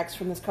Professor X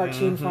from this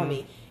cartoon for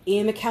me.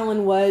 Ian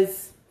McKellen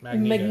was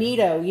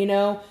Magneto, you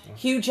know.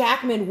 Hugh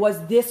Jackman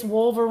was this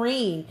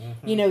Wolverine,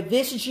 you know,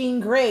 this Jean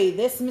Grey,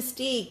 this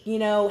Mystique, you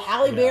know,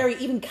 Halle Berry,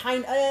 even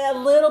a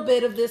little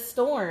bit of this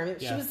Storm.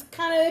 She was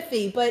kind of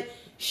iffy, but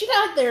she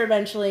got there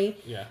eventually.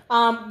 Yeah.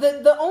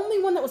 The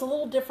only one that was a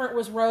little different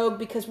was Rogue,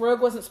 because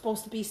Rogue wasn't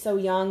supposed to be so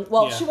young.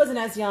 Well, she wasn't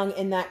as young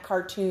in that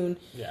cartoon.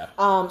 Yeah.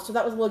 So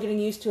that was a little getting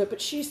used to it,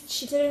 but she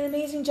did an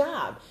amazing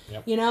job.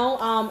 Yep. You know.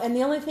 And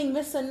the only thing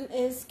missing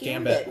is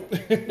Gambit,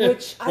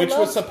 which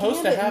was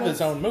supposed to have his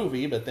own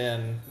movie, but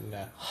then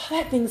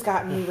that thing's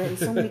gotten rewritten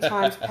so many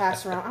times,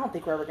 passed around. I don't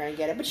think we're ever going to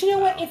get it. But you know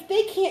what? If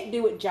they can't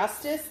do it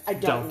justice, I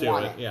don't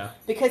want it. Yeah.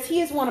 Because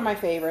he is one of my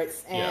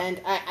favorites, and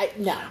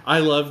I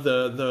love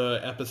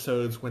the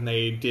episodes when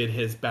they did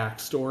his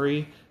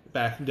backstory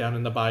back down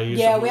in the bayous.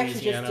 Yeah, of we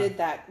Louisiana. actually just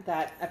did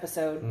that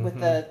episode with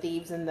the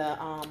thieves and the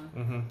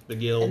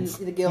guilds.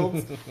 And the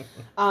guilds.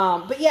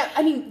 But yeah,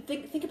 I mean,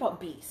 think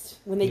about Beast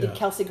when they did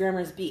Kelsey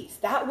Grammer's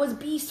Beast. That was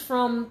Beast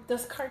from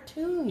this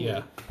cartoon.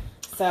 Yeah.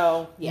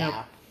 So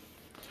yeah.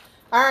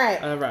 All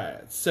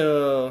right.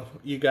 So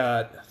you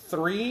got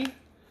 3,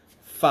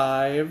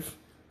 5,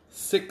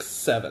 6,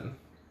 7.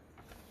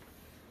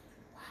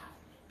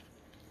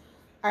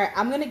 All right,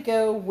 I'm going to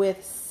go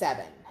with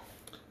 7.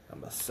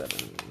 I'm a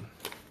 7.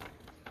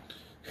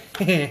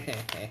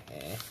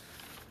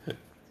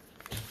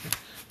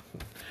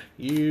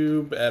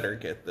 You better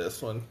get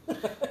this one.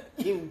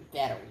 You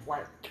better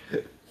work.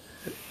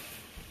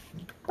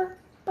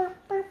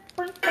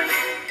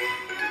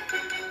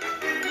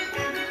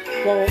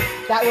 Well,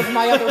 that was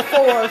my other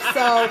 4,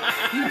 so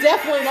you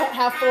definitely don't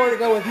have 4 to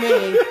go with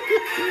me.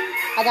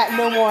 I got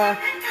no more.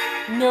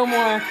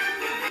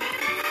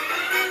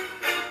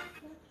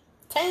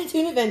 Tiny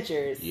Toon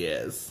Adventures.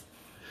 Yes.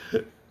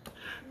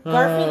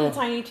 Garfield and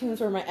Tiny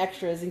Toons were my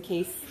extras in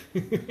case.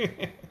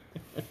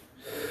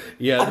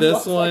 Yeah,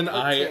 this one,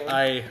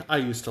 I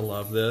used to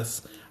love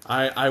this.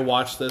 I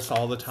watched this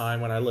all the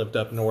time when I lived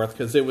up north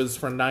because it was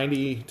from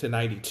 90 to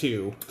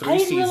 92. I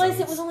didn't realize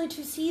it was only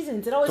 2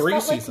 seasons. It always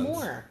felt like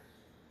more.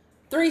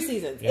 3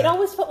 seasons. Yeah. It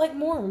always felt like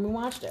more when we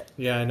watched it.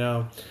 Yeah, I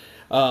know.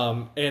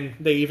 And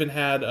they even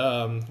had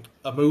a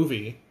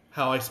movie,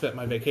 How I Spent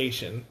My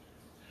Vacation.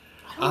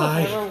 I don't know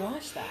if I ever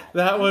watched that.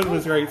 That one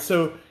was great.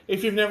 So,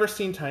 if you've never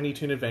seen Tiny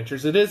Toon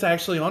Adventures, it is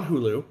actually on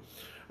Hulu.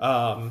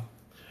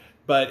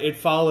 but it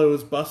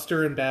follows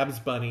Buster and Babs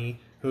Bunny,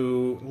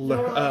 who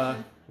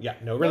no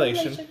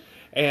relation,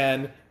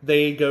 and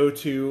they go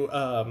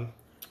to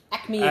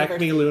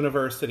Acme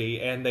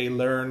University, and they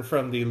learn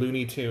from the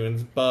Looney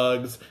Tunes,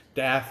 Bugs,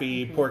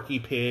 Daffy, Porky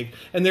Pig,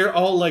 and they're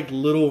all like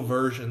little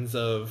versions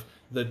of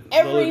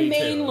every Looney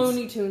main Tunes.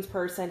 Looney Tunes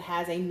person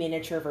has a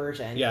miniature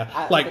version.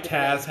 Yeah, like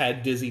Taz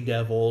had Dizzy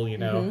Devil, you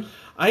know.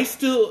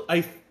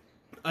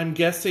 I'm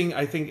guessing,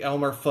 I think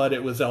Elmer Fudd,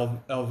 it was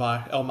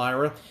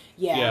Elmira.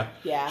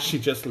 Yeah. She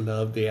just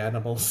loved the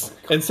animals.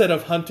 Instead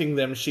of hunting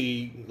them,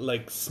 she,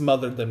 like,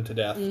 smothered them to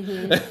death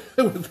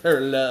with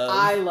her love.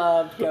 I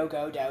loved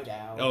Go-Go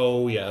Dodo.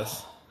 Oh,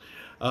 yes.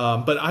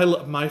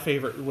 But my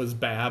favorite was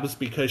Babs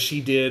because she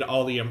did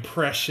all the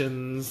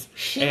impressions.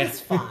 She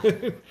was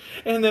fun.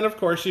 And then, of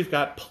course, you've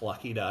got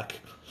Plucky Duck.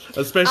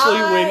 Especially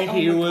when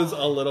he was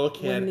a little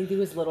kid. When he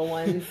was little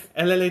ones.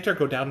 Elevator,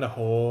 go down the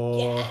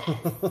hole.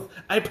 Yes.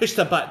 I pushed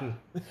the button.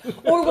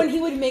 Or when he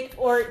would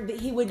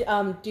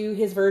do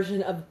his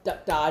version of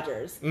Duck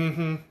Dodgers.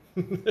 Mm-hmm.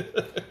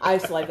 I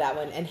used to like that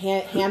one. And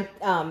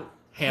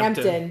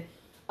Hampton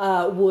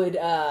would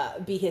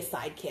be his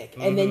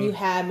sidekick. And then you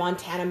had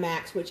Montana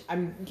Max, which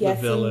I'm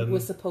guessing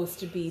was supposed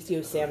to be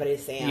Yosemite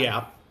Sam.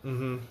 Yeah.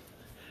 Mm-hmm.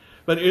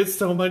 But it's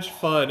so much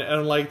fun,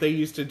 and like they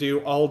used to do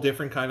all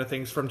different kind of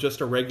things from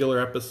just a regular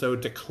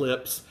episode to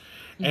clips.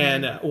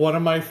 And one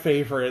of my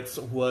favorites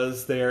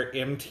was their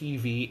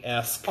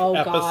MTV-esque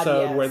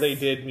episode where they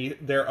did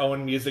their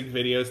own music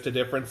videos to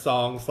different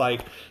songs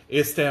like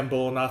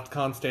Istanbul, Not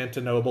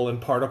Constantinople, and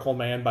Particle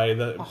Man by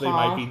They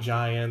Might Be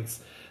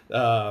Giants.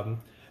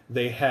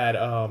 They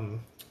had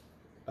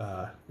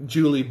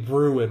Julie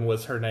Bruin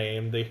was her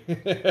name.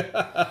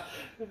 It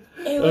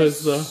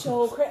was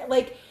so crazy.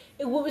 Like,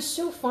 what was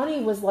so funny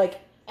was,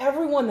 like,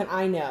 everyone that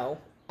I know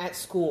at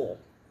school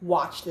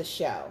watched the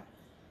show.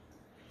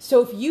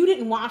 So if you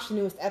didn't watch the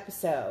newest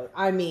episode,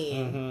 I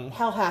mean,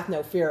 hell hath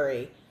no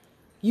fury.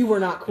 You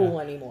were not cool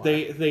anymore.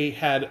 They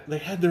had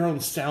their own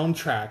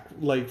soundtrack,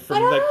 like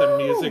from like the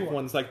music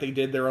ones, like they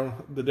did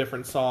the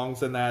different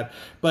songs and that.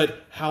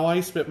 But How I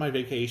Spent My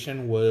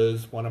Vacation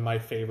was one of my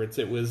favorites.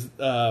 It was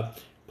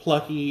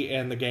Plucky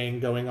and the gang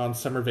going on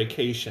summer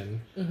vacation,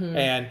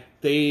 and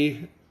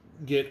they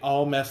get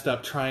all messed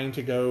up trying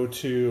to go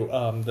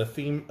to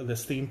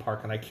this theme park,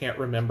 and I can't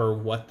remember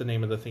what the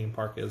name of the theme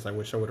park is. I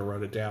wish I would have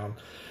wrote it down.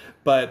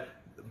 But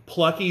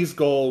Plucky's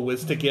goal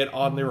was to get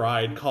on the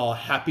ride called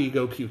Happy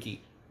Go Pukey.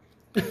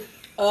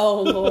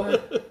 Oh,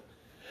 Lord.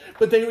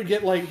 But they would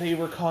get they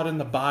were caught in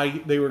the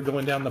bayou. They were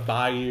going down the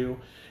bayou,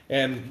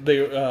 and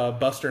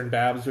Buster and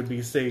Babs would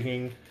be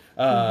singing.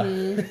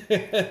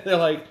 They're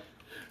like,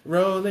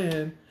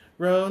 rollin',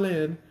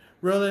 rollin',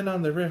 rollin'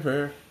 on the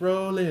river,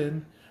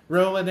 rollin'.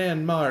 Rowan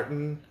and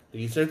Martin,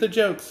 these are the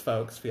jokes,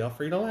 folks. Feel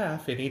free to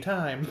laugh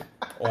anytime.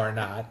 Or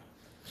not.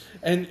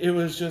 And it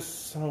was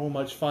just so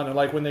much fun. And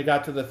like when they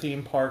got to the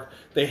theme park,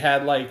 they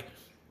had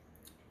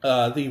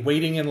the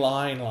waiting in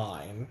line.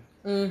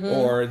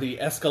 Or the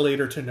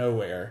escalator to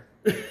nowhere.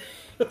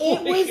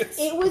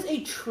 It was a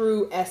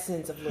true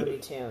essence of Looney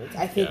Tunes,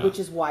 I think, which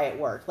is why it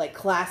worked. Like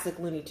classic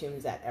Looney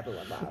Tunes that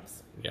everyone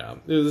loves. Yeah,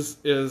 it was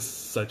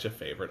such a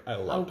favorite. I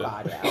loved it. Oh,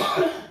 God,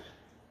 yeah.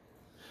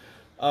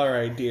 All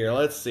right, dear.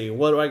 Let's see.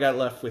 What do I got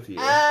left with you?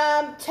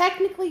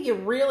 Technically, you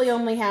really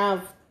only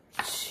have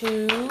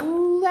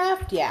 2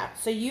 left. Yeah.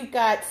 So you've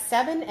got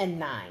 7 and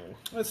 9.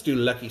 Let's do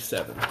lucky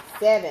 7.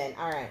 7.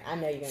 All right. I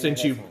know you're gonna.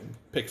 Since know you this one.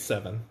 picked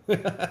 7.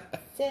 7.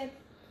 Here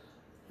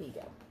you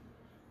go.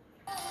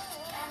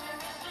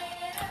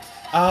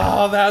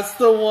 Oh, that's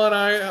the one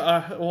I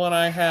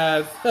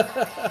had.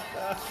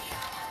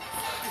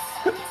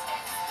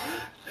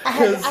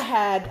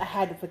 I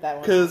had to put that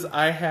one. Because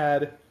I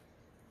had.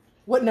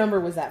 What number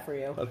was that for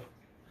you?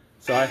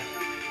 So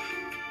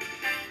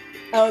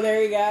Oh,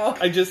 there you go.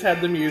 I just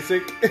had the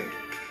music.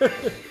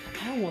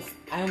 I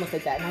almost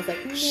did that, and I was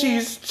like, nah.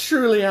 She's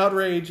truly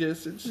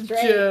outrageous. It's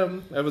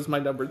Jim. That was my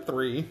number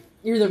 3.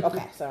 You're the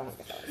okay. So I almost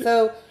got that one.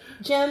 So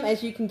Jim,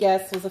 as you can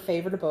guess, was a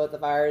favorite of both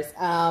of ours.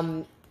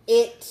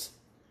 It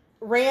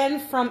ran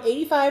from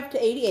 85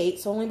 to 88,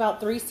 so only about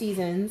 3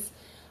 seasons.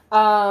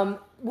 What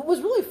was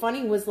really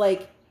funny was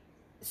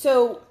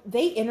so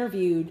they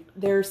interviewed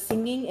their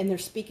singing and their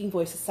speaking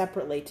voices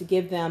separately to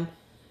give them,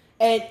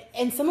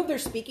 and some of their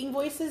speaking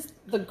voices,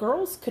 the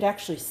girls could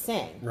actually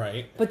sing.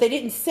 Right. But they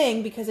didn't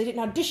sing because they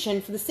didn't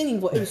audition for the singing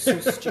voice. It was so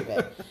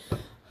stupid.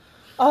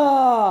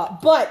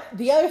 But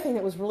the other thing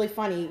that was really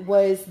funny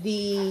was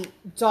the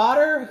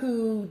daughter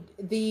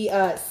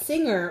the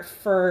singer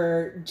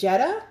for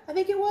Jetta, I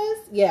think it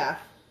was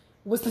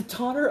the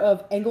daughter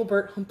of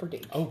Engelbert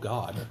Humperdinck. Oh,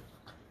 God.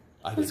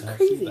 I It was did not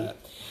crazy. see that.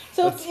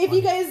 So That's if funny.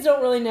 you guys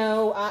don't really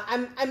know,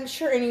 I'm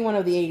sure anyone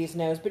of the 80s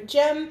knows, but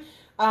Jem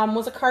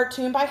was a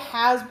cartoon by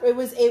Hasbro.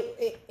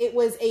 It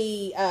was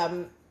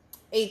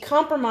a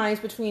compromise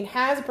between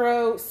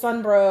Hasbro,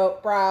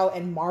 Sunbrow,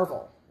 and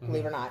Marvel,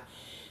 believe it or not.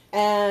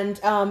 And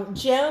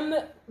Jem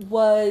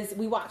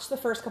we watched the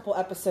first couple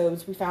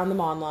episodes. We found them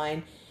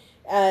online.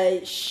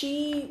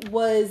 She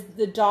was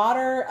the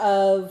daughter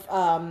of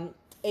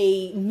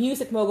a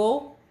music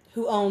mogul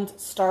who owned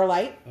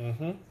Starlight.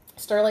 Mm-hmm.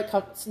 Starlight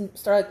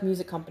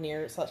Music Company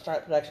or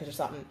Starlight Productions or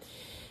something.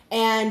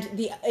 And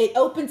it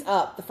opens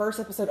up, the first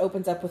episode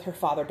opens up with her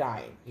father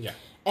dying. Yeah.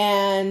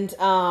 And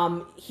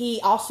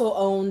he also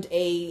owned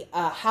a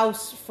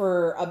house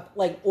for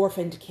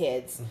orphaned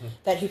kids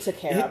that he took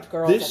care of.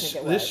 Girls, I think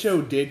it was. This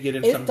show did get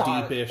in some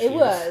dark. deep issues. It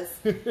was.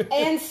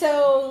 And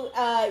so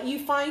you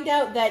find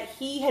out that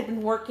he had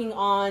been working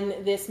on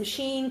this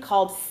machine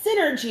called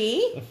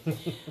Synergy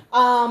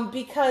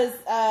because...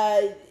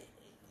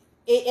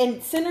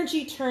 and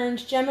Synergy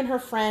turned Jem and her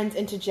friends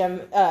into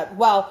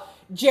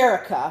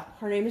Jerrica,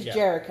 her name is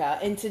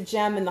Jerrica, into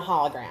Jem and the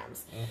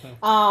holograms.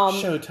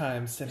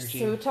 Showtime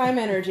Synergy. Showtime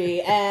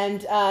energy.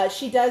 And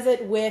she does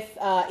it with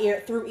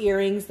through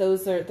earrings.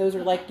 Those are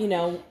like,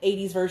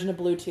 80s version of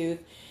Bluetooth.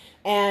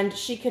 And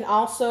she can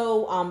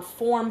also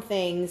form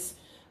things.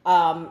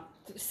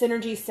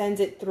 Synergy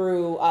sends it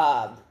through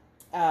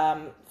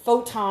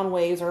photon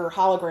waves or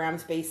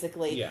holograms,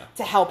 basically,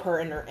 to help her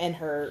in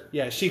her.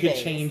 Yeah, she could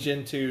change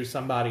into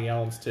somebody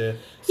else to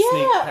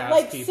sneak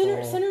past people.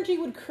 Synergy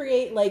would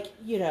create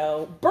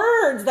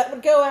birds that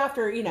would go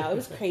after. It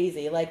was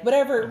crazy. Like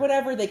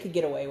whatever they could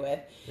get away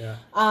with. Yeah.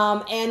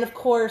 And of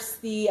course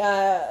the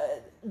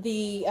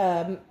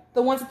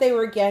ones that they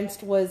were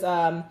against was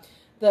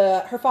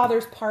her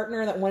father's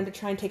partner that wanted to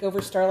try and take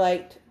over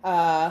Starlight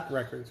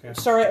Records,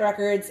 Starlight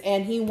Records,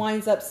 and he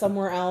winds up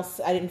somewhere else.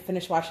 I didn't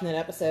finish watching that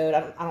episode.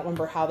 I don't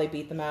remember how they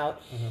beat them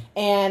out.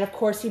 And of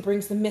course, he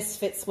brings the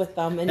Misfits with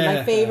them. And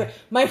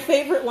my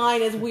favorite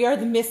line is, "We are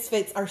the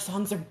Misfits. Our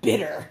songs are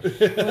bitter."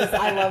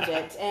 I loved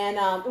it. And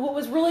what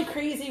was really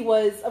crazy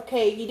was, I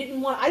didn't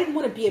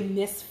want to be a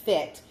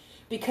misfit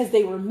because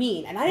they were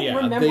mean, and I didn't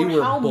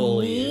remember how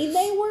mean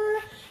they were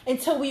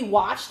until we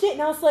watched it,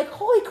 and I was like,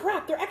 holy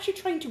crap, they're actually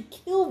trying to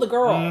kill the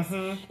girls.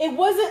 It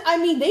wasn't,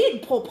 they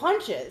didn't pull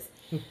punches.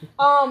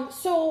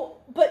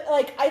 But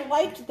I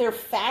liked their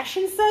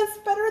fashion sense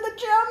better than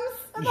Jem's.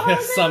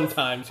 Yes,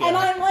 sometimes, yeah. And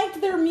I liked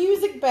their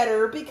music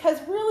better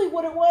because really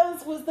what it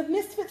was the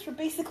Misfits were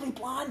basically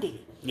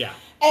Blondie. Yeah.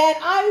 And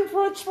I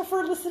much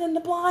preferred listening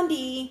to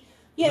Blondie,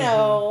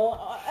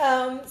 so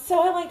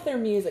I liked their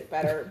music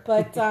better.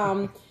 But,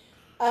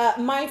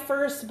 my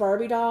first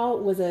Barbie doll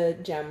was a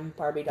Jem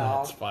Barbie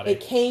doll. That's funny.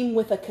 It came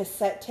with a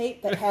cassette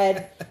tape that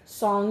had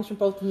songs from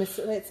both the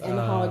Misfits and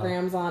the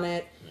holograms on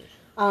it.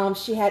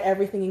 She had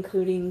everything,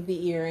 including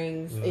the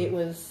earrings. It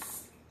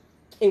was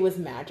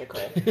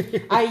magical.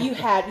 You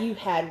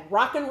had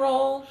rock and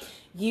roll.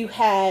 You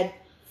had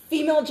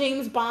female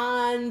James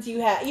Bonds.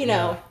 You had,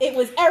 it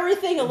was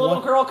everything a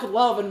little girl could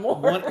love and more.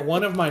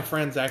 One of my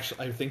friends I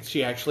think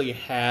she actually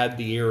had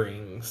the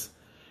earrings.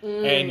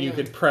 And you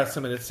could press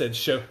them, and it said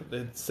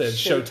Showtime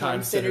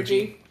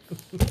Synergy.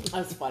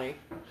 That's funny.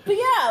 But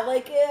yeah,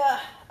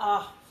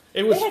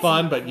 it was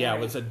fun, but it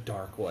was a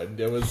dark one.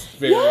 It was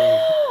very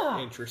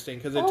interesting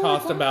because it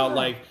talked about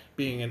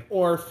being an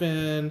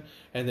orphan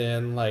and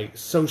then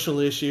social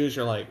issues.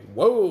 You're like,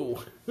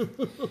 whoa.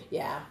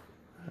 Yeah,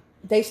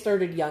 they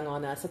started young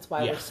on us. That's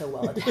why we're so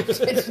well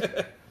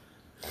adapted.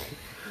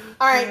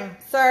 All right,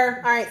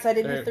 sir. All right, so I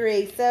did do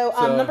 3. So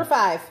number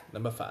 5.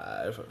 Number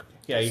 5.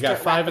 Yeah, you got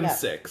 5 and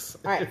 6.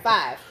 All right,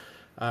 5.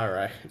 All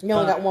right. You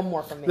only got one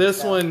more from me.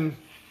 This one,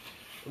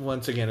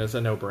 once again, is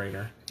a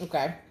no-brainer.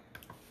 Okay.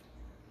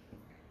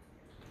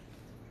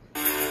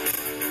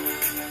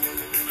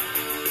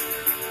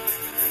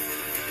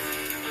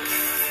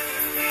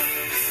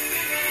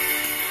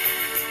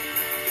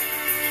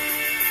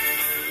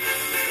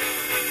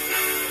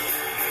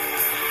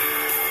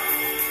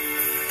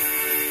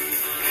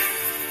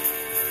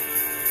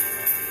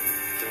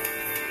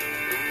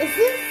 Is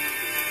this?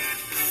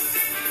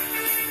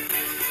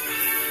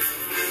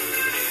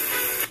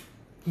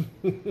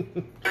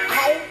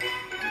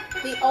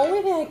 The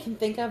only thing I can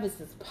think of is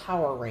this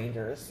Power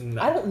Rangers.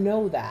 No. I don't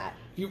know that.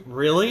 You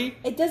really?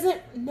 It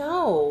doesn't.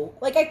 No.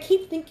 I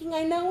keep thinking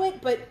I know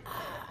it, but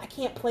I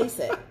can't place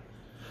it.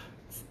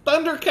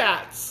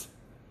 Thundercats.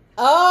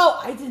 Oh,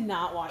 I did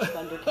not watch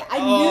Thundercats. I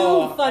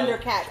knew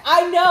Thundercats.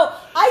 I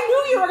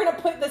knew you were going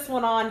to put this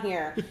one on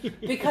here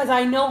because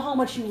I know how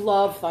much you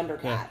love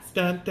Thundercats. Yeah.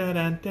 Dun, dun,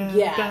 dun, dun,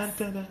 yes. dun,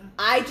 dun, dun.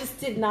 I just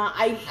did not.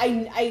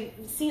 I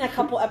seen a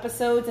couple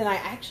episodes and I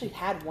actually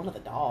had one of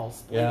the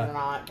dolls, believe it or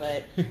not.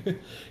 But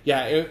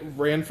yeah, it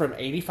ran from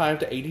 85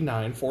 to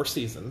 89, 4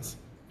 seasons.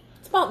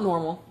 It's about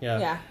normal.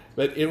 Yeah.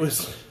 But it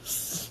was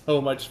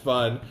so much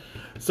fun.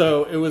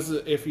 So it was,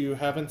 if you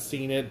haven't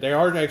seen it, they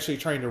are actually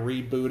trying to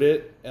reboot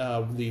it.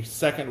 The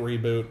second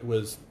reboot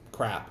was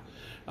crap.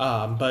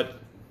 But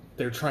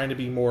they're trying to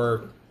be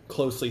more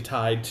closely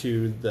tied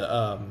to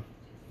the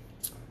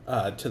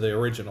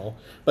original.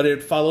 But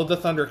it followed the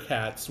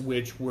Thundercats,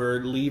 which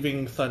were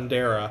leaving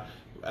Thundera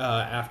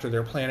after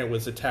their planet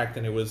was attacked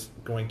and it was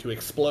going to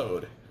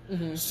explode.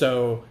 Mm-hmm.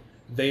 So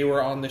they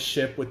were on the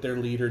ship with their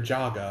leader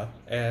Jaga,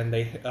 and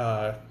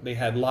they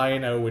had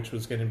Lion-O, which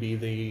was going to be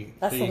the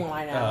one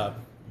I know.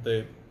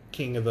 The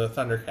king of the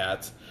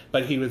Thundercats,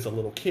 but he was a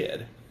little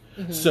kid.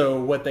 Mm-hmm. So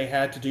what they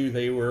had to do,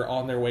 they were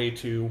on their way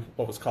to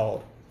what was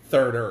called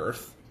Third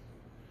Earth,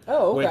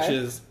 Oh, okay. which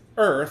is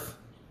Earth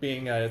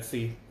being it's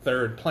the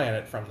third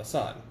planet from the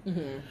sun.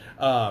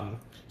 Mm-hmm.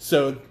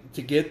 So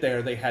to get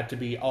there, they had to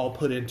be all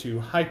put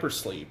into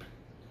hypersleep.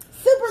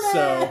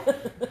 Superman!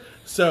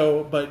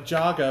 But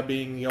Jaga,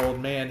 being the old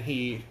man,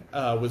 he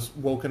was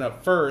woken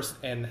up first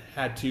and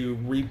had to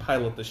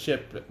repilot the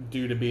ship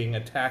due to being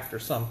attacked or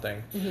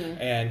something,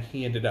 and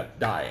he ended up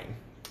dying.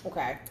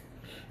 Okay.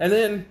 And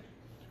then,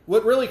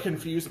 what really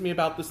confused me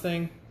about this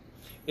thing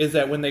is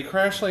that when they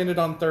crash landed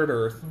on Third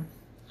Earth,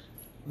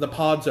 the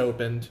pods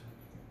opened.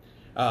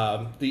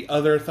 The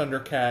other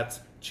Thundercats,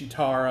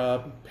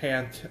 Chitara,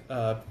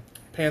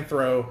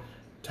 Panthro,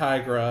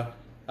 Tigra,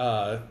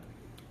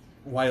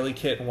 Wily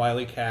Kit and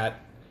Wily Cat,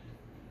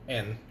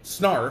 and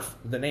Snarf,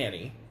 the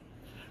nanny,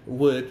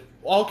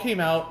 all came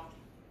out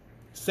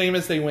same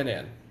as they went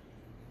in.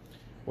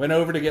 Went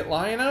over to get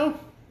Lion-O.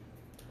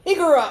 He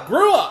grew up.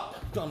 Grew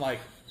up! I'm like,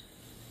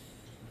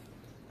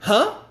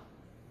 huh?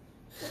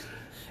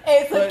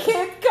 It's a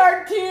kid's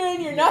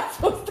cartoon. You're not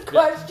supposed to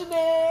question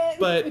it.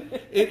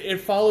 But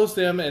it follows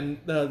them, and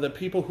the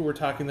people who were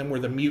talking to them were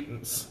the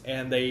mutants,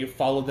 and they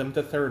followed them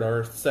to Third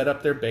Earth, set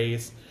up their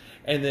base,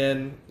 and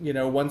then,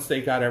 once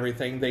they got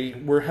everything, they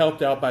were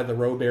helped out by the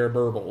Robear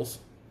Burbles,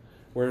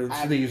 where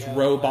it's these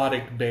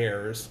robotic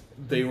bears.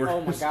 They were,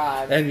 oh my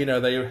god! And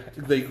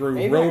they grew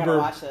Maybe I gotta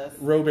watch this.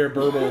 Robear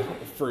Burble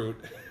fruit.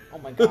 Oh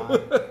my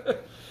god!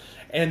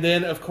 And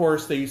then, of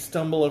course, they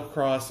stumble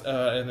across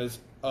and is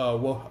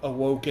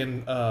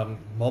awoken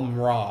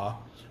Mum-Ra,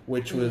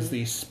 which was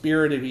the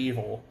spirit of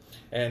evil,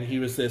 and he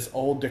was this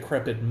old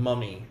decrepit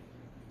mummy.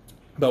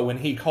 But when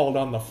he called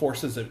on the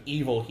forces of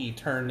evil, he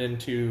turned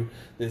into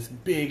this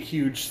big,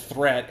 huge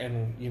threat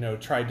and,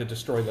 tried to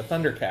destroy the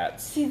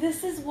Thundercats. See,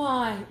 this is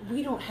why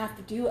we don't have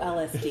to do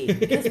LSD,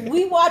 because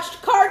we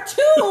watched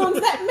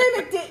cartoons that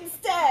mimicked it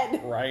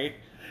instead. Right?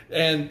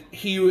 And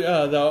he,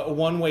 the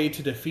one way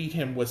to defeat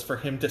him was for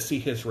him to see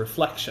his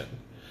reflection,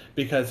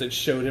 because it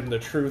showed him the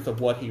truth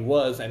of what he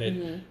was, and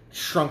it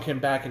shrunk him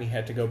back, and he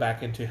had to go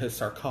back into his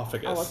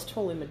sarcophagus. Oh, it's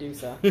totally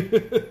Medusa.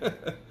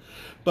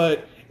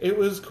 But it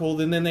was cool.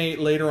 And then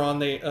later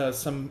on,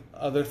 some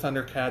other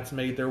Thundercats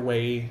made their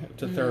way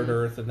to Third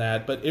Earth and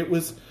that. But it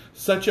was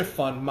such a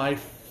fun. My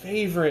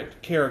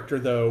favorite character,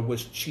 though,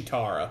 was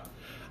Chitara.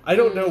 I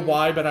don't know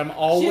why, but I'm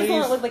always... She's the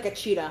one that looked like a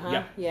cheetah,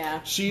 huh?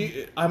 Yeah.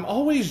 I'm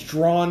always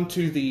drawn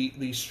to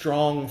the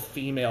strong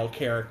female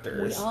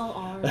characters. We all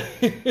are.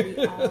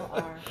 We all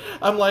are.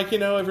 I'm like,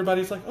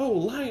 everybody's like, oh,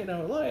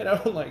 Lion-O.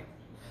 I'm like,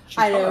 Chitara.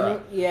 I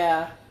know,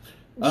 yeah.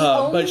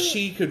 But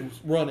she could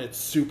run at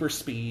super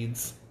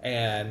speeds,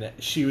 and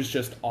she was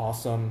just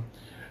awesome.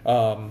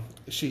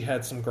 She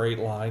had some great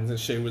lines, and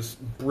she was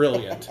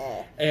brilliant.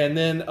 And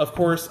then, of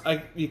course,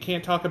 you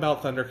can't talk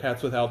about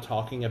Thundercats without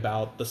talking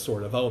about the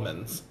Sword of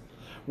Omens,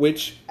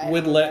 which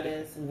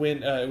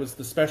it was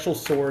the special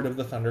sword of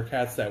the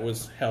Thundercats that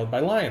was held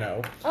by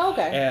Lion-O. Oh,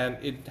 okay. And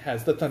it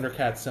has the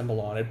Thundercat symbol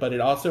on it, but it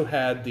also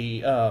had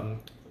the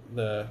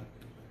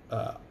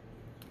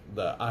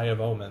Eye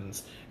of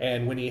Omens,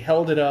 and when he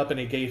held it up and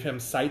it gave him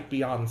sight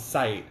beyond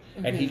sight,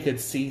 and he could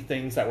see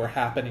things that were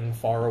happening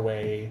far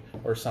away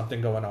or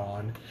something going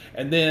on.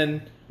 And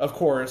then, of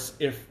course,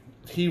 if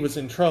he was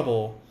in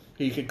trouble,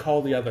 he could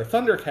call the other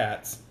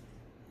Thundercats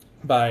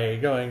by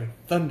going,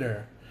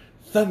 Thunder,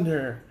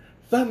 Thunder,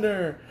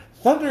 Thunder,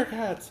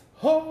 Thundercats,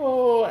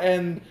 ho!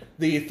 And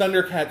the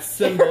Thundercat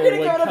symbol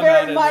would come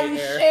out in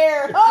the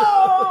air.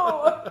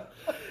 Ho!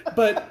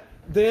 But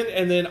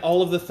then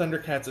all of the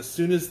Thundercats, as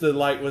soon as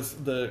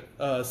the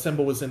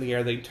symbol was in the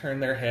air, they'd turn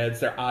their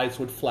heads, their eyes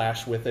would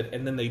flash with it,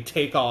 and then they'd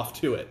take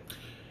off to it.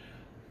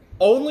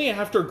 Only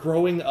after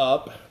growing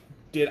up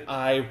did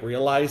I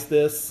realize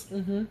this.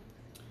 Mm-hmm.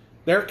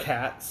 They're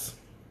cats.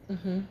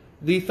 Mm-hmm.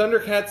 The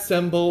Thundercat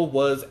symbol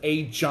was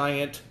a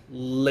giant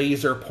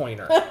laser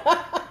pointer.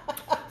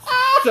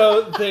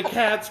 So the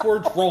cats were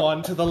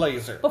drawn to the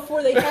laser.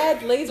 Before they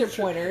had laser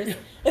pointers.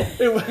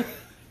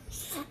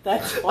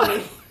 That's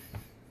funny.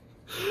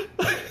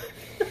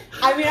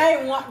 I mean,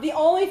 the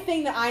only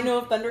thing that I know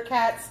of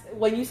Thundercats,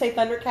 when you say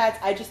Thundercats,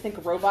 I just think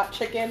of Robot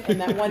Chicken and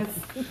that one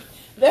skit.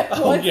 That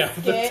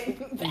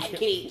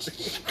kitty.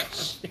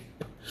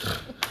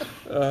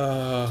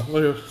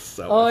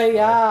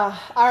 Yeah.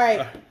 All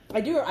right.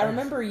 I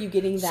remember you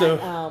getting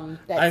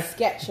that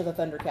sketch of the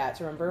Thundercats,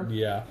 remember?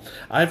 Yeah.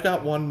 I've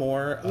got one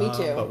more. Me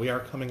too. But we are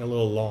coming a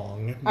little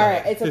long. All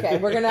right, it's okay.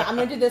 I'm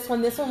gonna do this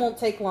one. This one won't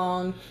take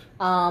long.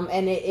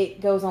 And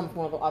it goes on with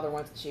one of the other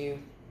ones that you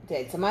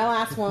did. So my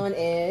last one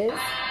is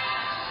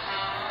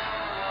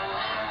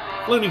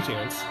Looney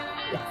Tunes.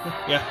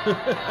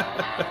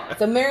 Yeah.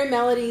 So Merry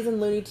Melodies and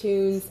Looney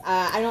Tunes.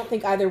 I don't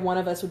think either one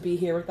of us would be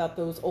here without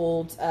those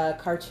old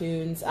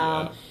cartoons.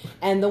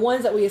 And the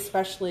ones that I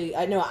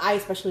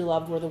especially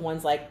loved were the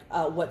ones like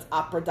What's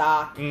Opera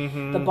Doc,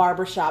 the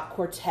Barbershop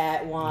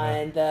Quartet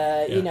one,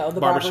 the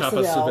Barbershop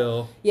of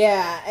Seville.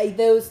 Yeah,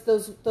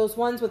 those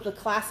ones with the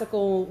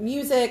classical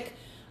music,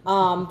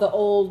 the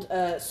old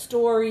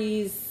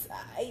stories.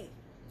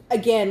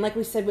 again, like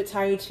we said with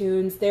Tiny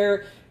Toons,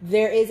 there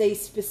is a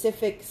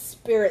specific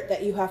spirit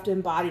that you have to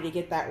embody to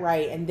get that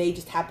right, and they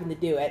just happen to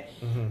do it,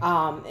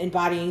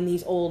 embodying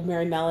these old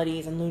Merry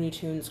Melodies and Looney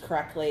Tunes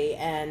correctly.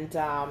 And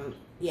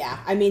yeah,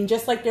 I mean,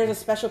 just like there's a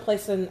special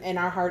place in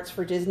our hearts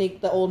for Disney,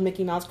 the old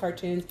Mickey Mouse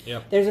cartoons,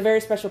 there's a very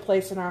special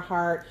place in our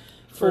heart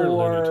for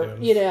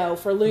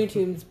for Looney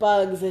Tunes,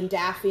 Bugs and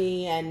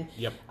Daffy and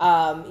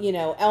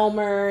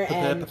Elmer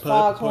and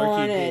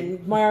Foghorn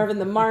and Marvin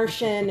the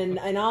Martian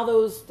and all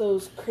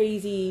those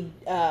crazy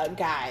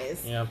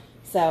guys. Yeah.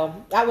 So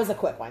that was a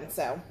quick one.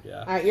 So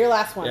all right, your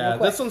last one. Yeah,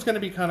 this one's going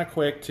to be kind of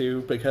quick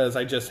too because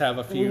I just have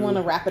a few we want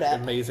to wrap it up.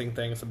 Amazing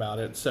things about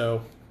it.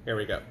 So here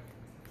we go.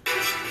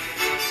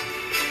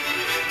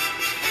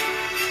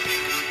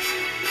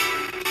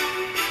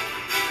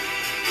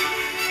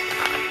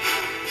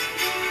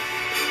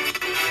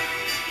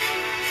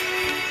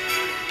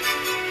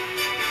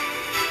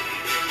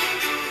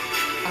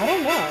 I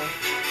don't know.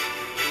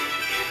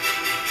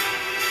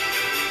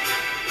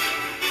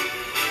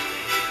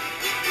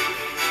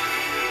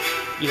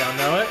 You don't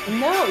know it?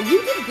 No,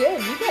 you did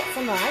good. You got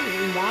some that I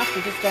didn't watch.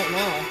 I just don't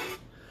know.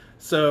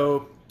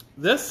 So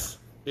this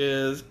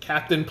is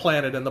Captain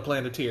Planet and the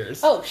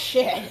Planeteers. Oh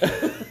shit!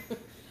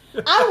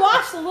 I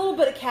watched a little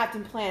bit of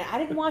Captain Planet. I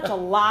didn't watch a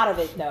lot of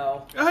it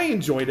though. I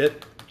enjoyed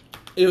it.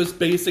 It was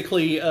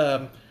basically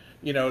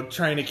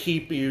trying to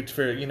keep you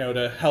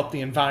to help the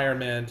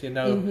environment, and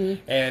They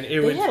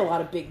had a lot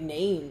of big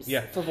names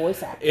for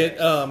voice actors.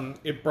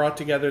 It brought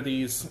together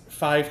these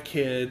 5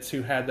 kids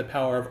who had the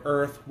power of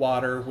earth,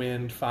 water,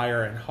 wind,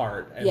 fire, and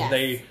heart.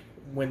 And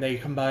when they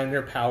combined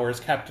their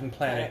powers, Captain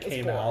Planet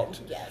came out.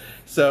 Yes.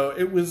 So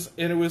it was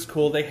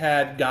cool. They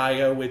had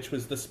Gaia, which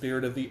was the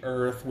spirit of the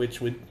earth,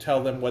 which would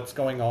tell them what's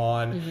going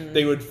on.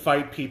 They would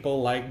fight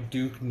people like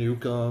Duke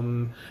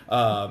Nukem,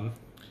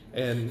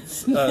 and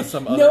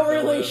some other no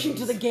villains. relation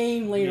to the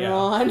game later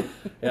on.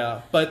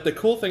 Yeah, but the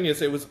cool thing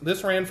is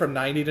this ran from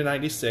 90 to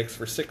 96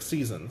 for 6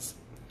 seasons.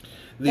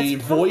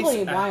 That's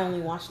probably why I only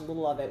watched a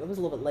little of it. It was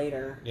a little bit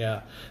later.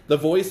 Yeah, the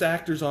voice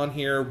actors on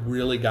here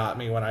really got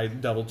me when I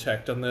double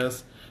checked on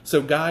this.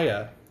 So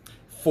Gaia,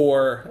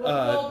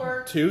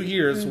 for 2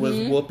 years was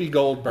Whoopi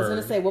Goldberg. I was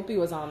going to say Whoopi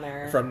was on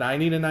there from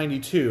 90 to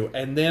 92,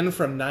 and then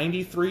from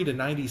 93 to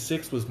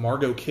 96 was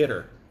Margot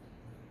Kidder.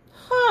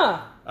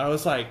 Huh. I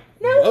was like,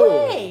 no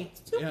whoa. way!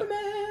 Superman!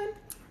 Yeah.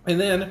 And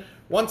then,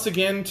 once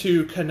again,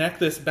 to connect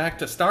this back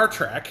to Star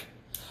Trek,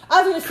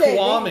 I was going to say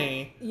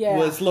Kwame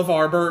was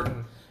LeVar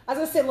Burton. I was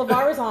going to say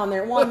LeVar was on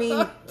there. Well, I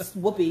mean,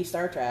 Whoopi,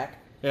 Star Trek.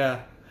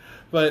 Yeah.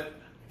 But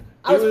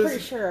I was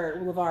pretty sure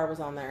LeVar was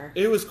on there.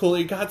 It was cool.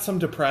 It got some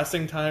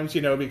depressing times,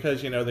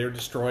 because, they're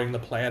destroying the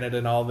planet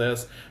and all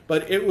this.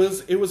 But it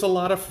was a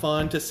lot of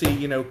fun to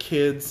see,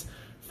 kids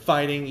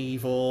fighting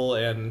evil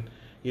and,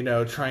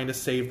 trying to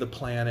save the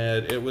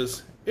planet. It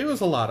was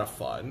a lot of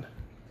fun.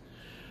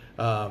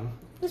 It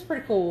was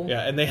pretty cool.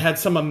 Yeah, and they had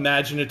some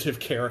imaginative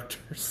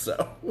characters,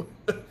 so.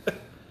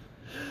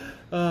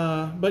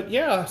 But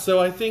yeah,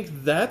 so I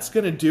think that's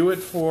going to do it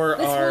for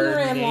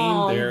our Name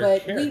long, Their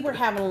but Character. we were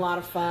having a lot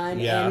of fun,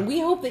 Yeah. and we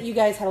hope that you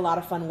guys had a lot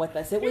of fun with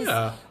us. It was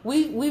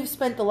we've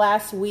spent the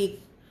last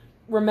week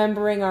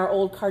remembering our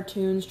old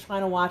cartoons,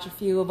 trying to watch a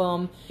few of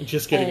them.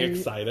 Just getting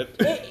excited.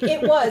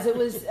 It was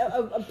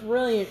a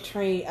brilliant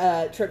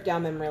trip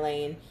down memory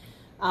lane.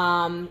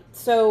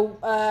 So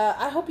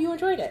I hope you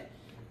enjoyed it.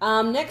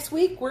 Next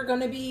week, we're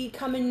going to be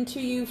coming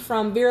to you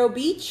from Vero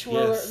Beach,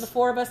 where the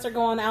 4 of us are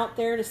going out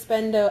there to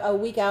spend a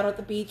week out at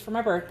the beach for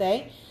my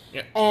birthday.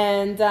 Yep.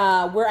 And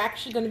we're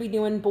actually going to be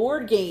doing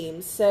board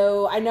games.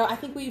 So I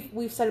think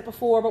we've said it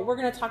before, but we're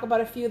going to talk about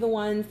a few of the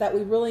ones that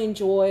we really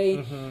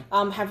enjoy,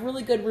 have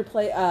really good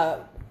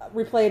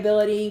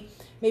replayability,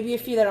 maybe a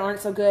few that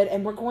aren't so good,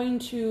 and we're going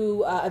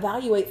to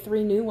evaluate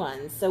 3 new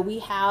ones. So we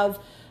have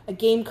a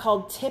game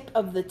called Tip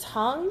of the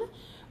Tongue.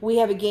 We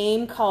have a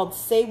game called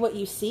Say What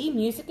You See,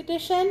 Music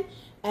Edition,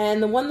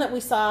 and the one that we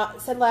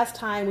said last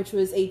time, which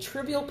was a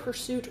Trivial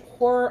Pursuit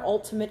Horror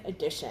Ultimate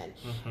Edition.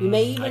 We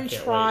may even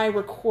try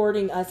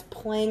recording us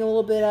playing a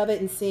little bit of it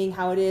and seeing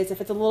how it is.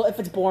 If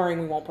it's boring,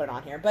 we won't put it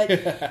on here. But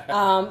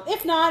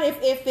if not,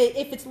 if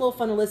it's a little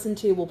fun to listen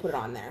to, we'll put it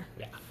on there.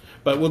 Yeah,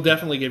 but we'll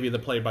definitely give you the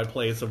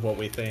play-by-plays of what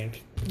we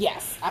think.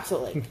 Yes,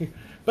 absolutely.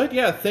 But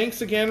yeah,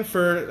 thanks again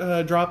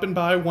for dropping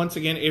by. Once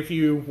again, if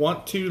you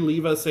want to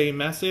leave us a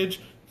message,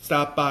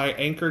 stop by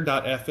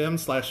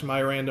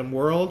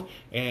anchor.fm/myrandomworld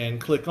and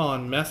click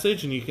on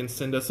message, and you can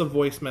send us a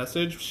voice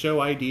message,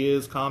 show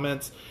ideas,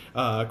 comments,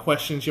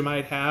 questions you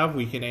might have.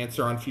 We can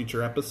answer on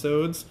future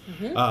episodes.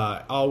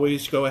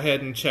 Always go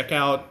ahead and check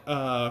out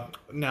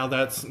Now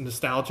That's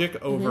Nostalgic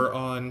over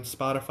on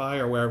Spotify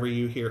or wherever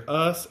you hear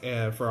us,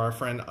 and for our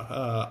friend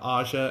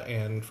Aja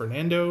and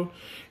Fernando.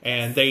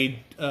 And they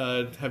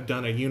have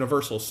done a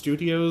Universal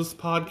Studios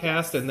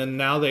podcast, and then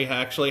now they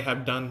actually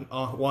have done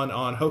one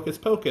on Hocus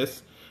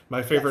Pocus,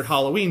 my favorite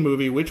Halloween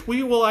movie, which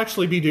we will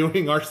actually be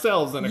doing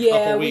ourselves in a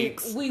couple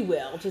weeks. We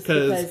will, just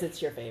because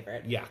it's your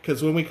favorite. Yeah,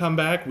 because when we come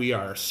back, we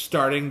are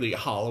starting the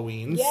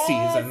Halloween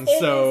season. It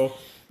so is.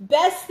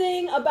 Best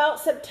thing about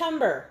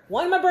September.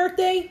 1, my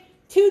birthday.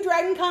 2,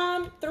 Dragon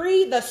Con.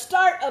 3, the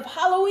start of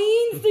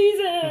Halloween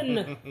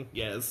season.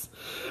 Yes.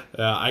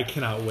 I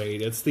cannot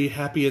wait. It's the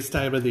happiest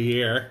time of the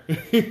year.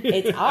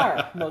 It's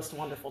our most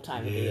wonderful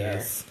time of the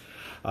year.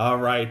 All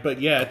right. But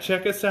yeah,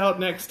 check us out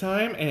next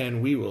time,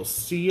 and we will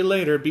see you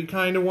later. Be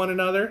kind to one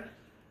another.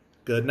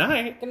 Good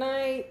night. Good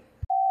night.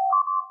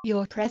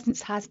 Your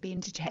presence has been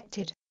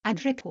detected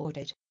and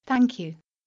recorded. Thank you.